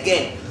 4. And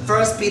again,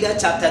 1 Peter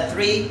chapter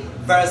 3,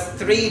 verse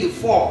 3 to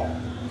 4.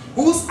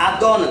 Whose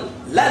adorning?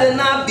 Let it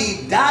not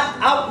be that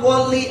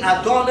outwardly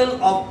adorning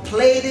of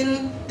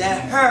plaiting the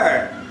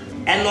hair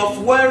and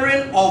of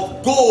wearing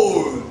of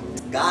gold.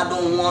 God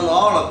don't want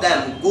all of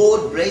them.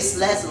 Gold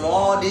bracelets and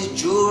all this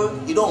jewelry.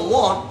 He don't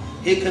want.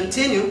 He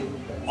continued.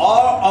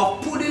 Or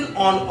of putting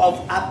on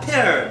of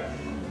apparel.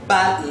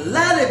 But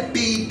let it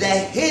be the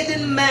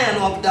hidden man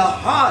of the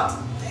heart,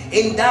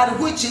 in that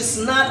which is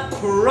not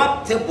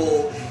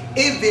corruptible,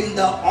 even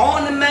the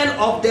ornament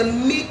of the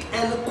meek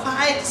and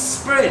quiet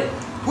spirit,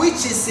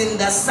 which is in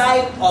the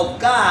sight of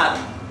God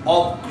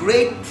of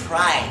great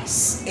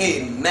price.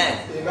 Amen.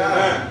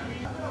 Amen.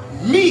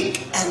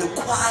 Meek and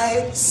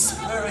quiet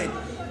spirit.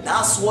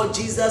 That's what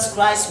Jesus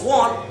Christ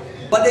wants,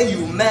 whether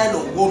you man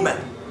or woman.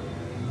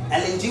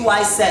 Ellen G.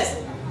 White says,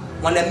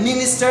 when the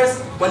ministers,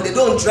 when they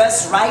don't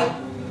dress right,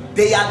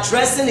 they are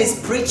dressing is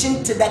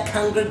preaching to the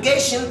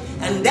congregation.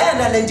 And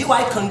then Ellen G.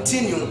 White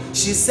continued.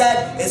 She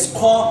said it's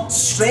called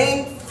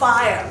strange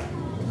fire.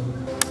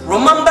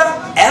 Remember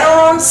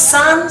Aaron's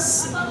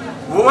sons?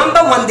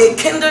 Remember when they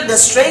kindled the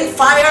strange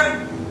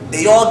fire?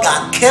 They all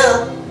got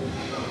killed.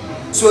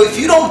 So if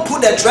you don't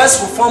put the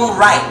dress reform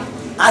right,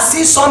 I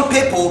see some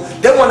people,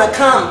 they want to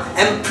come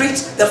and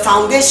preach the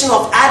foundation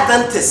of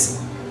Adventist.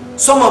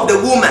 Some of the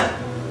women,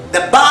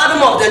 the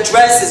bottom of the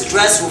dress is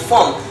dress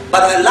reform,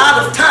 but a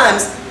lot of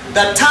times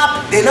the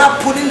top, they're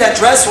not putting the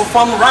dress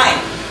reform right.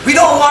 We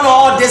don't want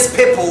all these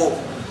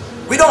people.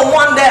 We don't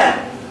want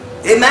them.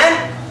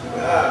 Amen?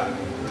 Yeah.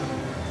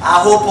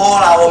 I hope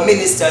all our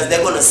ministers,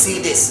 they're going to see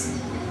this.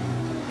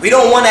 We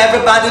don't want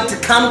everybody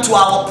to come to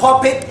our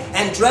pulpit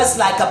and dress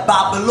like a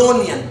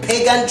Babylonian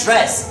pagan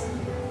dress.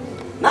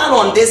 Not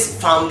on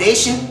this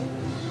foundation.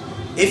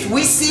 If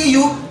we see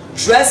you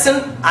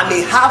dressing,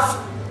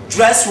 half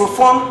dress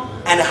reform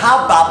and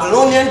half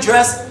Babylonian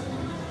dress,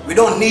 we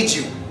don't need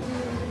you.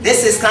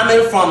 This is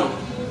coming from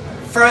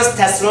 1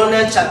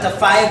 Thessalonians chapter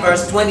 5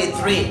 verse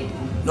 23.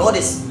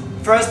 Notice,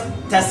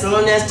 1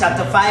 Thessalonians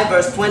chapter 5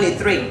 verse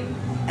 23.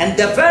 And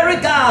the very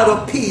God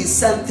of peace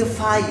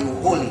sanctify you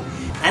wholly.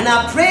 And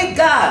I pray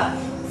God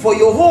for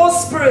your whole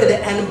spirit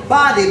and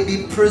body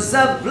be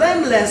preserved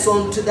blameless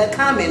unto the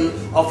coming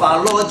of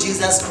our Lord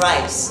Jesus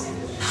Christ.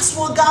 That's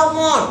what God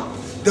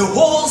wants. The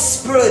whole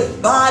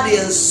spirit, body,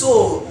 and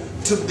soul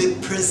to be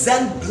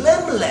present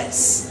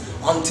blameless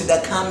unto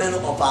the coming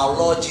of our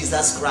Lord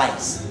Jesus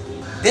Christ.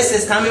 This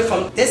is coming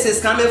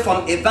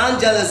from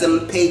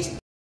Evangelism, page.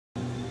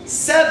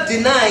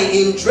 Self-denying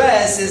in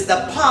dress is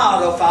the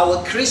part of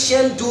our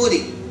Christian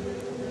duty.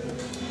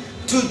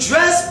 To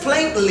dress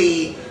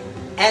plainly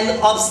and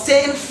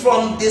abstain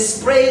from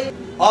display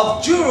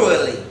of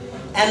jewelry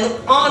and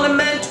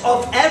ornament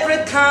of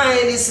every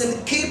kind is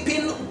in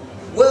keeping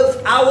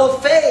with our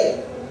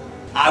faith.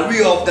 Are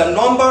we of the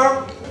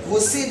number who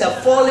see the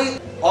folly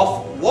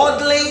of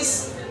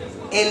worldlings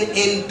in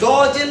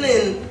indulging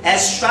in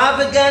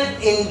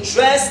extravagant in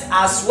dress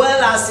as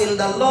well as in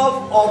the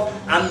love of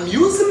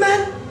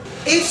amusement?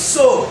 If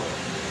so,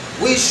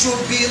 we should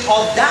be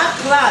of that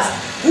class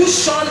who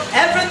shun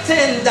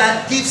everything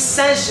that gives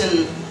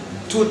sanction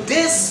to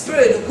this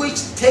spirit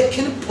which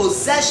taking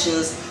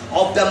possessions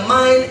of the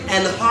mind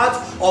and heart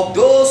of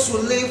those who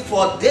live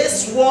for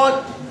this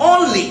world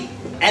only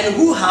and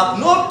who have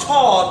no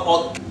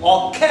thought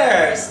or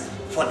cares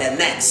for the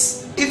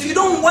next. If you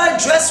don't wear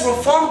dress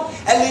reform,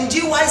 Ellen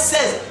G. White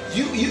says,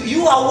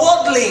 you are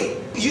worldling.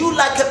 You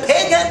like a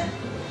pagan.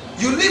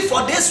 You live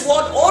for this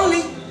world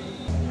only.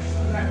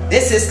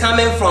 This is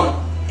coming from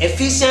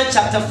Ephesians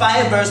chapter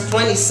 5 verse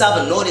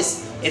 27.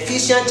 Notice,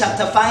 Ephesians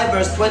chapter 5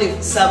 verse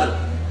 27.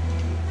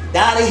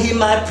 That he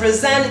might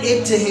present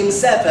it to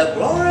himself a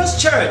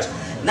glorious church,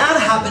 not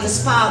having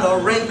spot or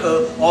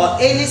wrinkle or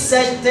any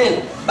such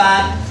thing,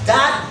 but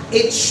that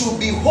it should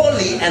be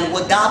holy and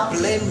without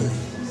blame.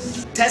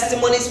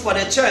 Testimonies for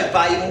the Church,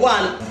 volume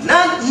 1.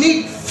 None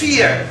need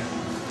fear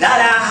that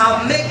I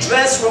have made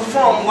dress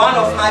reform one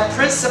of my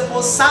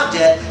principal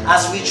subjects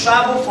as we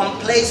travel from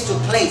place to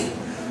place.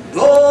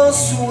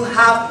 Those who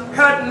have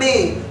heard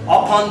me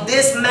upon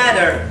this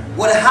matter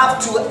would have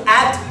to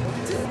act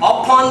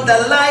upon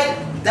the light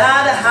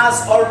that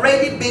has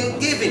already been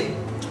given.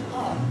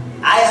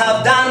 I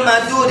have done my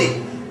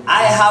duty.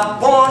 I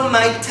have borne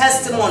my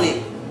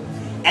testimony.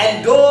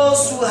 And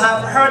those who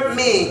have heard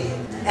me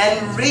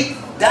and read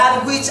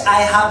that which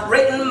I have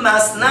written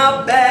must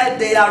now bear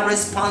their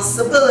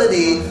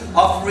responsibility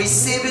of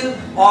receiving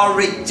or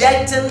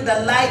rejecting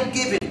the light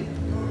given.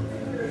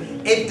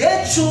 If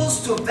they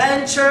choose to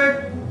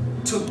venture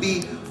to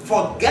be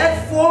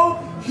forgetful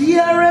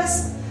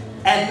hearers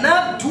and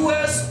not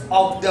doers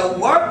of the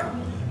work,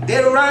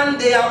 they run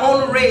their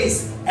own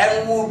race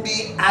and will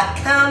be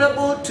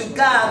accountable to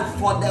God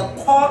for the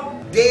course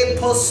they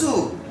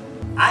pursue.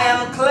 I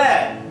am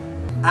clear.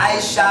 I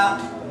shall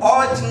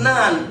urge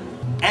none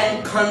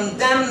and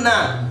condemn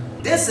none.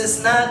 This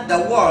is not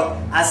the work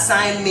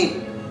assigned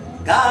me.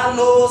 God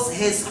knows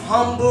his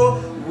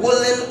humble,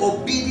 willing,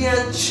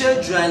 obedient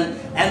children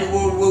and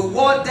will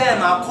reward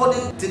them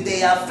according to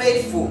their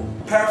faithful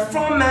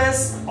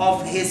performance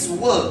of his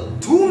will.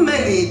 Too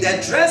many,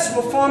 the dress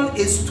reform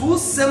is too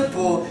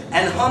simple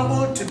and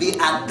humble to be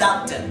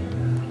adopted.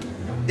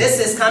 This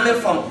is coming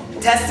from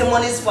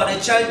Testimonies for the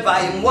Church,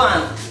 volume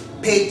 1,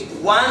 page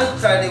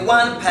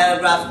 131,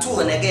 paragraph 2.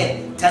 And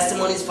again,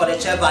 Testimonies for the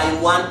Church,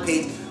 volume 1,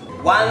 page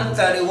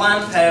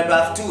 131,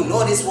 paragraph 2.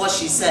 Notice what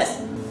she says.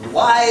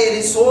 Why it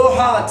is so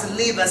hard to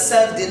live a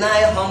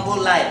self-denied,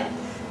 humble life?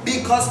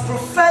 Because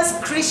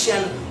professed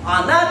Christians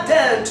are not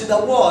dead to the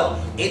world.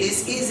 It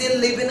is easy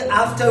living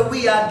after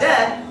we are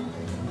dead,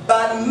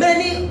 but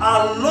many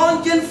are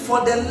longing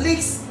for the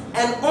least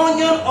an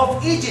onion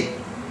of Egypt.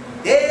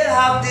 They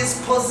have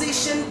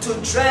disposition to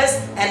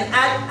dress and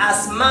act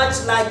as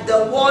much like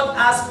the world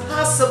as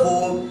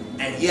possible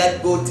and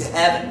yet go to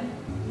heaven.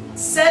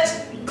 Such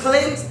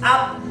claims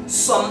up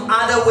some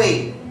other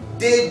way.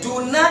 They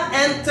do not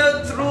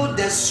enter through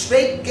the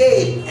straight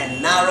gate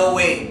and narrow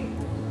way.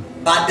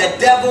 But the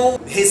devil,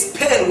 his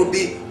pen will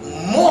be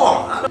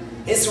more.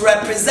 His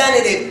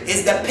representative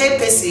is the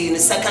papacy in 2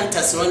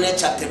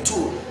 Thessalonians chapter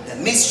 2. The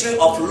mystery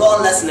of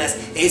lawlessness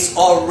is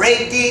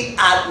already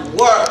at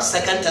work.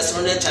 2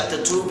 Thessalonians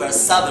chapter 2 verse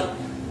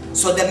 7.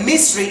 So the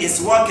mystery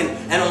is working,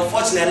 and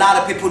unfortunately a lot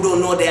of people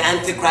don't know the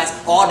Antichrist.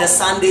 All the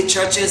Sunday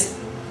churches,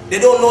 they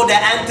don't know the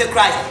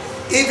Antichrist.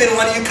 Even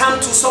when you come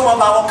to some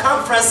of our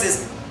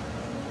conferences,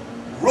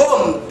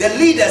 Rome, the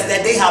leaders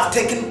that they have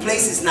taken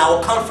places in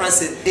our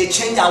conferences, they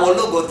change our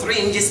logo, 3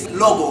 inches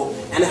logo,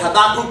 and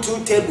Habakkuk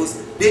 2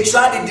 tables. They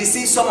try to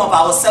deceive some of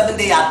our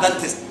Seventh-day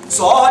Adventists.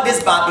 So all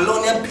these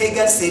Babylonian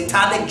pagan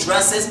satanic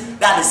dresses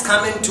that is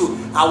coming to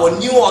our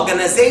new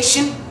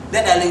organization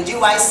that Ellen G.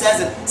 White says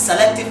in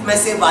Selective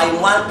Message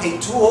Volume 1,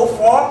 page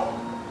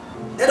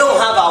 204, they don't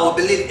have our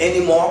belief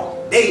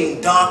anymore. They're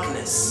in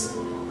darkness.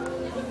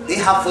 They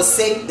have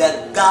forsaken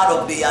the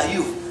God of their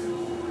youth.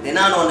 They're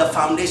not on the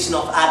foundation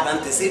of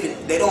Adventists.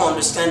 Even they don't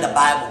understand the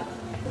Bible.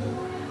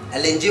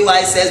 Ellen G.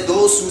 White says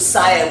those who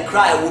sigh and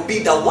cry will be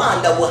the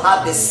one that will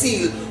have the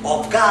seal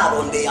of God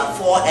on their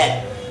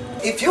forehead.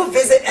 If you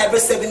visit every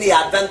Seventh-day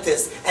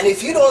Adventist and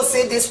if you don't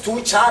see these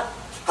 2 charts,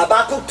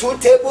 Habakkuk 2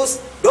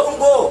 tables, don't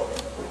go.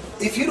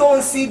 If you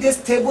don't see these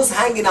tables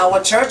hanging in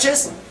our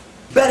churches,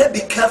 better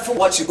be careful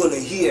what you're going to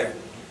hear,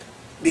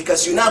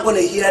 because you're not going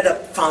to hear the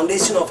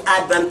foundation of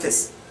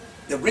Adventists.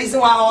 The reason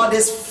why all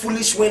this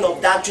foolish wind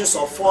of doctrines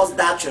or false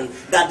doctrine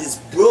that is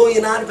brewing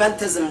in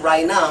Adventism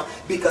right now,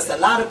 because a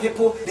lot of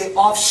people, they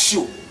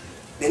offshoot.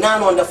 They're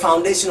not on the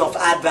foundation of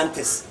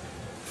Adventists.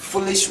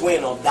 Foolish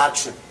wind of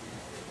doctrine.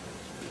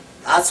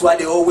 That's why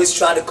they always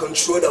try to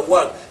control the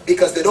work,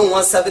 because they don't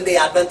want Seventh-day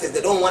Adventists.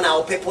 They don't want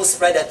our people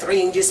spread a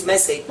 3 inches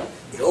message.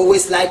 They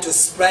always like to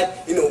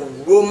spread,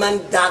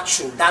 Roman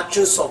doctrine,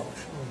 doctrines of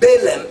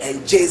Balaam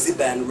and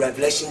Jezebel in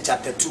Revelation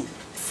chapter 2.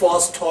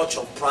 False torch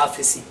of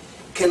prophecy,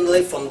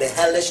 kindling from the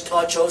hellish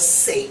torch of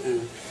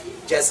Satan,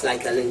 just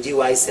like Ellen G.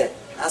 White said.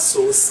 That's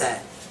so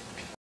sad.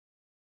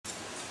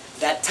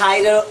 The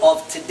title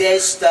of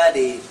today's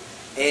study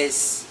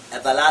is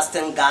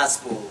Everlasting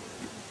Gospel.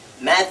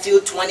 Matthew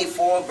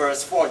 24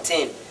 verse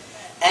 14.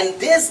 And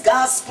this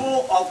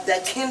gospel of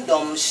the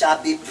kingdom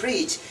shall be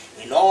preached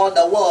in all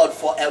the world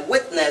for a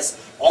witness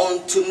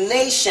unto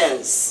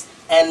nations,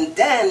 and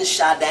then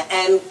shall the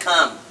end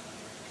come.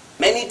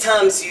 Many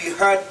times you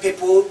heard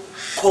people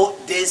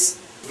quote this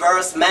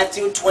verse,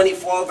 Matthew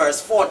 24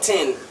 verse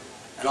 14.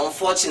 And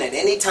unfortunately,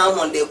 anytime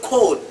when they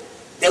quote,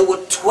 they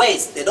would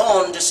twist. They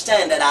don't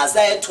understand that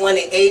Isaiah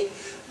 28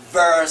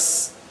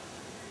 verse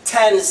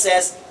 10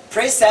 says,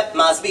 precept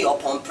must be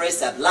upon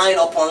precept, line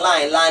upon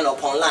line, line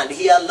upon line,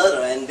 here a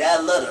little and there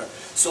a little.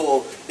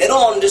 So they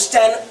don't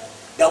understand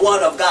the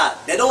word of God.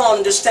 They don't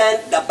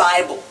understand the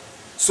Bible.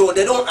 So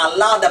they don't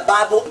allow the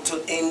Bible to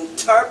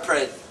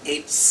interpret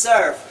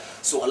itself.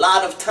 So a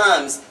lot of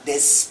times they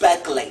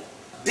speculate.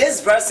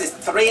 This verse is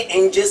 3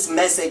 inches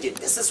message.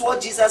 This is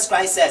what Jesus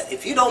Christ says.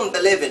 If you don't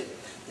believe it,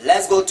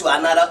 let's go to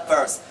another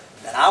verse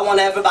that I want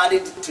everybody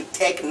to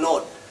take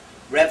note.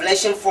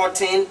 Revelation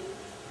 14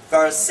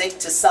 verse 6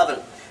 to 7.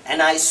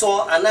 And I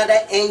saw another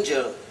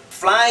angel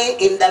flying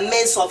in the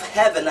midst of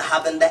heaven,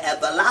 having the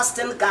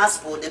everlasting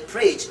gospel to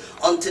preach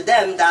unto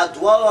them that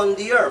dwell on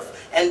the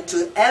earth, and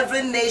to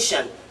every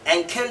nation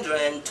and kindred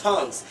and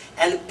tongues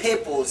and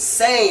people,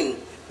 saying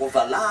with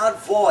a loud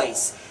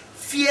voice,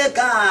 fear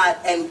God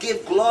and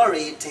give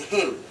glory to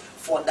him,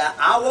 for the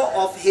hour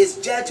of his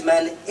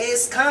judgment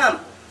is come,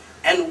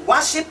 and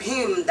worship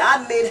him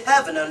that made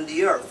heaven and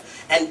the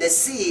earth, and the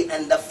sea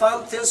and the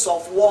fountains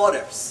of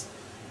waters.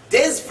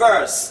 This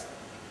verse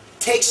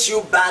takes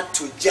you back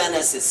to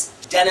Genesis.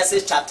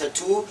 Genesis chapter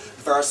 2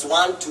 verse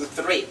 1 to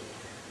 3.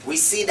 We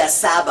see the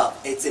Sabbath.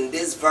 It's in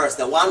this verse.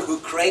 The one who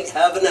created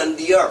heaven and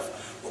the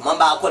earth.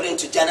 Remember, according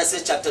to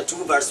Genesis chapter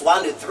 2 verse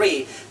 1 to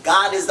 3,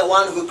 God is the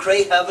one who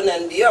created heaven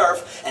and the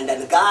earth. And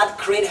then God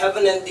created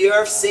heaven and the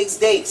earth 6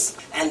 days.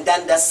 And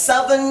then the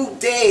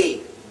 7th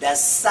day, the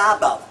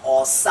Sabbath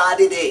or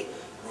Saturday.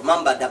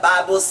 Remember, the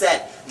Bible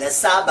said, the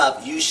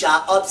Sabbath, you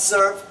shall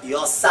observe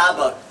your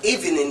Sabbath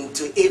evening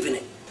to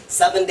evening.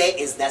 7th day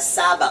is the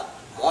Sabbath.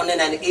 Morning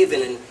and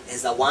evening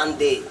is the 1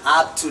 day.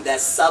 Up to the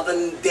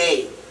 7th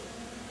day.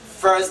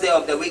 First day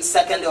of the week,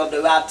 2nd day of the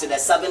week, up to the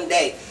 7th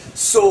day.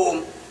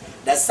 So,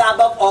 the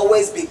Sabbath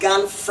always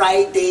began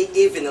Friday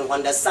evening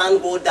when the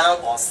sun go down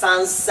or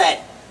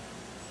sunset,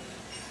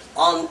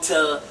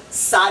 until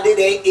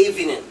Saturday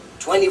evening,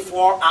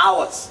 24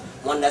 hours,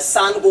 when the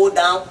sun go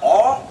down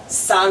or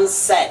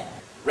sunset.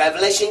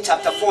 Revelation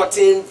chapter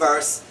 14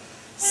 verse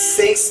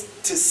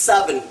 6 to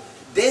 7.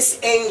 This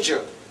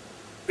angel,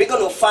 we're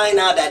going to find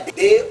out that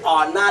they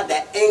are not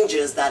the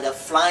angels that are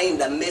flying in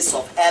the midst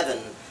of heaven.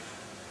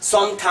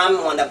 Sometimes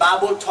when the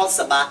Bible talks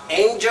about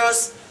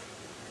angels,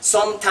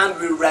 Sometimes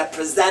we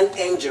represent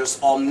angels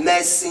or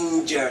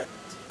messengers.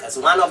 Because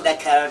one of the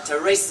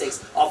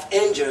characteristics of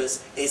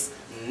angels is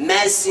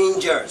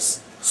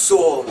messengers.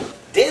 So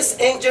this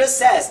angel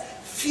says,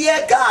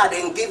 fear God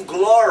and give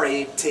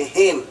glory to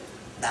him.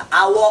 The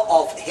hour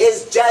of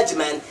his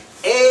judgment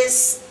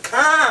is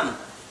come.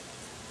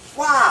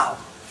 Wow.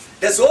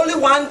 There's only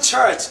one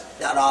church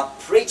that are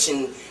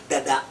preaching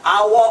that the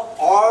hour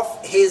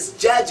of his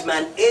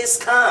judgment is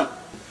come.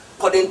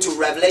 According to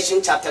Revelation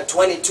chapter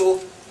 22,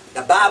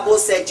 the Bible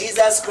said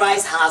Jesus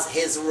Christ has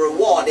his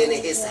reward in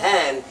his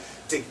hand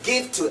to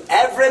give to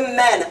every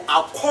man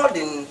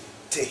according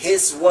to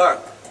his work.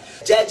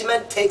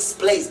 Judgment takes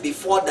place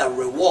before the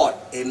reward.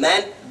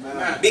 Amen?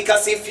 Amen.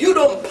 Because if you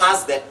don't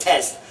pass the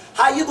test,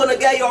 how are you going to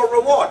get your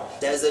reward?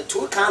 There's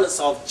two kinds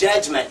of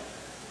judgment.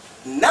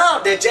 Now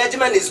the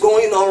judgment is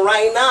going on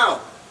right now.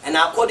 And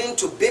according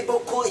to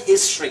biblical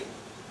history,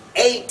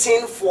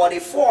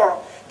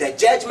 1844, the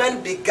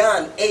judgment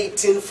began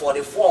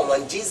 1844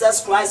 when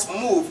Jesus Christ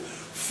moved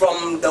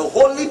from the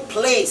holy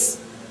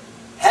place,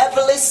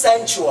 heavenly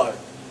sanctuary,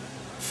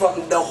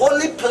 from the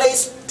holy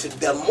place to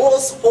the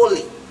most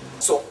holy.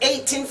 So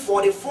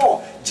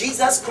 1844,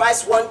 Jesus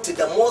Christ went to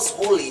the most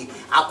holy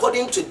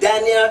according to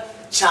Daniel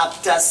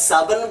chapter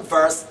 7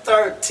 verse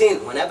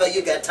 13. Whenever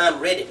you get time,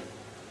 read it.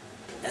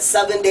 The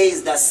 7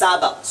 days the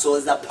Sabbath, so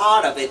it's a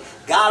part of it.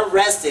 God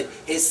rested.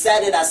 He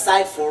set it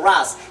aside for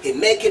us. He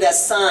make it a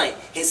sign.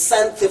 He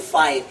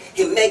sanctified.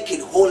 He make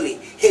it holy.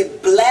 He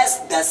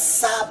blessed the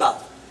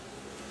Sabbath.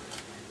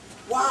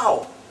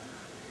 Wow.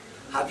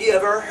 Have you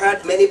ever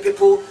heard many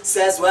people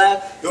says,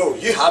 well, yo,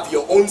 you have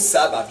your own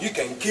Sabbath. You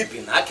can keep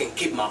it. I can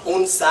keep my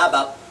own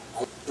Sabbath.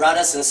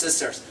 Brothers and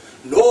sisters,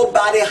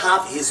 nobody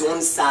have his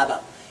own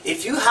Sabbath.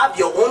 If you have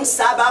your own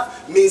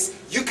Sabbath, means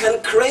you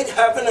can create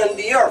heaven and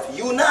the earth.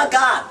 You're not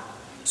God.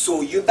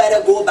 So you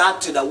better go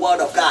back to the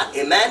Word of God.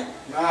 Amen?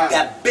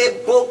 The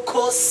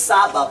biblical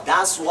Sabbath,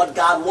 that's what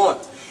God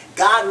wants.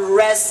 God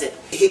rested.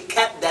 He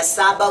kept the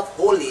Sabbath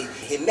holy.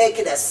 He make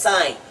it a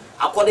sign.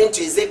 According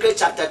to Ezekiel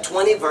chapter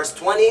 20 verse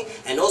 20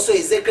 and also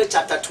Ezekiel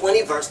chapter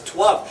 20 verse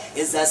 12,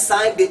 is a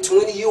sign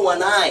between you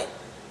and I.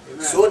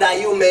 Amen. So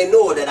that you may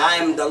know that I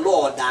am the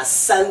Lord that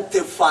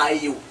sanctify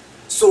you.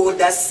 So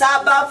the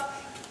Sabbath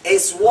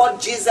is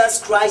what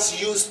Jesus Christ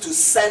used to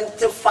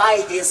sanctify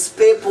his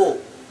people,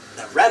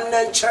 the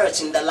remnant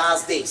church in the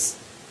last days.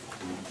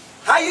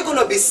 How are you going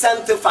to be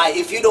sanctified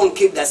if you don't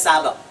keep the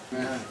Sabbath?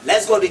 Amen.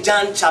 Let's go to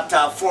John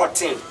chapter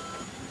 14.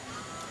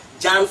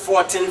 John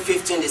 14,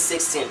 15 to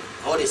 16.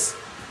 Notice.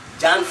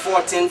 John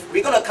 14.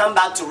 We're going to come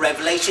back to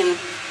Revelation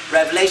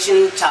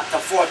chapter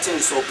 14.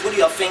 So put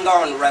your finger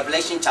on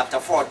Revelation chapter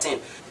 14.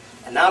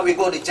 And now we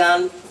go to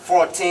John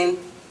 14,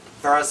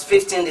 verse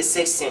 15 to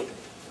 16.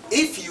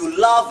 If you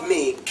love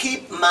me,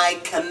 keep my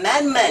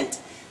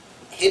commandment.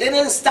 He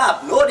didn't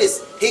stop.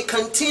 Notice, he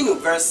continued.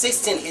 Verse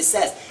 16, he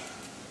says,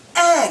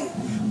 and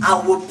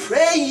I will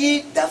pray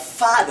ye the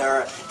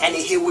Father, and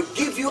he will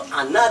give you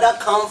another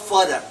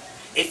comforter.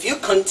 If you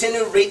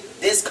continue to read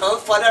this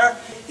comforter,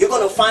 you're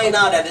going to find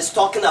out that it's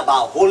talking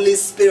about Holy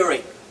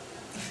Spirit.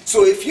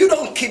 So if you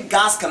don't keep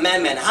God's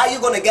commandment, how are you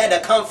going to get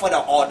the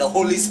comforter or the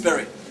Holy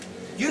Spirit?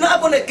 You're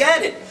not going to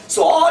get it.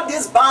 So all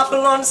these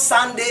Babylon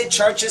Sunday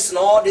churches and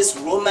all this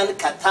Roman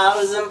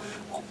Catholicism,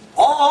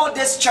 all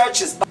these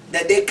churches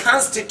that they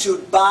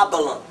constitute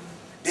Babylon,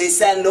 they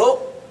said,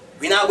 no,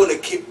 we're not going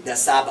to keep the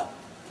Sabbath.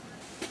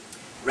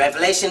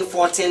 Revelation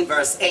 14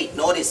 verse 8,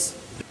 notice.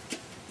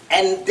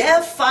 And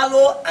there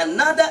followed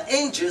another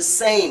angel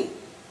saying,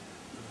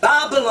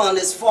 Babylon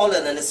is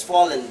fallen and is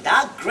fallen,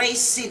 that great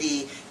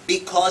city,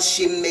 because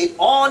she made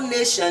all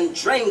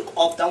nations drink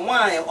of the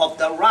wine of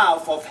the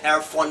wrath of her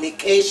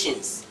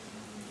fornications.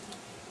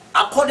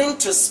 According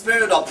to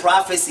spirit of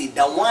prophecy,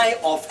 the wine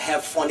of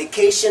her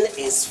fornication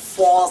is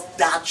false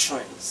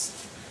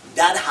doctrines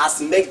that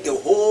has made the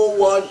whole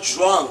world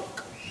drunk.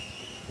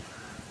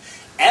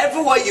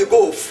 Everywhere you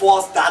go,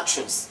 false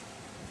doctrines.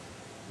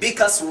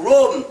 Because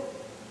Rome,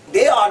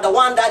 they are the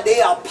one that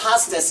they are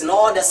pastors in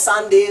all the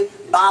Sunday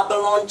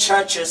Babylon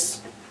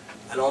churches.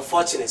 And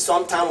unfortunately,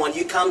 sometimes when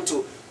you come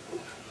to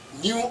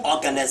new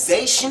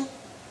organization,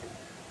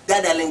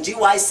 that Ellen G.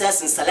 White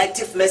says in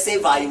Selective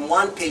Message, Volume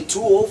 1, page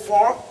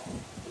 204,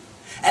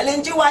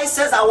 Ellen G. White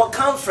says our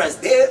conference,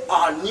 they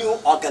are new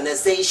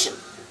organization.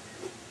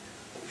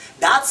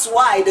 That's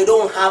why they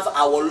don't have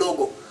our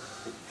logo.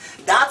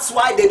 That's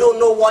why they don't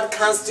know what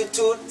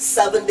constitutes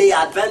Seventh-day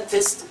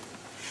Adventist.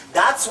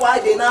 That's why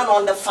they're not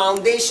on the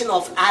foundation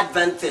of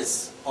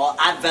Adventist or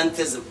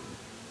Adventism.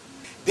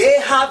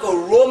 They have a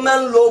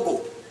Roman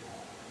logo.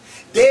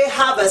 They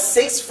have a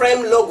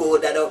 6-frame logo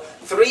that a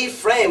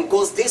 3-frame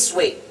goes this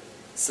way.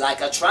 It's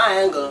like a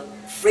triangle,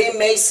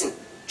 Freemason,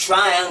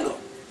 triangle.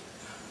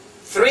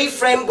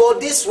 3-frame go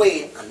this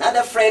way,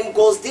 another frame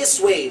goes this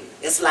way.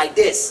 It's like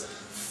this,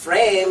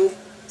 frame,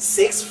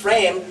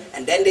 6-frame,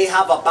 and then they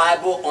have a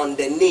Bible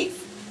underneath.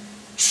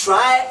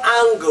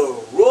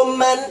 Triangle,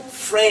 Roman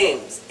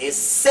frames is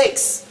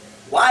 6.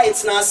 Why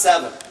it's not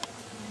 7?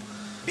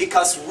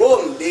 Because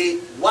Rome, they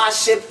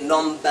worship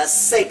number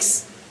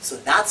 6. So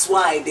that's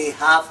why they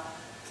have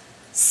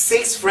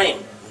 6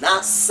 frame,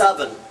 not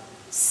 7.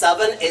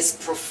 7 is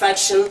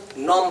perfection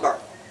number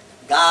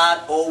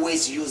God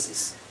always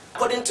uses.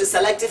 According to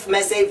Selective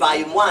Message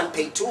Volume 1,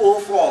 page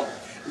 204,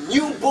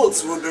 new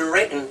books will be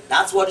written.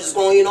 That's what is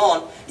going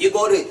on. You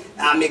go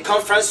to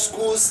conference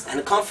schools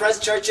and conference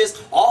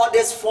churches, all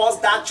this false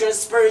doctrine,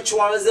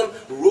 spiritualism,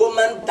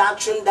 Roman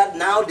doctrine that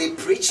now they're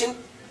preaching.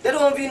 They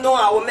don't even know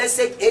our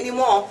message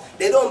anymore.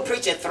 They don't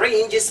preach a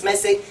 3 inches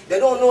message. They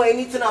don't know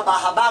anything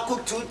about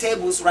Habakkuk 2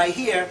 tables right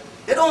here.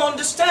 They don't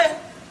understand.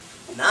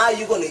 Now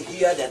you're going to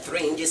hear the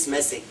 3 inches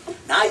message.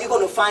 Now you're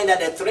going to find that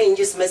the 3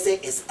 inches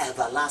message is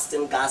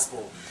everlasting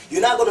gospel.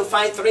 You're not going to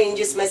find 3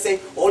 inches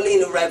message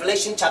only in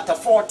Revelation chapter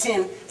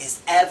 14.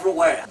 It's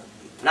everywhere.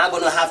 I'm not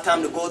going to have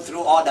time to go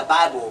through all the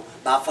Bible,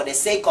 but for the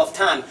sake of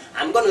time,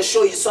 I'm going to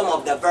show you some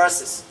of the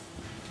verses.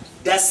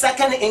 The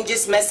 2nd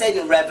inches message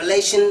in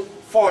Revelation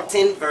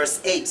 14 verse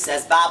 8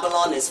 says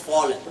Babylon is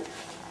fallen.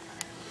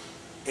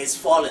 Is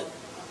fallen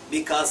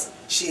because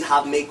she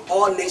have made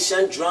all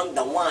nations drunk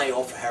the wine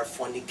of her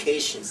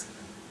fornications.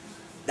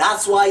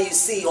 That's why you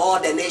see all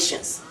the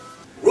nations.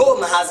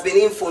 Rome has been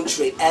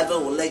infiltrated every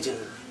religion,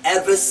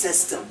 every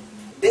system.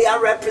 Their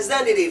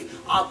representatives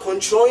are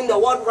controlling the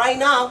world right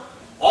now.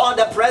 All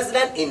the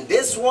president in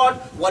this world,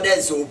 whether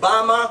it's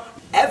Obama,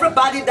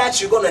 everybody that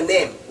you're going to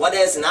name, whether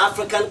it's in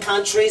African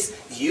countries,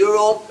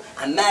 Europe,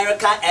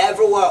 America,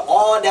 everywhere,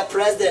 all the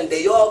presidents,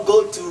 they all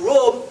go to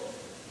Rome.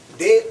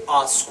 They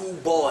are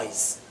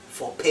schoolboys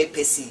for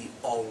papacy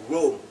or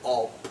Rome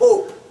or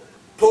Pope.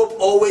 Pope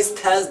always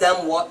tells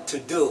them what to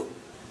do.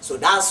 So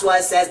that's why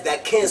it says the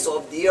kings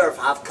of the earth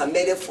have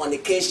committed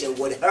fornication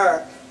with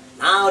her.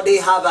 Now they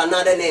have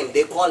another name.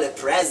 They call it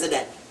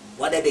president.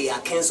 Whether they are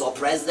kings or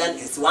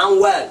president, it's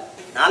one word.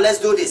 Now let's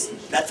do this.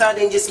 The 3rd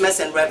inches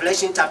message in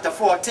Revelation chapter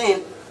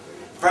 14,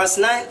 verse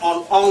 9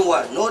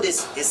 onward.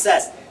 Notice it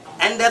says,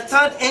 and the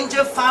 3rd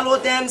angel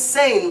followed them,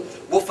 saying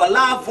with a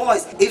loud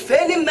voice, if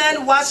any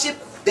man worship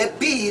the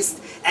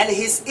beast and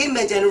his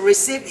image and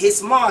receive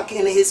his mark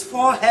in his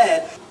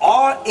forehead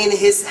or in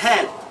his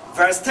hand.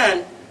 Verse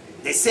 10,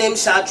 the same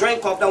shall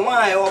drink of the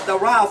wine of the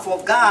wrath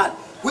of God,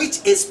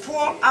 which is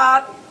poured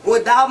out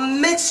without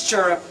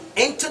mixture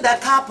into the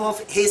cup of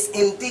his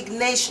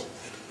indignation.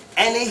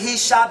 And he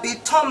shall be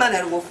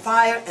tormented with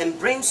fire and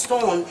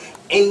brimstone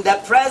in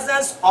the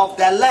presence of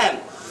the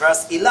Lamb.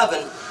 Verse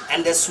 11,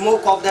 and the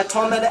smoke of the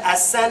torment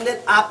ascended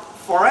up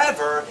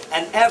forever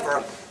and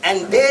ever,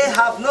 and they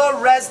have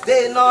no rest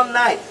day nor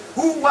night,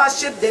 who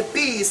worship the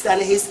beast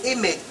and his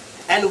image,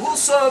 and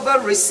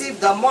whosoever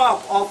received the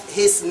mark of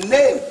his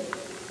name.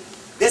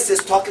 This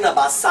is talking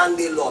about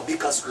Sunday law,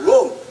 because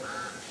Rome,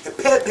 the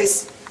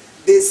papacy,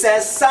 they say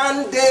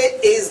Sunday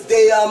is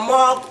their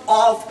mark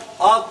of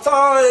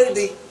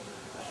authority.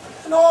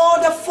 And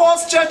all the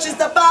false churches,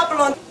 the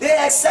Babylon, they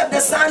accept the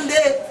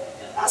Sunday.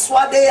 That's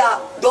why they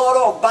are daughter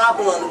of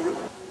Babylon.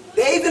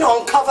 They even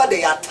uncover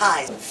their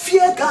ties.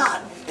 Fear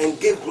God and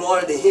give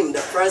glory to him. The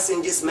first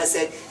in this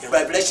message in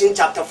Revelation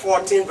chapter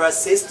 14 verse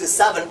 6 to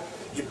 7.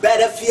 You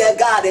better fear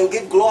God and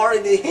give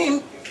glory to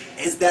him.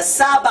 It's the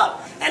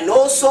Sabbath. And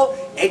also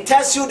it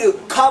tells you to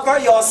cover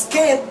your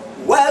skin,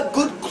 wear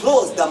good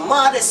clothes, the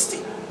modesty,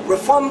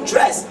 reform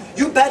dress.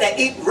 You better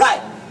eat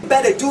right. You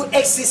better do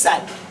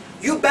exercise.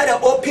 You better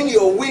open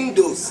your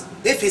windows.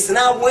 If it's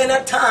not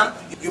winter time,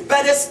 you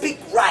better speak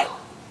right.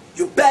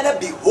 You better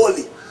be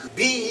holy.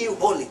 Be ye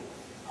holy,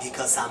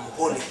 because I'm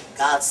holy,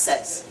 God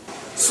says.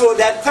 So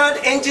the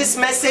 3rd angel's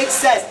message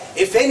says,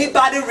 if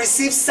anybody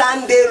receives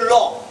Sunday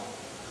law,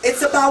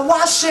 it's about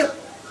worship.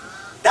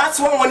 That's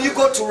why when you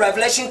go to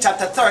Revelation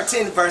chapter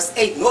 13 verse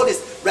 8,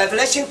 notice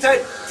Revelation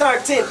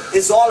 13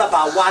 is all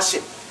about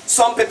worship.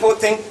 Some people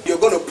think you're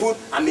going to put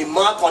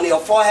mark on your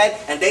forehead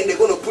and then they're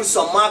going to put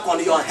some mark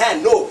on your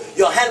hand. No,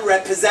 your hand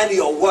represents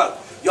your work.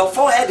 Your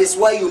forehead is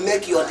where you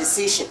make your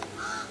decision.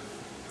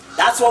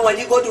 That's why when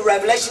you go to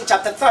Revelation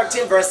chapter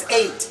 13 verse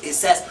 8, it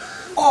says,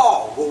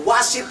 all will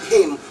worship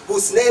him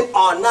whose name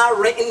are now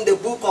written in the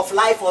book of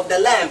life of the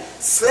Lamb,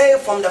 slain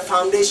from the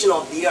foundation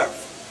of the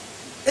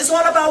earth. It's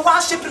all about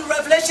worship in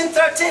Revelation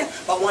 13.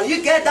 But when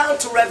you get down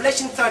to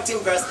Revelation 13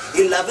 verse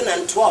 11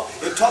 and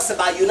 12, it talks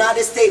about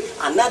United States,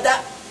 another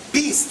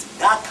beast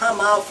that come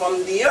out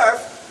from the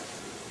earth.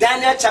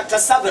 Daniel chapter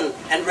 7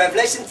 and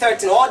Revelation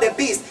 13, all the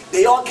beasts,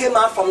 they all came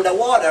out from the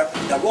water.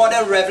 The water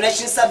in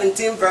Revelation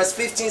 17 verse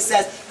 15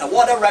 says, the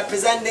water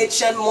represents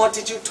nation,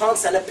 multitude,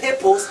 tongues, and the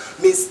peoples,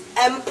 means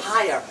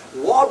empire,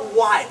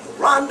 worldwide,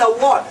 around the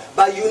world.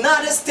 But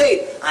United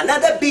States,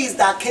 another beast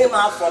that came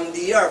out from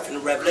the earth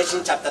in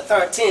Revelation chapter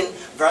 13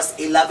 verse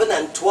 11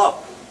 and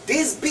 12.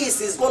 This beast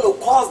is going to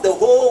cause the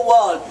whole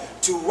world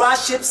to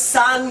worship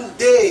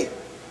Sunday.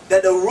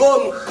 That the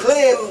Rome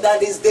claim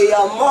that is their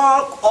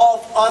mark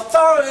of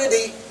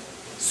authority.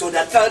 So the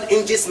 3rd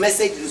angel's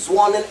message is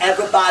warning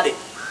everybody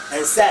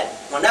and said,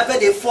 whenever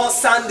they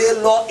force Sunday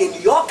law in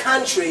your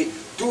country,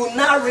 do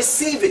not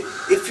receive it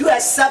if you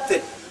accept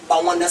it.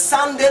 But when the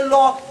Sunday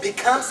law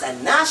becomes a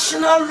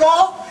national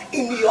law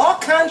in your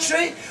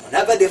country,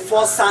 whenever they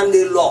force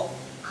Sunday law,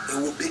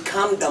 it will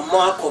become the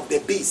mark of the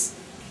beast.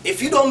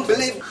 If you don't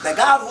believe the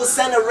God who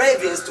sent the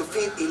ravens to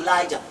feed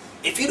Elijah,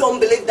 if you don't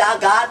believe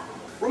that God,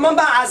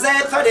 remember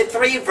Isaiah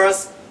 33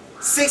 verse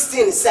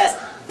 16 says,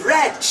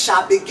 bread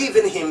shall be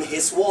given him,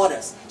 his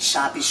waters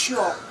shall be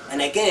sure.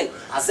 And again,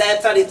 Isaiah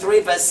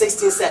 33 verse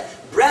 16 says,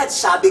 bread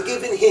shall be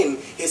given him,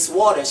 his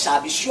water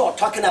shall be sure.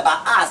 Talking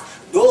about us,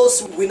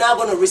 those we're not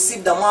going to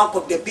receive the mark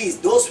of the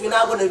beast, those we're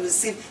not going to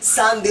receive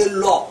Sunday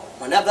law.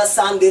 Whenever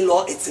Sunday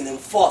law, it's an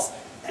enforced.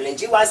 And in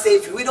GY say,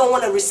 if we don't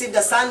want to receive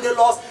the Sunday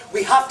laws,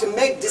 we have to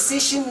make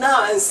decision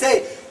now and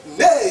say,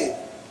 nay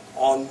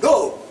or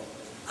no,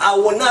 I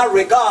will not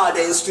regard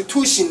the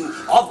institution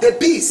of the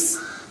beast.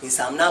 He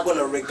said, I'm not going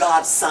to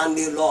regard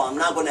Sunday law. I'm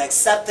not going to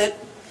accept it.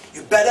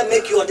 You better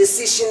make your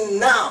decision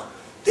now.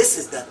 This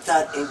is the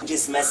third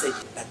angel's message.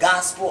 The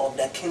gospel of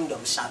the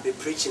kingdom shall be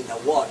preached in the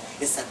world.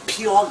 It's a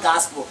pure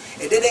gospel.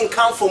 It didn't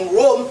come from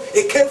Rome.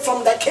 It came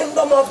from the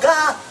kingdom of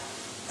God.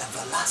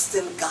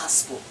 Everlasting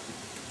gospel.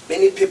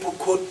 Many people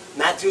quote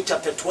Matthew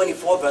chapter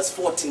 24 verse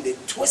 14. They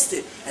twist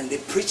it and they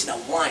preach the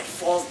wine,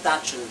 false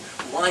doctrine,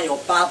 wine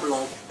of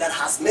Babylon that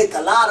has made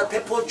a lot of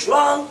people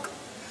drunk.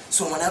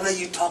 So whenever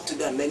you talk to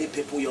them, many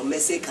people, your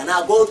message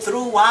cannot go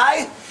through.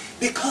 Why?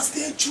 Because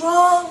they're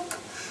drunk.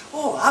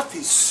 Oh, I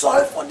feel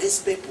sorry for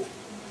these people.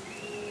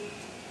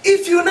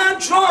 If you're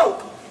not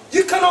drunk,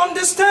 you can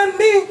understand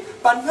me.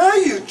 But now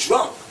you're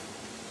drunk.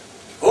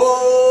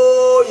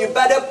 Oh, you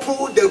better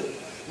put the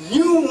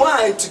new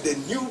wine to the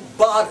new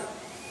bottle.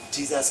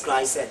 Jesus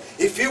Christ said,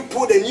 if you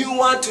put the new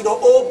wine to the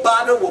old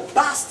bottle, we'll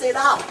bust it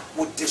out,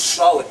 we'll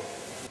destroy it.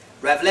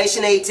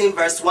 Revelation 18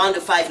 verse 1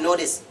 to 5,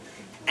 notice.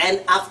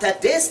 And after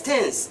these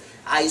things,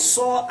 I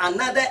saw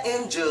another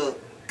angel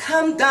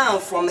come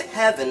down from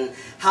heaven,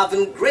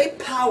 having great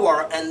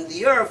power, and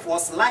the earth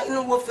was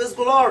lightened with his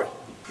glory.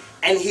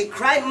 And he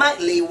cried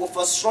mightily with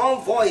a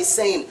strong voice,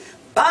 saying,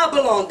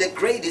 Babylon the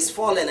great is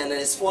fallen, and it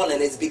is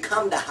fallen. It's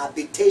become the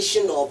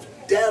habitation of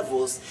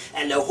devils,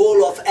 and the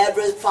hole of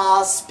every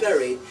foul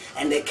spirit,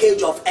 and the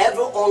cage of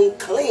every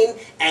unclean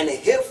and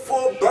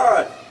hateful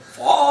bird.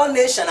 For all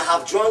nations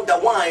have drunk the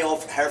wine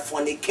of her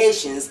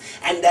fornications,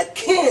 and the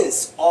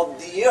kings of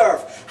the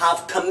earth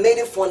have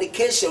committed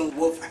fornication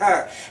with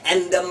her,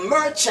 and the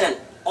merchant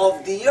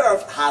of the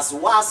earth has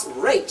waxed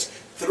rich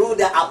through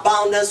the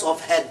abundance of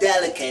her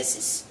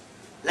delicacies.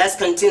 Let's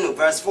continue,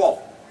 verse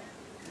 4.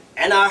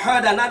 And I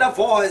heard another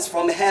voice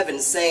from heaven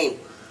saying,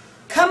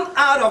 Come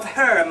out of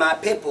her, my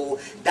people,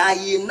 that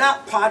ye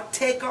not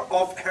partaker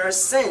of her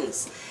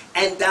sins,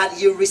 and that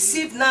ye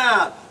receive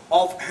not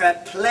of her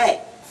plague.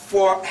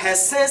 For her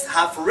sins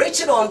have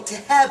reached unto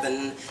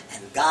heaven,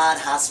 and God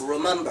has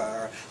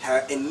remembered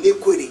her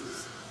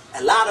iniquities.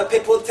 A lot of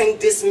people think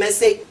this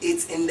message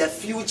is in the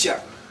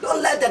future.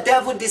 Don't let the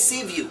devil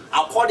deceive you.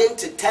 According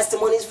to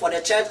Testimonies for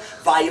the Church,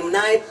 volume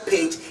 9,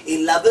 page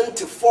 11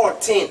 to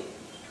 14.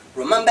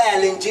 Remember,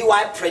 Ellen G.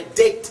 White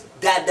predict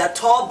that the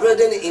tall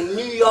building in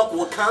New York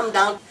will come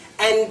down,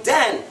 and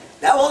then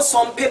there were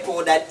some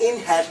people that in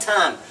her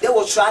time, they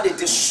will try to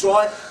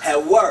destroy her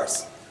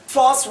words.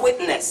 False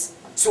witness.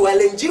 So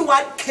Ellen G.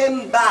 White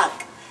came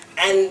back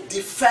and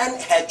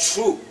defend her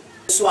truth.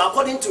 So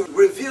according to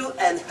Review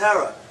and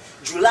Herald,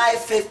 July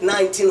 5th,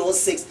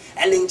 1906,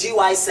 Ellen G.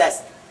 White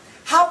says,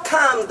 How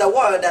come the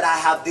word that I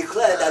have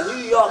declared that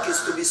New York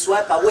is to be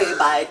swept away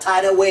by a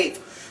tidal wave?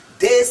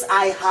 This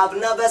I have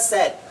never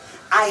said.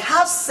 I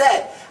have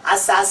said,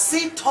 as I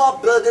see tall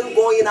building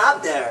going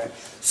up there,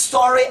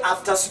 story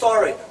after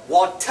story,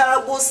 what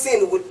terrible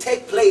sin would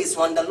take place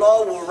when the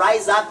Lord will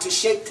rise up to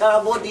shake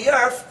terrible the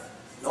earth.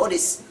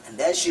 Notice, and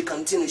then she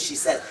continues, she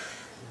said,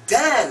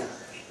 then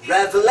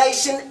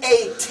Revelation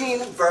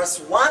 18 verse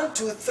 1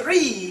 to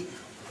 3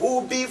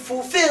 will be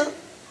fulfilled.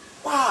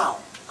 Wow,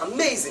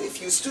 amazing.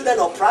 If you're a student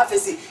of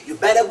prophecy, you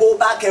better go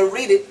back and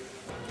read it.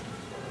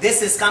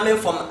 This is coming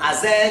from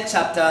Isaiah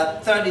chapter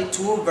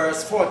 32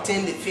 verse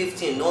 14 to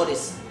 15.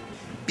 Notice.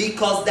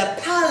 Because the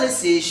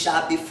palaces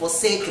shall be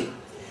forsaken,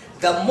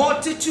 the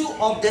multitude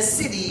of the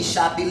city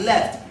shall be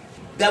left,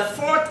 the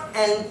fort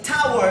and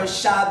tower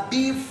shall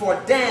be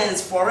for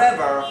dance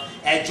forever,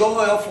 a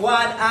joy of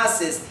wild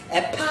asses,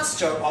 a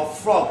pasture of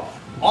frogs,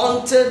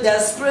 until the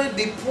Spirit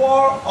be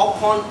poured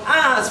upon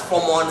us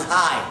from on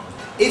high.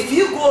 If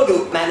you go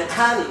to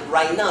Manhattan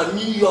right now,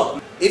 New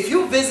York, if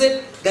you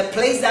visit the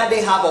place that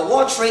they have a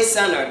World Trade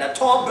Center, the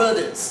tall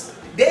buildings,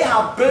 they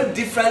have built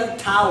different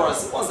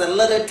towers. It was the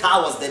little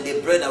towers that they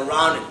built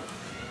around it.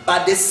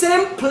 But the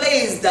same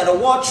place that the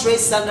World Trade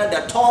Center,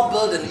 the tall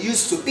building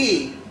used to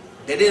be,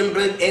 they didn't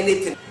build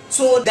anything.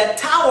 So the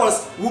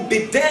towers will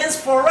be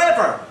danced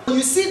forever. When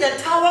you see the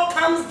tower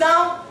comes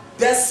down,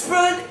 the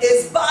Spirit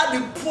is about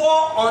to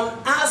pour on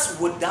us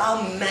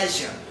without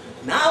measure.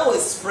 Now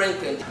it's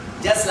sprinkling.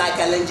 Just like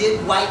a legit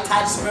white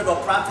type spirit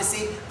of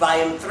prophecy,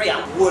 volume 3,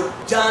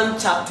 with John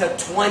chapter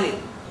 20.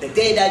 The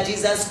day that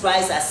Jesus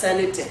Christ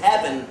ascended to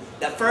heaven,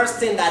 the first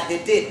thing that he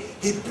did,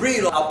 he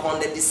breathed upon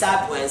the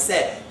disciples and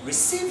said,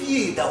 receive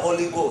ye the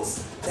Holy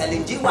Ghost.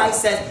 And G. White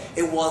said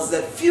it was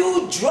a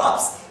few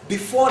drops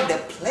before the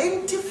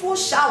plentiful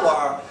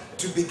shower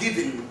to be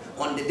given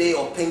on the day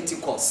of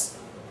Pentecost.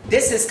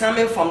 This is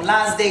coming from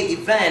Last Day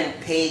Event,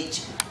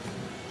 page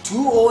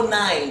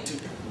 209.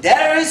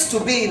 There is to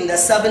be in the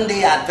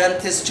Seventh-day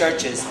Adventist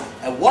churches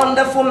a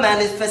wonderful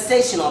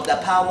manifestation of the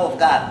power of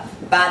God,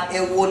 but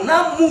it will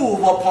not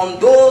move upon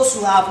those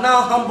who have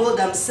now humbled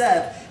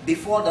themselves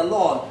before the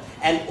Lord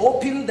and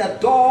opened the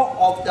door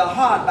of the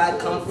heart by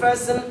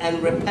confession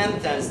and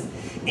repentance.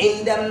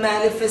 In the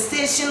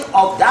manifestation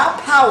of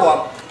that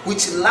power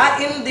which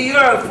lightened the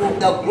earth with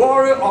the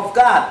glory of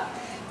God,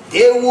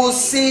 they will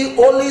see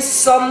only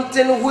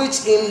something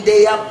which in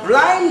their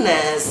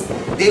blindness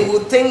they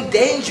will think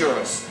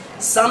dangerous,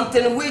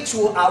 something which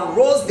will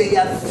arouse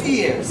their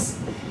fears.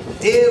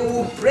 They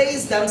will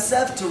brace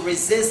themselves to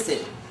resist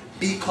it,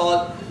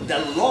 because the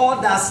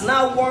Lord does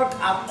not work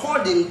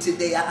according to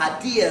their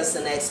ideas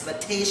and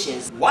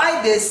expectations.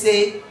 Why they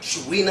say,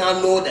 should we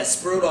not know the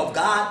Spirit of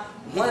God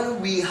when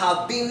we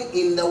have been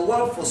in the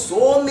world for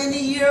so many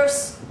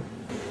years?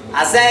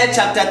 Isaiah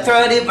chapter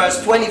 30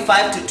 verse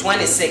 25 to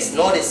 26.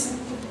 Notice.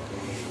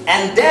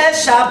 And there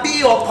shall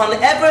be upon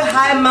every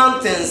high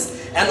mountains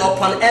and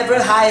upon every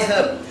high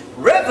hill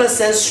rivers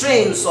and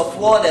streams of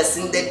waters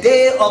in the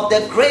day of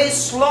the great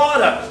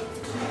slaughter,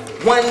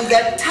 when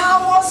the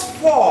towers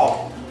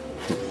fall.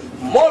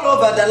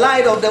 Moreover, the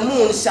light of the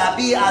moon shall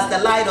be as the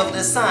light of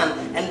the sun,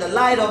 and the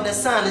light of the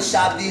sun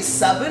shall be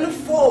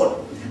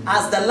sevenfold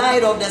as the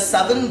light of the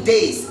 7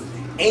 days,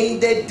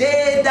 in the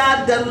day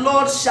that the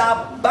Lord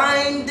shall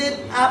bind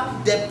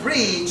up the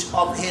breach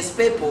of his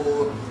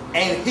people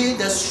and heal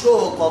the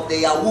stroke of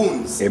their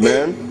wounds.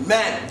 Amen.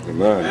 Amen.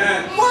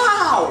 Amen.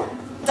 Wow!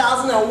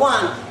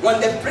 2001, when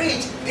the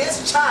breach,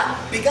 this chart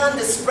began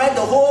to spread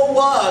the whole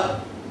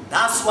world,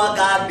 that's why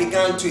God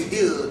began to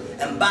heal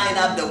and bind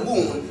up the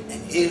wound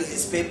and heal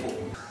his people.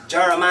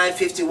 Jeremiah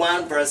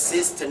 51 verse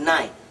 6 to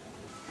 9.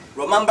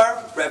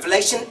 Remember,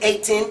 Revelation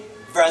 18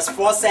 verse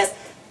 4 says,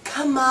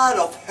 come out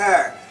of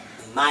her,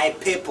 my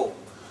people.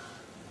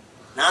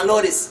 Now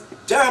notice,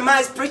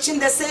 Jeremiah is preaching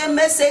the same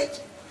message.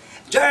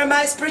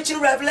 Jeremiah is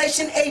preaching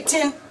Revelation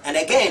 18. And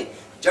again,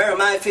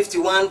 Jeremiah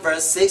 51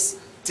 verse 6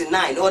 to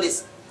 9.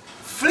 Notice,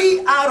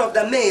 flee out of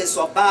the midst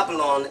of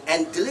Babylon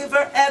and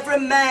deliver every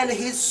man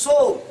his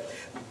soul.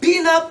 Be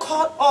not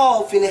caught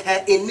off in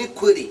her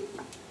iniquity.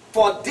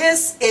 For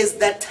this is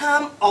the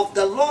time of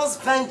the Lord's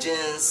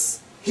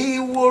vengeance. He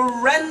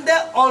will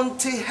render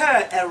unto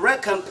her a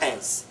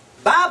recompense.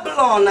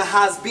 Babylon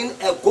has been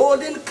a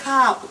golden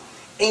cup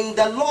in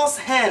the Lord's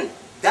hand,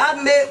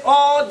 that made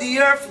all the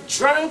earth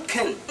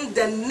drunken.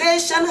 The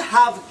nation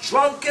have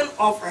drunken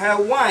of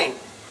her wine.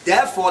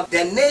 Therefore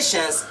the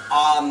nations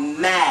are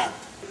mad.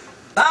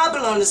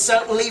 Babylon is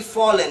certainly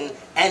fallen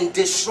and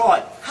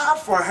destroyed. How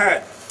for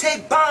her?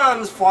 Take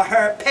balms for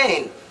her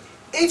pain.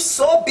 If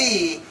so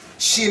be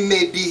she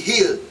may be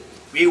healed.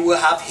 We will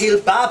have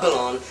healed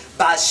Babylon,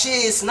 but she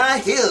is not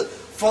healed.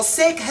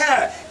 Forsake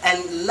her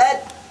and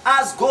let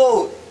us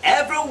go,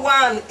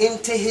 everyone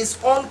into his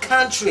own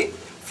country.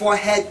 For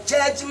her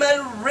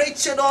judgment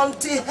reached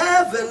unto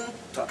heaven,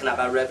 talking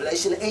about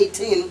Revelation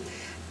 18,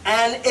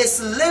 and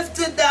is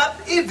lifted up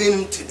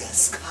even to the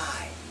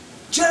sky.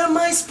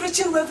 Jeremiah is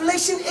preaching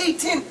Revelation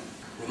 18.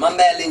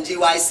 Remember, Ellen G.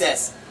 White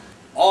says,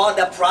 all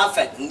the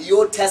prophet in the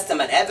Old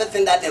Testament,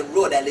 everything that they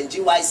wrote, Ellen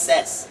G. White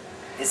says,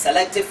 in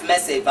Selective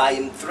Message,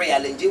 volume 3,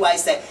 Ellen G. White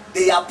said,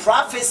 their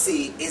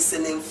prophecy is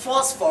an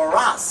enforce for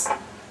us,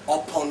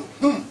 upon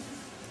whom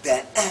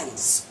the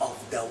ends of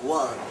the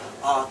world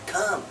are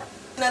come.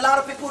 And a lot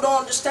of people don't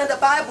understand the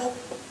Bible,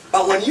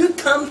 but when you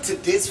come to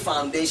this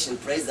foundation,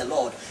 praise the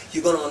Lord,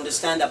 you're going to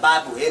understand the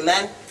Bible.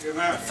 Amen?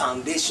 Amen. The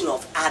foundation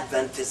of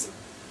Adventism.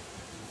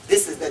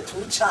 This is the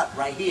true chart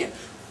right here.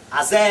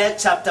 Isaiah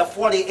chapter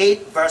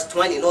 48 verse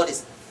 20.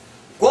 Notice.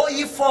 Go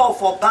ye forth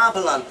for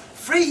Babylon,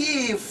 free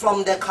ye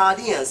from the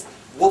Chaldeans,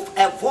 with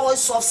a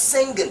voice of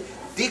singing.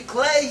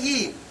 Declare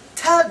ye,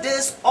 tell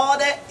this,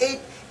 order it,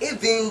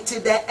 even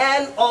to the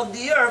end of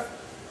the earth.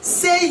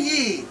 Say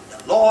ye,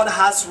 the Lord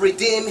has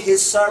redeemed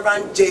his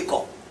servant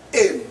Jacob.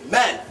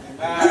 Amen.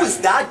 Amen. Who is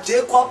that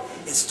Jacob?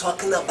 It's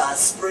talking about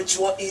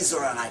spiritual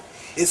Israelite.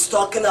 It's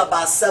talking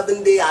about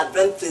Seventh-day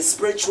Adventist,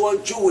 spiritual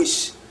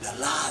Jewish, the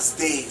last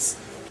days.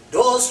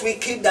 Those who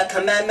keep the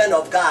commandment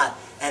of God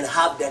and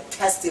have the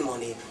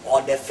testimony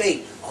or the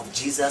faith of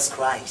Jesus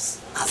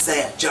Christ.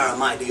 Isaiah,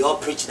 Jeremiah, they all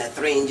preach the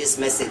 3 inches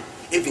message.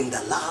 Even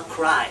the loud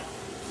cry.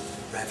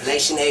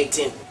 Revelation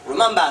 18.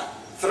 Remember,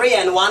 3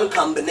 and 1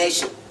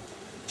 combination.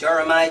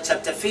 Jeremiah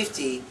chapter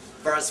 50,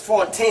 verse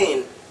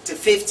 14 to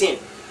 15.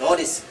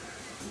 Notice.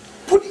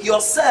 Put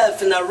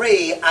yourself in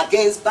array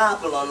against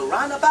Babylon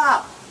round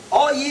about.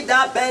 All ye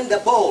that bend the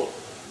bow,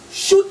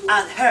 shoot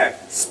at her,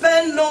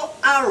 spare no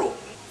arrow,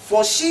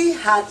 for she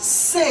had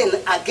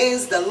sinned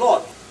against the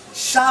Lord.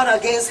 Shout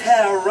against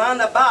her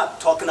round about,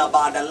 talking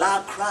about the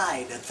loud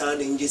cry, the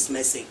 3 inches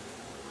message.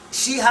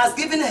 She has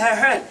given her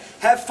hand,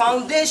 her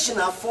foundation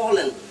are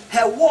fallen,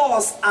 her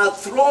walls are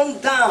thrown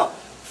down,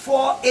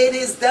 for it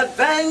is the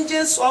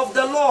vengeance of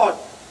the Lord.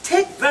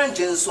 Take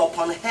vengeance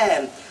upon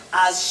her,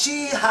 as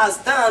she has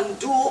done,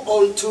 do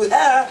unto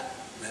her.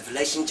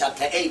 Revelation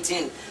chapter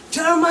 18.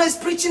 Jeremiah is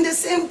preaching the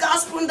same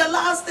gospel in the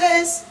last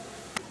days.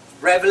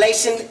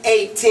 Revelation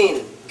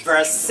 18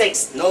 verse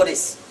 6.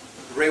 Notice.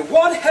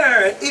 Reward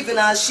her even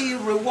as she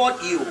reward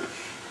you,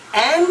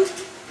 and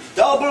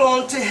double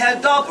unto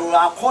her double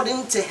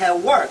according to her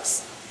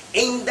works.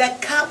 In the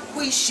cup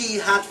which she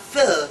had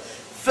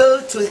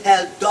filled to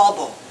her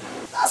double.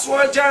 That's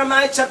what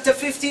Jeremiah chapter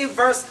 15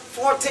 verse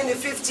 14 to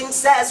 15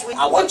 says.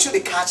 I want you to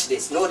catch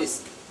this.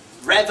 Notice.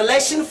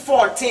 Revelation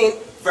 14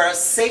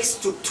 verse 6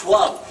 to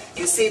 12.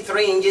 You see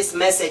 3 English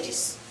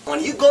messages.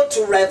 When you go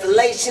to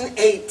Revelation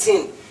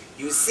 18,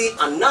 you see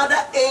another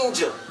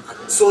angel.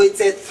 So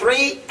it's a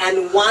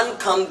 3-in-1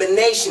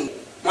 combination.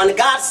 When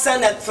God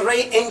sent a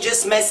 3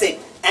 angels message,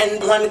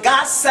 and when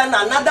God sent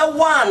another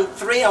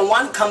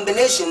 3-in-1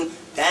 combination,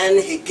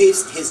 then he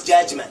gives his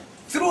judgment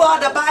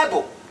throughout the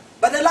Bible.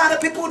 But a lot of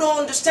people don't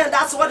understand.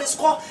 That's what it's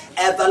called,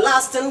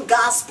 everlasting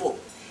gospel.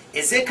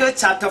 Ezekiel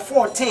chapter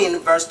 14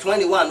 verse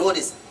 21.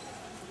 Notice.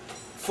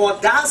 For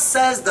thus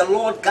says the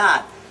Lord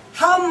God,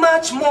 how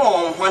much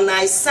more when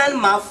I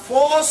send my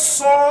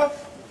four-sword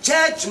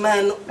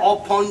judgment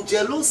upon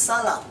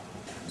Jerusalem,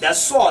 the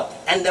sword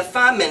and the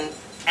famine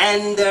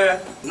and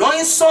the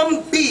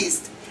noisome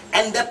beast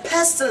and the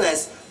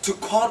pestilence, to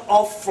cut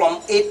off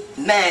from it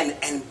man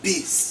and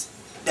beast.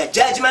 The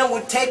judgment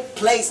will take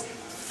place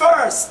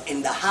first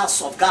in the house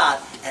of God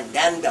and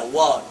then the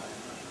world.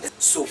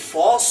 So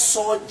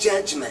four-sword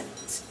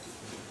judgment.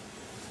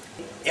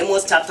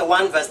 Amos chapter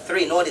 1 verse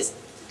 3. Notice.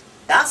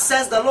 That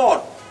says the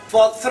Lord,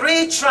 for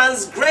 3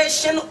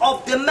 transgression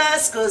of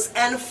Damascus,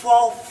 and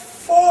for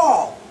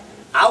 4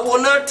 I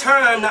will not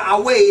turn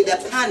away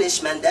the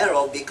punishment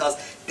thereof, because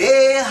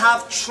they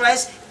have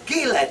threshed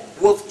Gilead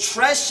with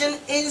threshing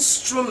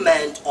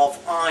instrument of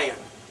iron.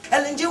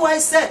 Ellen G.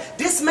 White said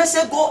this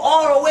message go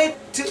all the way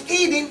to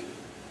Eden.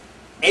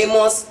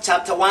 Amos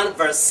chapter 1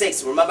 verse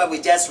 6. Remember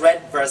we just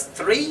read verse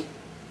 3.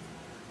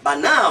 But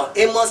now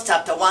Amos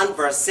chapter 1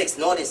 verse 6.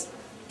 Notice.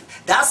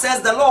 That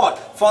says the Lord,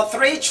 for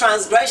 3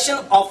 transgression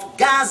of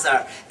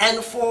Gaza,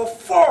 and for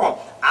 4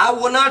 I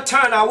will not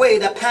turn away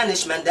the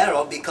punishment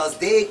thereof, because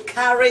they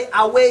carry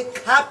away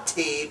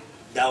captive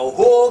the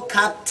whole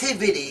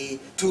captivity,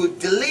 to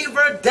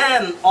deliver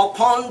them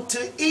upon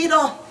to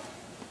Edom.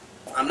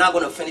 I'm not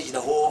going to finish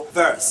the whole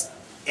verse.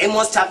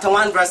 Amos chapter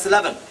 1 verse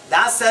 11.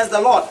 That says the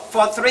Lord,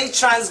 for 3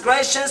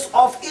 transgressions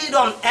of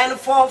Edom, and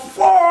for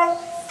 4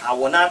 I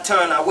will not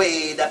turn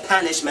away the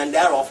punishment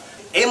thereof.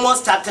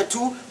 Amos chapter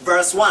 2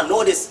 verse 1.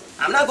 Notice,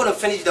 I'm not going to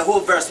finish the whole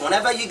verse.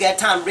 Whenever you get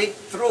time, read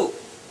through.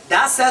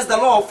 That says the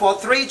Lord, for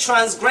 3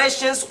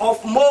 transgressions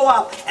of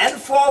Moab, and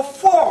for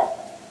 4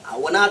 I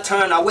will not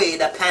turn away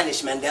the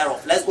punishment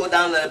thereof. Let's go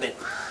down a little bit.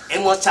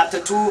 Amos chapter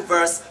 2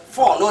 verse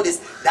 4. Notice,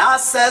 that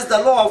says the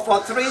Lord,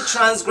 for 3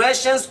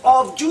 transgressions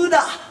of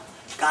Judah,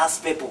 God's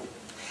people,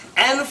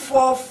 and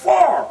for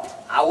 4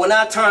 I will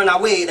not turn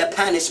away the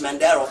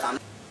punishment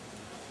thereof.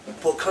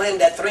 Proclaim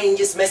that 3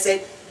 English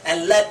message,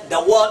 and let the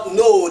world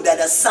know that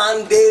the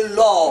Sunday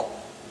law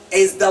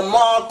is the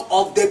mark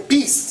of the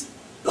beast.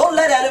 Don't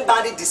let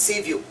anybody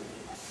deceive you.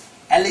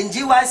 Ellen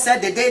G. White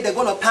said the day they're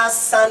going to pass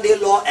Sunday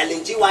law,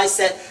 Ellen G. White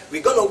said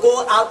we're going to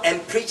go out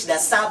and preach the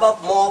Sabbath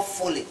more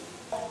fully.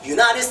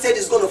 United States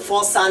is going to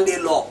force Sunday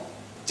law.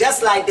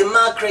 Just like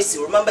democracy.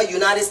 Remember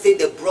United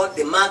States, they brought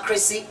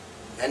democracy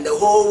and the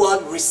whole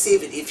world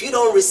received it. If you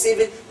don't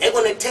receive it, they're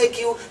going to take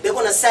you, they're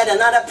going to set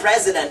another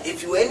president.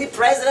 If you're any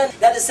president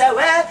that is say,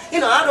 well, you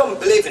know, I don't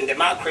believe in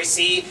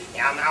democracy.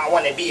 I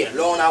want to be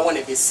alone. I want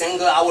to be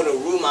single. I want to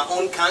rule my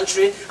own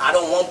country. I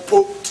don't want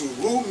Pope to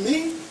rule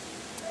me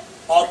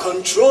or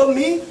control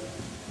me.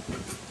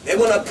 They're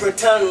going to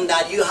pretend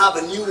that you have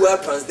a new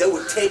weapons. They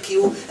will take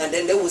you and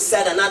then they will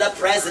set another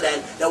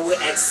president that will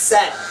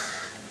accept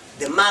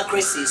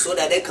democracy so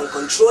that they can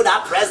control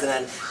that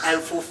president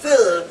and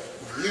fulfill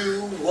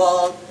new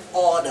world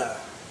order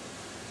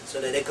so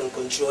that they can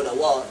control the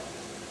world.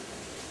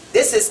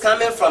 This is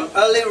coming from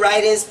Early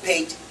Writings,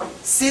 page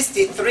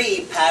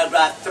 63,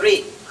 paragraph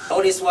 3.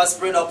 Notice what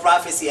Spirit of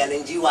Prophecy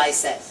Ellen G. White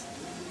says.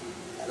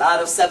 A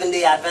lot of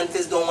Seventh-day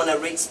Adventists don't want to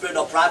read Spirit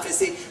of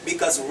Prophecy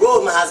because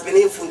Rome has been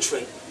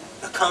infiltrated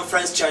the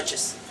conference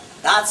churches.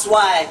 That's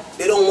why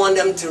they don't want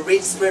them to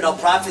read Spirit of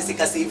Prophecy,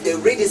 because if they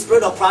read the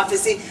Spirit of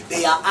Prophecy,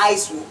 their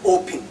eyes will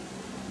open.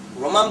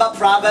 Remember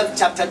Proverbs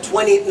chapter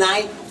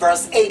 29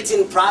 verse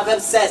 18.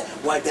 Proverbs says,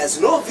 where there's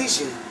no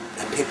vision,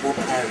 the people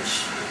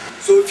perish.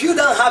 So if you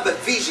don't have a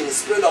vision,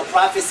 Spirit of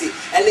Prophecy,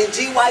 Ellen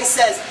G. White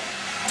says,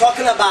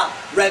 talking about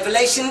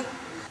Revelation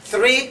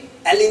 3,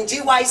 Ellen G.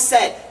 White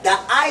said, the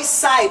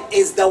eyesight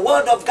is the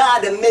word of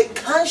God and make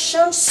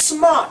conscience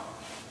smart.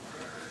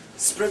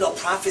 Spirit of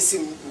prophecy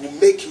will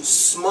make you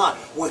smart,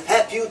 will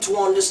help you to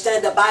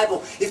understand the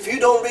Bible. If you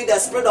don't read the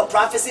Spirit of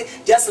prophecy,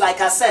 just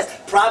like I said,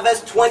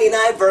 Proverbs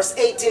 29 verse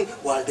 18,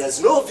 well,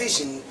 there's no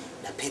vision,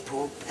 the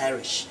people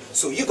perish.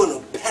 So you're going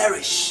to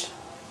perish.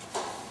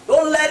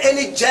 Don't let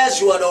any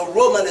Jesuit or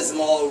Romanism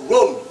or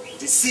Rome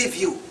deceive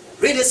you.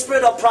 Read the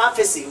Spirit of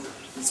prophecy.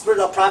 The Spirit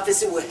of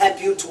prophecy will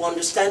help you to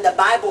understand the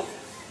Bible.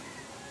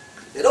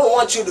 They don't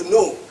want you to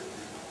know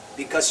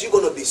because you're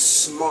going to be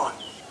smart.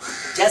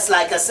 Just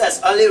like it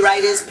says, early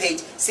writings, page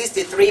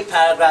 63,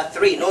 paragraph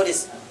 3.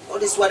 Notice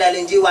what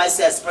Ellen G. White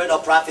says, Spirit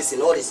of Prophecy.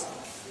 Notice.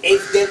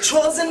 If the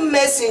chosen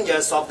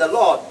messengers of the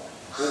Lord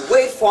will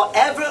wait for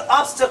every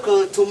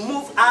obstacle to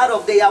move out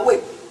of their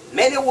way,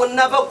 many will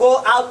never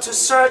go out to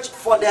search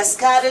for their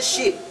scattered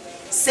sheep.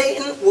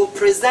 Satan will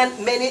present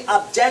many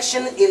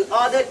objections in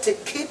order to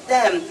keep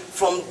them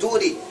from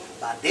duty,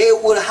 but they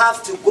will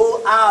have to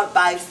go out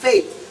by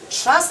faith,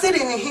 trusting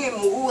in him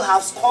who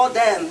has called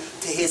them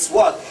to his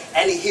work,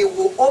 and he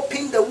will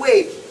open the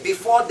way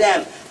before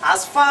them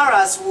as far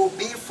as will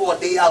be for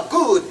their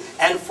good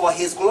and for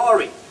his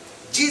glory.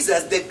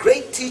 Jesus, the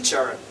great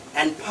teacher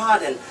and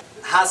pardon,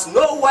 has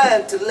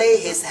nowhere to lay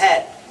his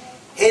head.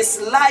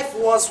 His life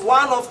was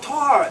one of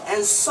toil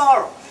and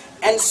sorrow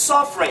and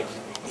suffering.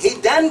 He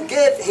then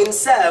gave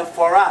himself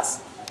for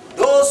us.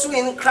 Those who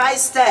in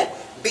Christ's stead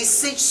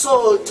beseech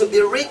soul to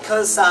be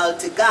reconciled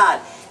to God,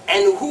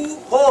 and who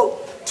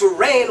hope to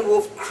reign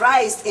with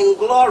Christ in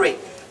glory,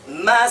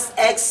 must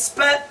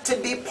expect to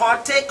be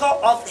partaker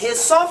of his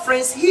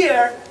sufferings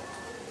here.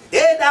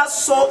 They that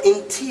sow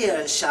in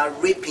tears shall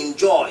reap in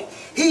joy.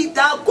 He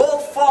that go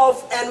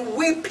forth and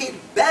weeping,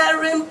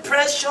 bearing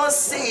precious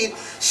seed,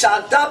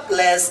 shall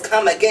doubtless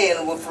come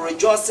again with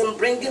rejoicing,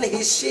 bringing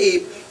his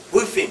sheep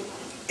with him.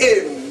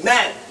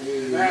 Amen.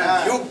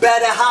 Amen. You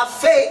better have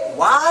faith.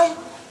 Why?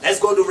 Let's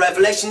go to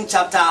Revelation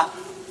chapter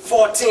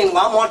 14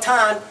 one more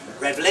time.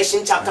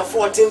 Revelation chapter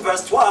 14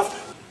 verse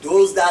 12.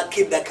 Those that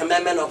keep the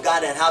commandment of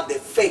God and have the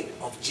faith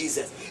of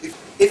Jesus.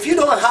 If you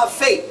don't have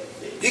faith,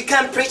 you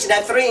can't preach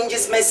that 3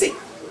 inches message,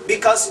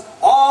 because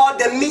all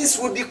the means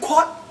will be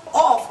cut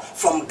off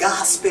from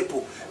God's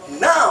people.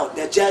 Now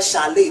the just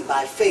shall live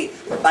by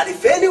faith. But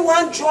if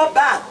anyone draw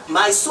back,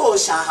 my soul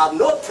shall have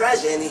no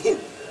pleasure in him.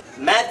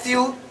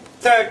 Matthew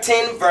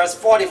 13 verse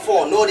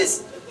 44.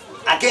 Notice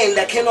again,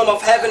 the kingdom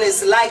of heaven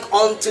is like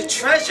unto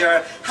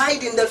treasure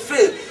hid in the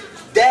field,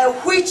 the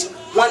which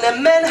when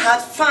a man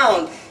hath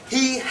found,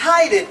 he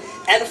hide it,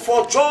 and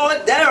for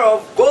joy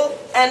thereof go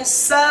and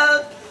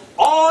sell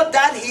all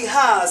that he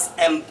has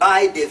and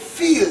buy the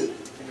field.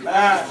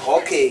 Amen.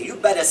 Okay, you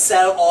better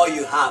sell all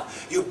you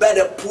have. You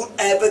better put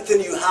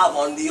everything you have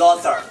on the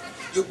altar.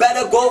 You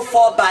better go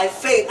forth by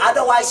faith,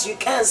 otherwise you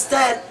can't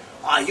stand.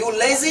 Are you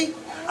lazy?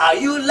 Are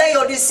you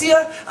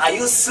Laodicea? Are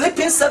you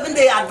sleeping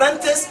Seventh-day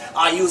Adventist?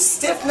 Are you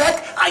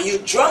stiff-necked? Are you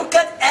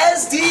drunkard,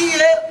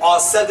 SDA, or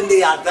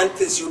Seventh-day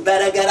Adventist? You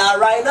better get out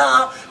right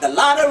now. The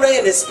latter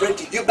rain is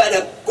sprinting. You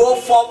better go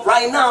forth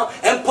right now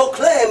and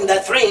proclaim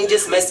the 3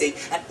 inches message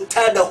and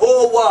tell the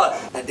whole world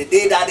that the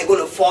day that they're going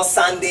to fall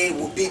Sunday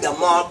will be the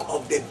mark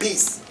of the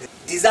beast.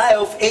 Desire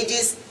of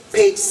Ages,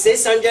 page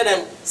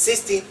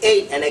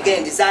 668, and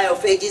again, Desire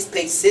of Ages,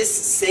 page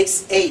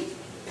 668,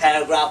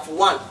 paragraph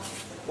 1.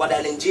 What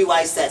Ellen G.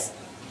 White says,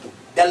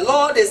 the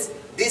Lord is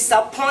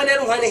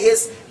disappointed when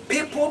his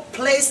people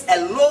place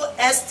a low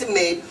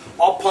estimate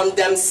upon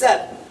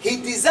themselves. He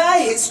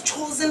desires his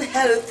chosen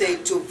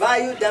heritage to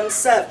value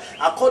themselves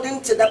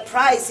according to the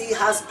price he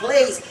has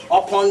placed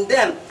upon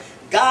them.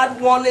 God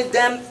wanted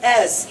them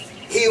as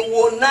he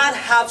would not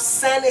have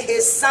sent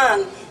his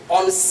son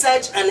on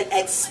such an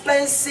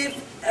expensive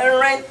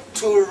errand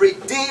to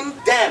redeem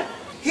them.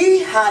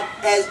 He had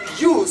a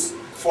use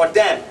for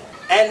them,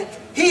 and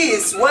he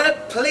is well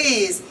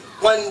pleased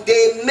when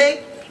they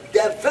make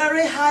the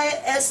very high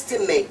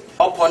estimate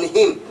upon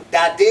him,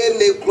 that they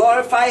may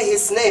glorify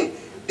his name.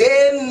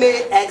 They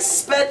may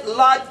expect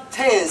large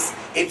things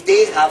if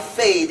they have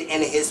faith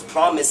in his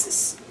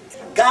promises.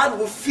 God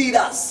will feed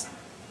us.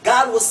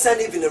 God will send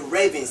even the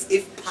ravens.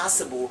 If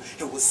possible,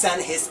 he will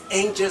send his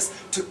angels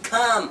to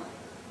come.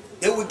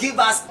 They will give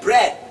us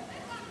bread.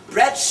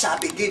 Bread shall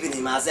be given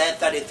him. Isaiah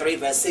 33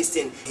 verse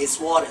 16. His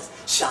waters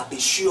shall be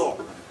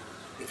sure.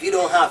 If you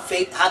don't have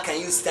faith, how can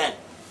you stand?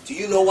 Do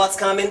you know what's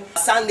coming?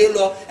 Sunday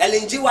law,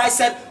 Ellen G. White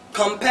said,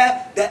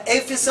 compare the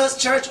Ephesus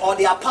church or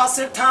the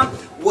apostle time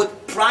with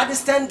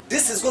Protestant.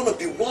 This is going to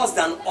be worse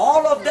than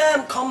all of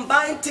them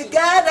combined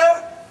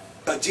together.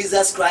 But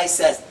Jesus Christ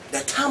says,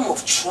 the time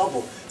of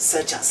trouble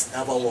such as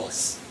never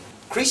was.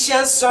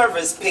 Christian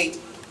Service, page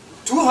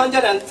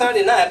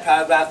 239,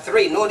 paragraph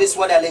 3. Notice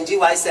what Ellen G.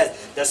 White says.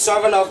 The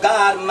servant of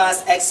God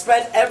must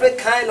expect every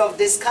kind of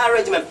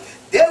discouragement.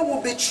 They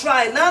will be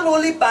tried not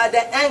only by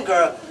the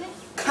anger,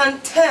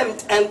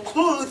 contempt, and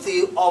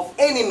cruelty of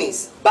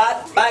enemies,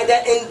 but by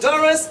the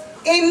endurance,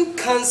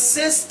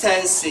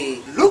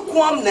 inconsistency,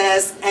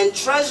 lukewarmness, and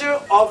treasure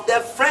of their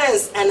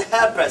friends and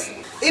helpers.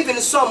 Even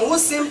some who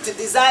seem to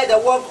desire the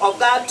work of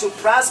God to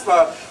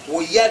prosper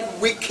will yet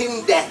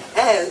weaken the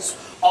hands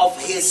of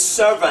his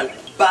servant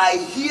by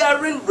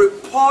hearing,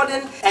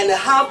 reporting, and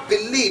have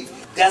believed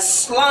the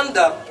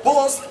slander,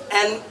 boast,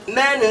 and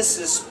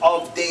menaces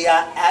of their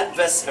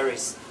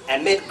adversaries,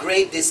 and made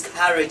great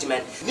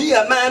discouragement.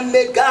 Nehemiah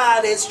made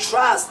God his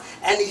trust,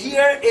 and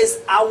here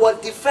is our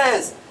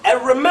defense. A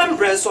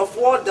remembrance of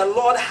what the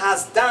Lord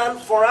has done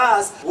for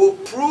us will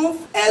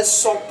prove a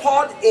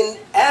support in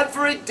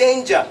every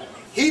danger.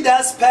 He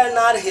that spared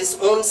not his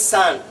own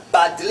son,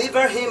 but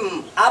delivered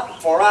him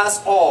up for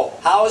us all,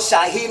 how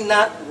shall he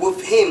not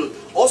with him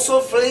also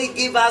freely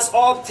give us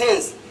all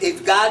things?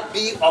 If God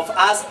be of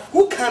us,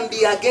 who can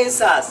be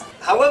against us?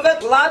 However,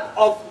 blood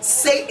of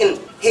Satan,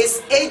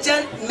 his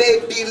agent,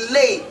 may be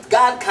laid,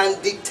 God can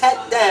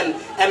detect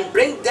them and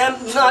bring them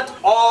not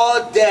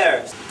all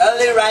there.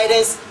 Early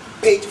Writings,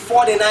 page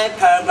 49,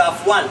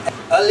 paragraph 1.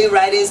 Early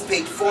Writings,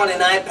 page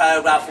 49,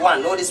 paragraph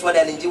 1. Notice what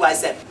Ellen G. White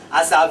said.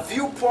 As our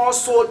view poor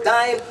soul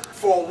dying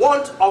for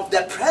want of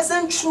the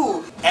present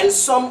truth, and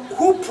some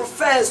who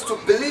profess to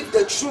believe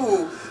the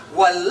truth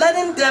were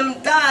letting them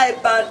die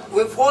but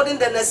withholding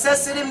the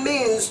necessary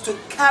means to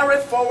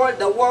carry forward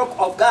the work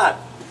of God.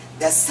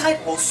 The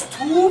sight was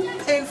too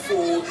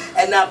painful,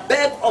 and I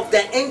begged of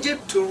the angel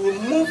to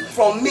remove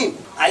from me.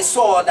 I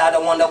saw that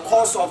when the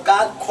cause of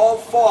God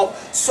called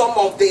forth some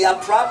of their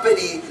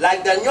property,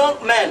 like the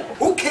young man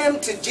who came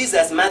to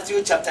Jesus,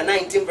 Matthew chapter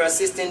 19, verse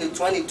 16 to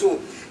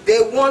 22, they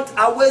went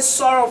away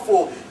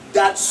sorrowful,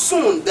 that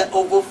soon the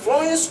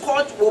overflowing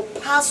scourge will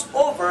pass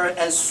over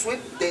and sweep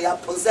their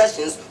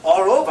possessions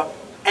all over.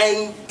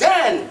 And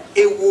then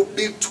it will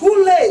be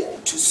too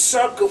late to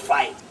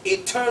sacrifice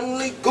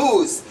eternally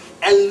goods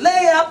and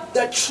lay up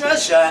the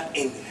treasure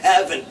in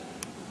heaven.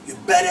 You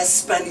better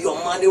spend your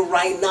money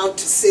right now to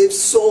save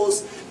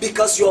souls,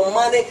 because your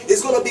money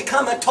is going to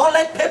become a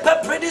toilet paper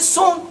pretty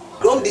soon.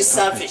 Don't be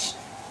selfish.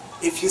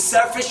 If you're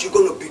selfish, you're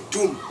going to be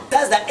doomed.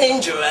 That's the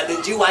angel, and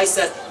the GY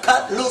says,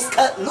 cut loose,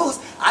 cut loose.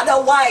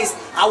 Otherwise,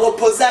 our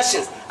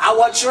possessions,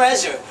 our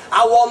treasure,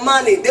 our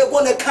money, they're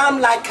going to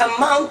come like a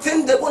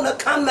mountain. They're going to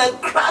come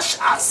and crush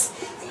us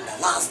in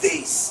the last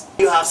days.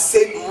 You have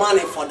saved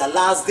money for the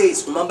last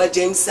days. Remember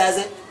James says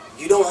it?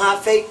 You don't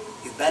have faith?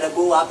 You better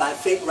go out by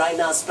faith right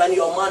now, spend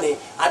your money.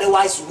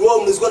 Otherwise,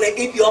 Rome is going to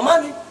eat your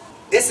money.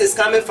 This is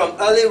coming from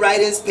Early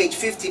Writings, page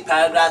 50,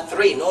 paragraph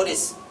 3.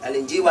 Notice,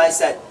 Ellen G. White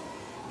said,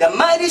 the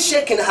mighty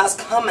shaking has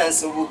come and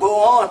so will go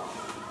on,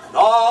 and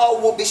all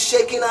will be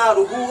shaken out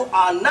who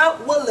are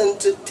not willing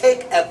to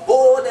take a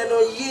bold and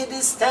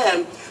unyielding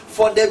stand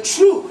for the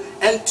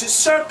truth and to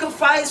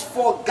sacrifice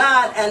for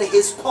God and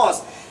his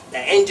cause. The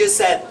angel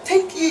said,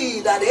 think ye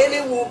that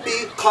any will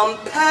be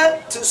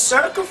compelled to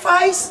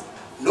sacrifice?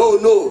 No,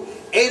 no,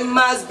 it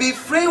must be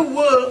free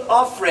will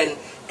offering.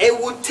 It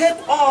will take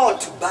all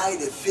to buy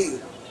the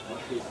field.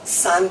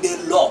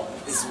 Sunday law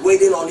is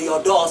waiting on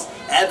your doors.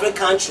 Every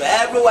country,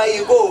 everywhere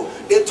you go,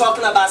 they're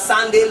talking about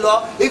Sunday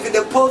law. If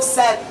the Pope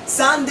said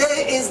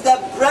Sunday is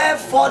the bread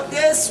for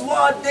this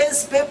world,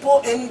 these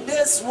people in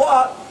this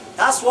world,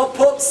 that's what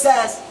Pope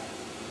says.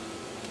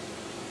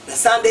 The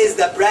Sunday is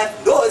the bread.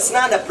 No, it's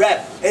not the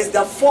bread. It's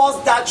the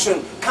false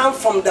doctrine come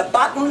from the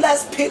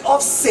bottomless pit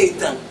of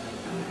Satan.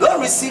 Don't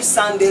receive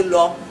Sunday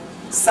law.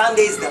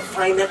 Sunday is the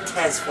final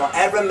test for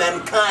every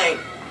mankind.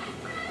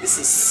 This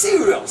is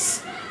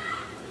serious.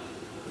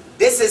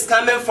 This is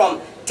coming from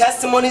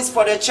Testimonies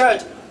for the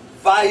Church,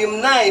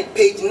 volume 9,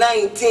 page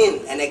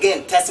 19. And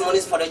again,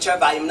 Testimonies for the Church,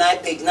 volume 9,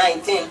 page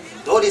 19.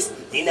 Notice,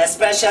 in a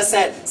special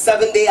sense,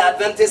 Seventh-day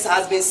Adventist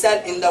has been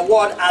set in the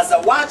world as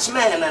a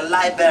watchman and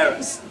light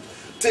bearers.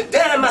 To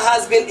them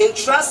has been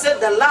entrusted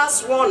the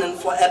last warning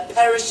for a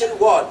perishing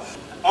world.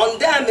 On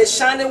them is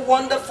shining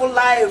wonderful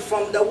light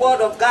from the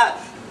word of God.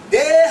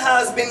 There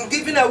has been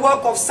given a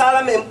work of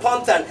solemn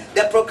importance,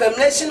 the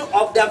proclamation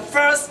of the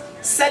first,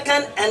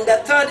 second, and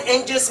the third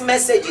angel's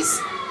messages.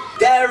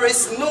 There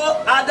is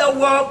no other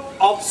work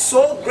of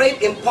so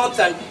great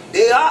importance.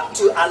 They are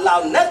to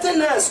allow nothing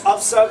else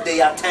observe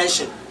their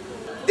attention.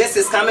 This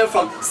is coming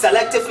from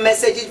Selective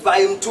Messages,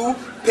 volume 2,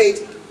 page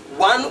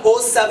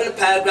 107,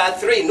 paragraph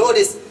 3.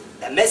 Notice,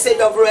 the message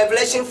of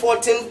Revelation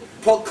 14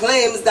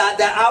 proclaims that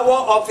the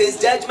hour of his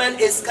judgment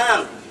is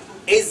come,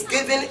 is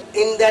given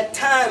in the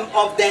time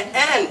of the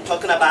end,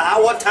 talking about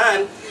our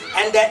time,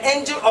 and the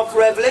angel of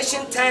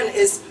Revelation 10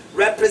 is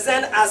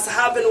represented as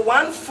having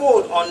one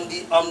foot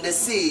on the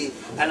sea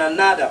and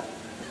another,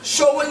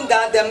 showing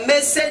that the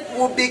message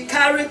will be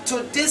carried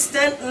to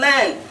distant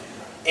land.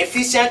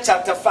 Ephesians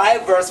chapter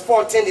 5, verse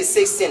 14 to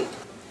 16.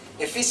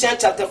 Ephesians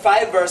chapter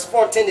 5, verse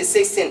 14 to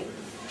 16.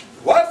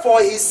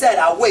 Wherefore he said,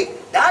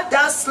 awake, that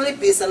thou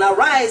sleepest, and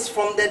arise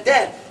from the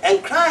dead,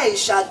 and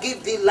Christ shall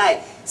give thee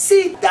light.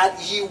 See that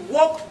ye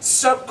walk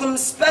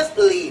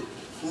circumspectly,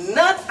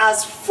 not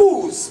as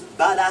fools,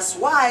 but as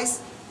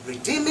wise,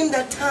 redeeming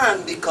the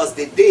time, because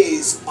the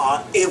days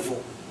are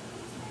evil.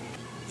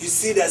 You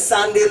see the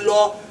Sunday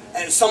law,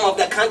 and some of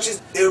the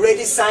countries, they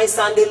already signed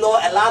Sunday law.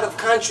 A lot of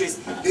countries,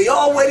 they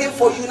are waiting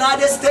for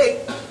United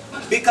States,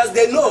 because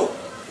they know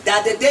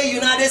that the day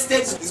United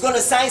States is going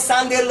to sign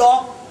Sunday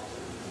law,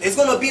 it's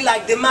going to be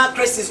like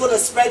democracy. It's going to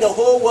spread the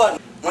whole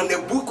world. When the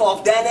book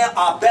of Daniel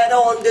are better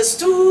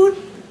understood,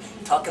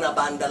 talking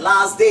about in the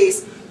last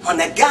days, on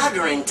the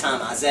gathering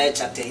time, Isaiah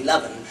chapter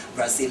 11,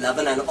 verse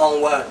 11 and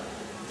onward.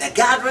 The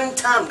gathering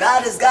time,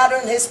 God is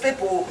gathering his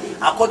people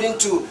according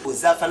to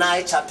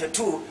Zephaniah chapter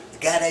 2.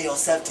 Gather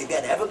yourself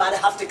together. Everybody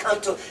have to come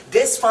to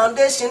this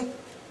foundation.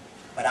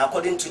 But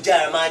according to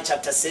Jeremiah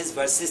chapter 6,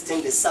 verse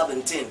 16 to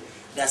 17,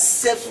 the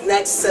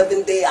stiff-necked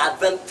Seventh-day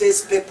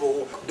Adventist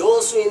people,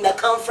 those who in the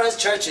conference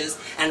churches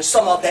and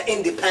some of the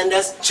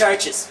independent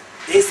churches,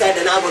 they said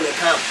they're not going to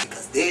come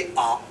because they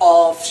are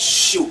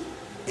offshoot.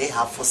 They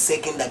have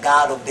forsaken the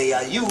God of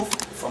their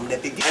youth from the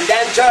beginning. And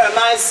then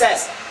Jeremiah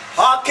says,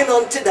 hearken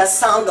unto the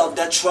sound of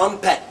the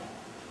trumpet.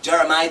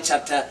 Jeremiah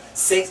chapter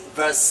 6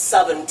 verse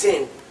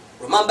 17.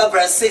 Remember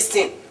verse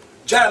 16.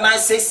 Jeremiah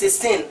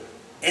 6:16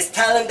 is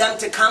telling them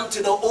to come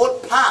to the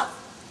old path.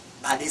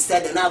 But they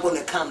said they're not going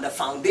to come. The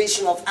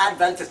foundation of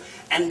Adventist.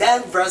 And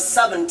then verse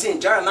 17.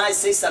 Jeremiah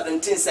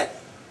 6:17 said,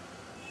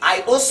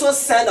 I also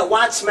send a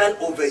watchman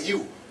over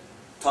you.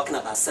 Talking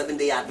about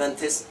Seventh-day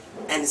Adventists.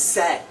 And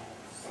said,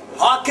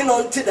 hearken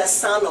unto the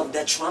sound of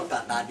the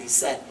trumpet. But they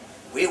said,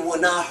 we will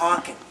not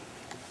hearken.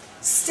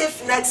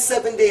 Stiff-necked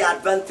Seventh-day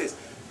Adventists,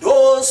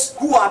 those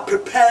who are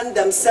preparing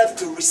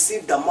themselves to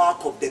receive the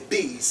mark of the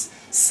beast,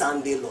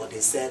 Sunday, Lord, they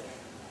said,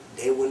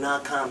 they will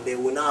not come, they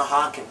will not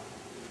hearken.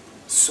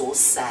 So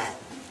sad.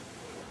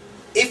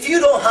 If you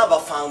don't have a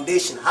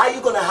foundation, how are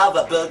you going to have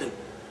a building?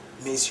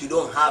 Means you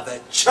don't have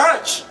a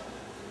church.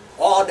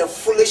 All the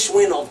foolish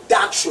wind of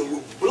doctrine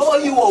will blow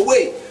you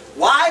away.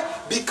 Why?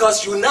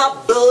 Because you're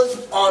not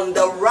built on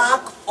the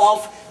rock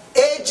of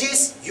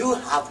ages. You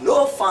have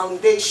no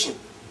foundation.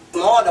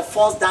 All the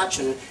false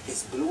doctrine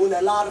is blowing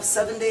a lot of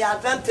Seventh-day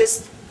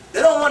Adventists.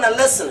 They don't want to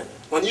listen.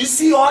 When you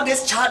see all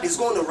this child is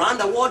going around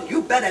the world,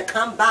 you better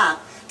come back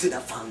to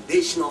the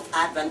foundation of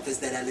Adventists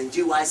that Ellen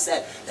G. White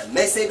said. The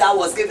message that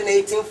was given in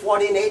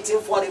 1840 and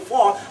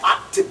 1844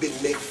 ought to be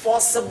made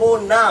forcible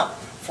now.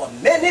 For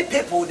many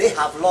people, they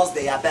have lost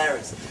their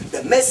bearings.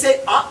 The message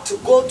ought to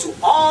go to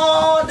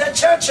all the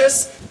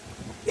churches.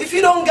 If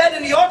you don't get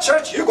in your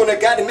church, you're going to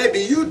get in maybe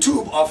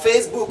YouTube or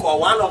Facebook or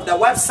one of the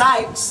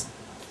websites.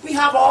 We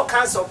have all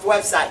kinds of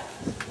websites.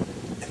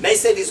 The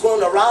message is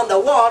going around the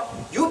world.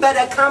 You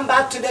better come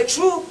back to the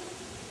truth.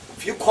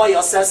 If you call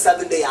yourself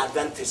Seventh-day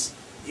Adventist,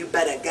 you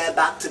better get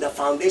back to the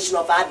foundation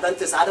of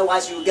Adventists.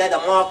 Otherwise, you get the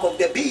mark of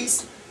the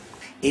beast.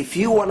 If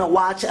you want to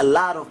watch a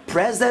lot of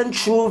present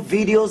true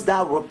videos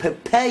that will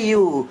prepare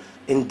you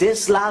in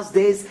these last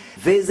days,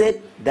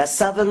 visit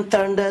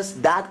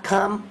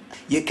the7thunders.com.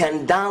 You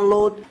can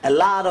download a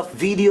lot of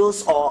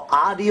videos or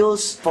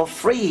audios for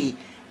free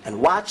and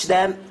watch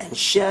them and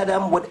share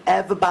them with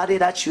everybody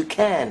that you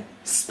can.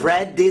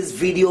 Spread this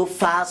video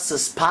fast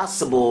as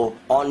possible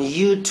on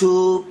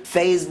YouTube,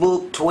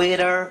 Facebook,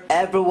 Twitter,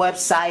 every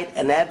website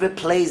and every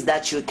place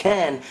that you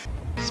can.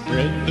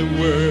 Spread the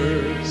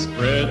word,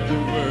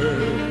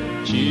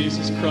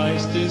 Jesus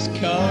Christ is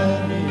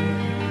coming.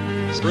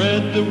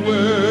 Spread the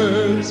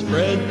word,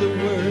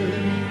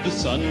 the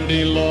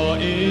Sunday law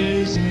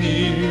is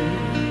near.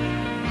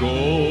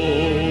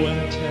 Go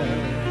and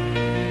tell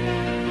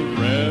the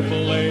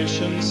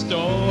Revelation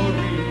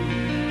story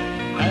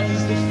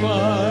as the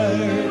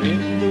fire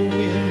in the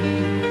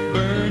wind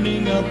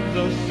burning up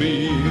the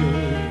field.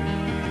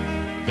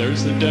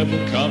 There's the devil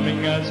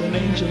coming as an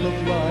angel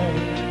of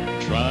light,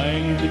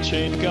 trying to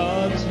change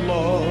God's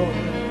law.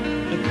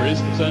 The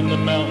prisons and the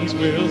mountains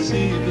will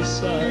see the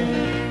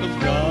sign of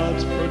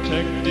God's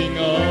protecting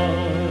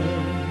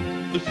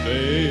arm, the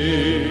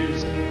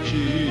face of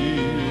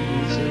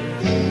Jesus.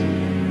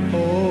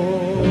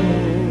 Oh,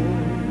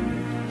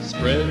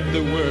 spread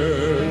the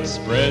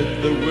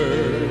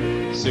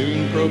word,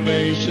 soon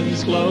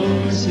probation's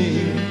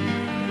closing.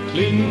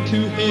 Cling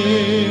to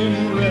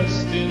Him,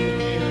 rest in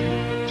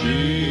Him,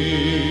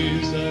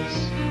 Jesus,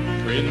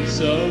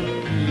 Prince of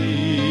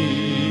Peace.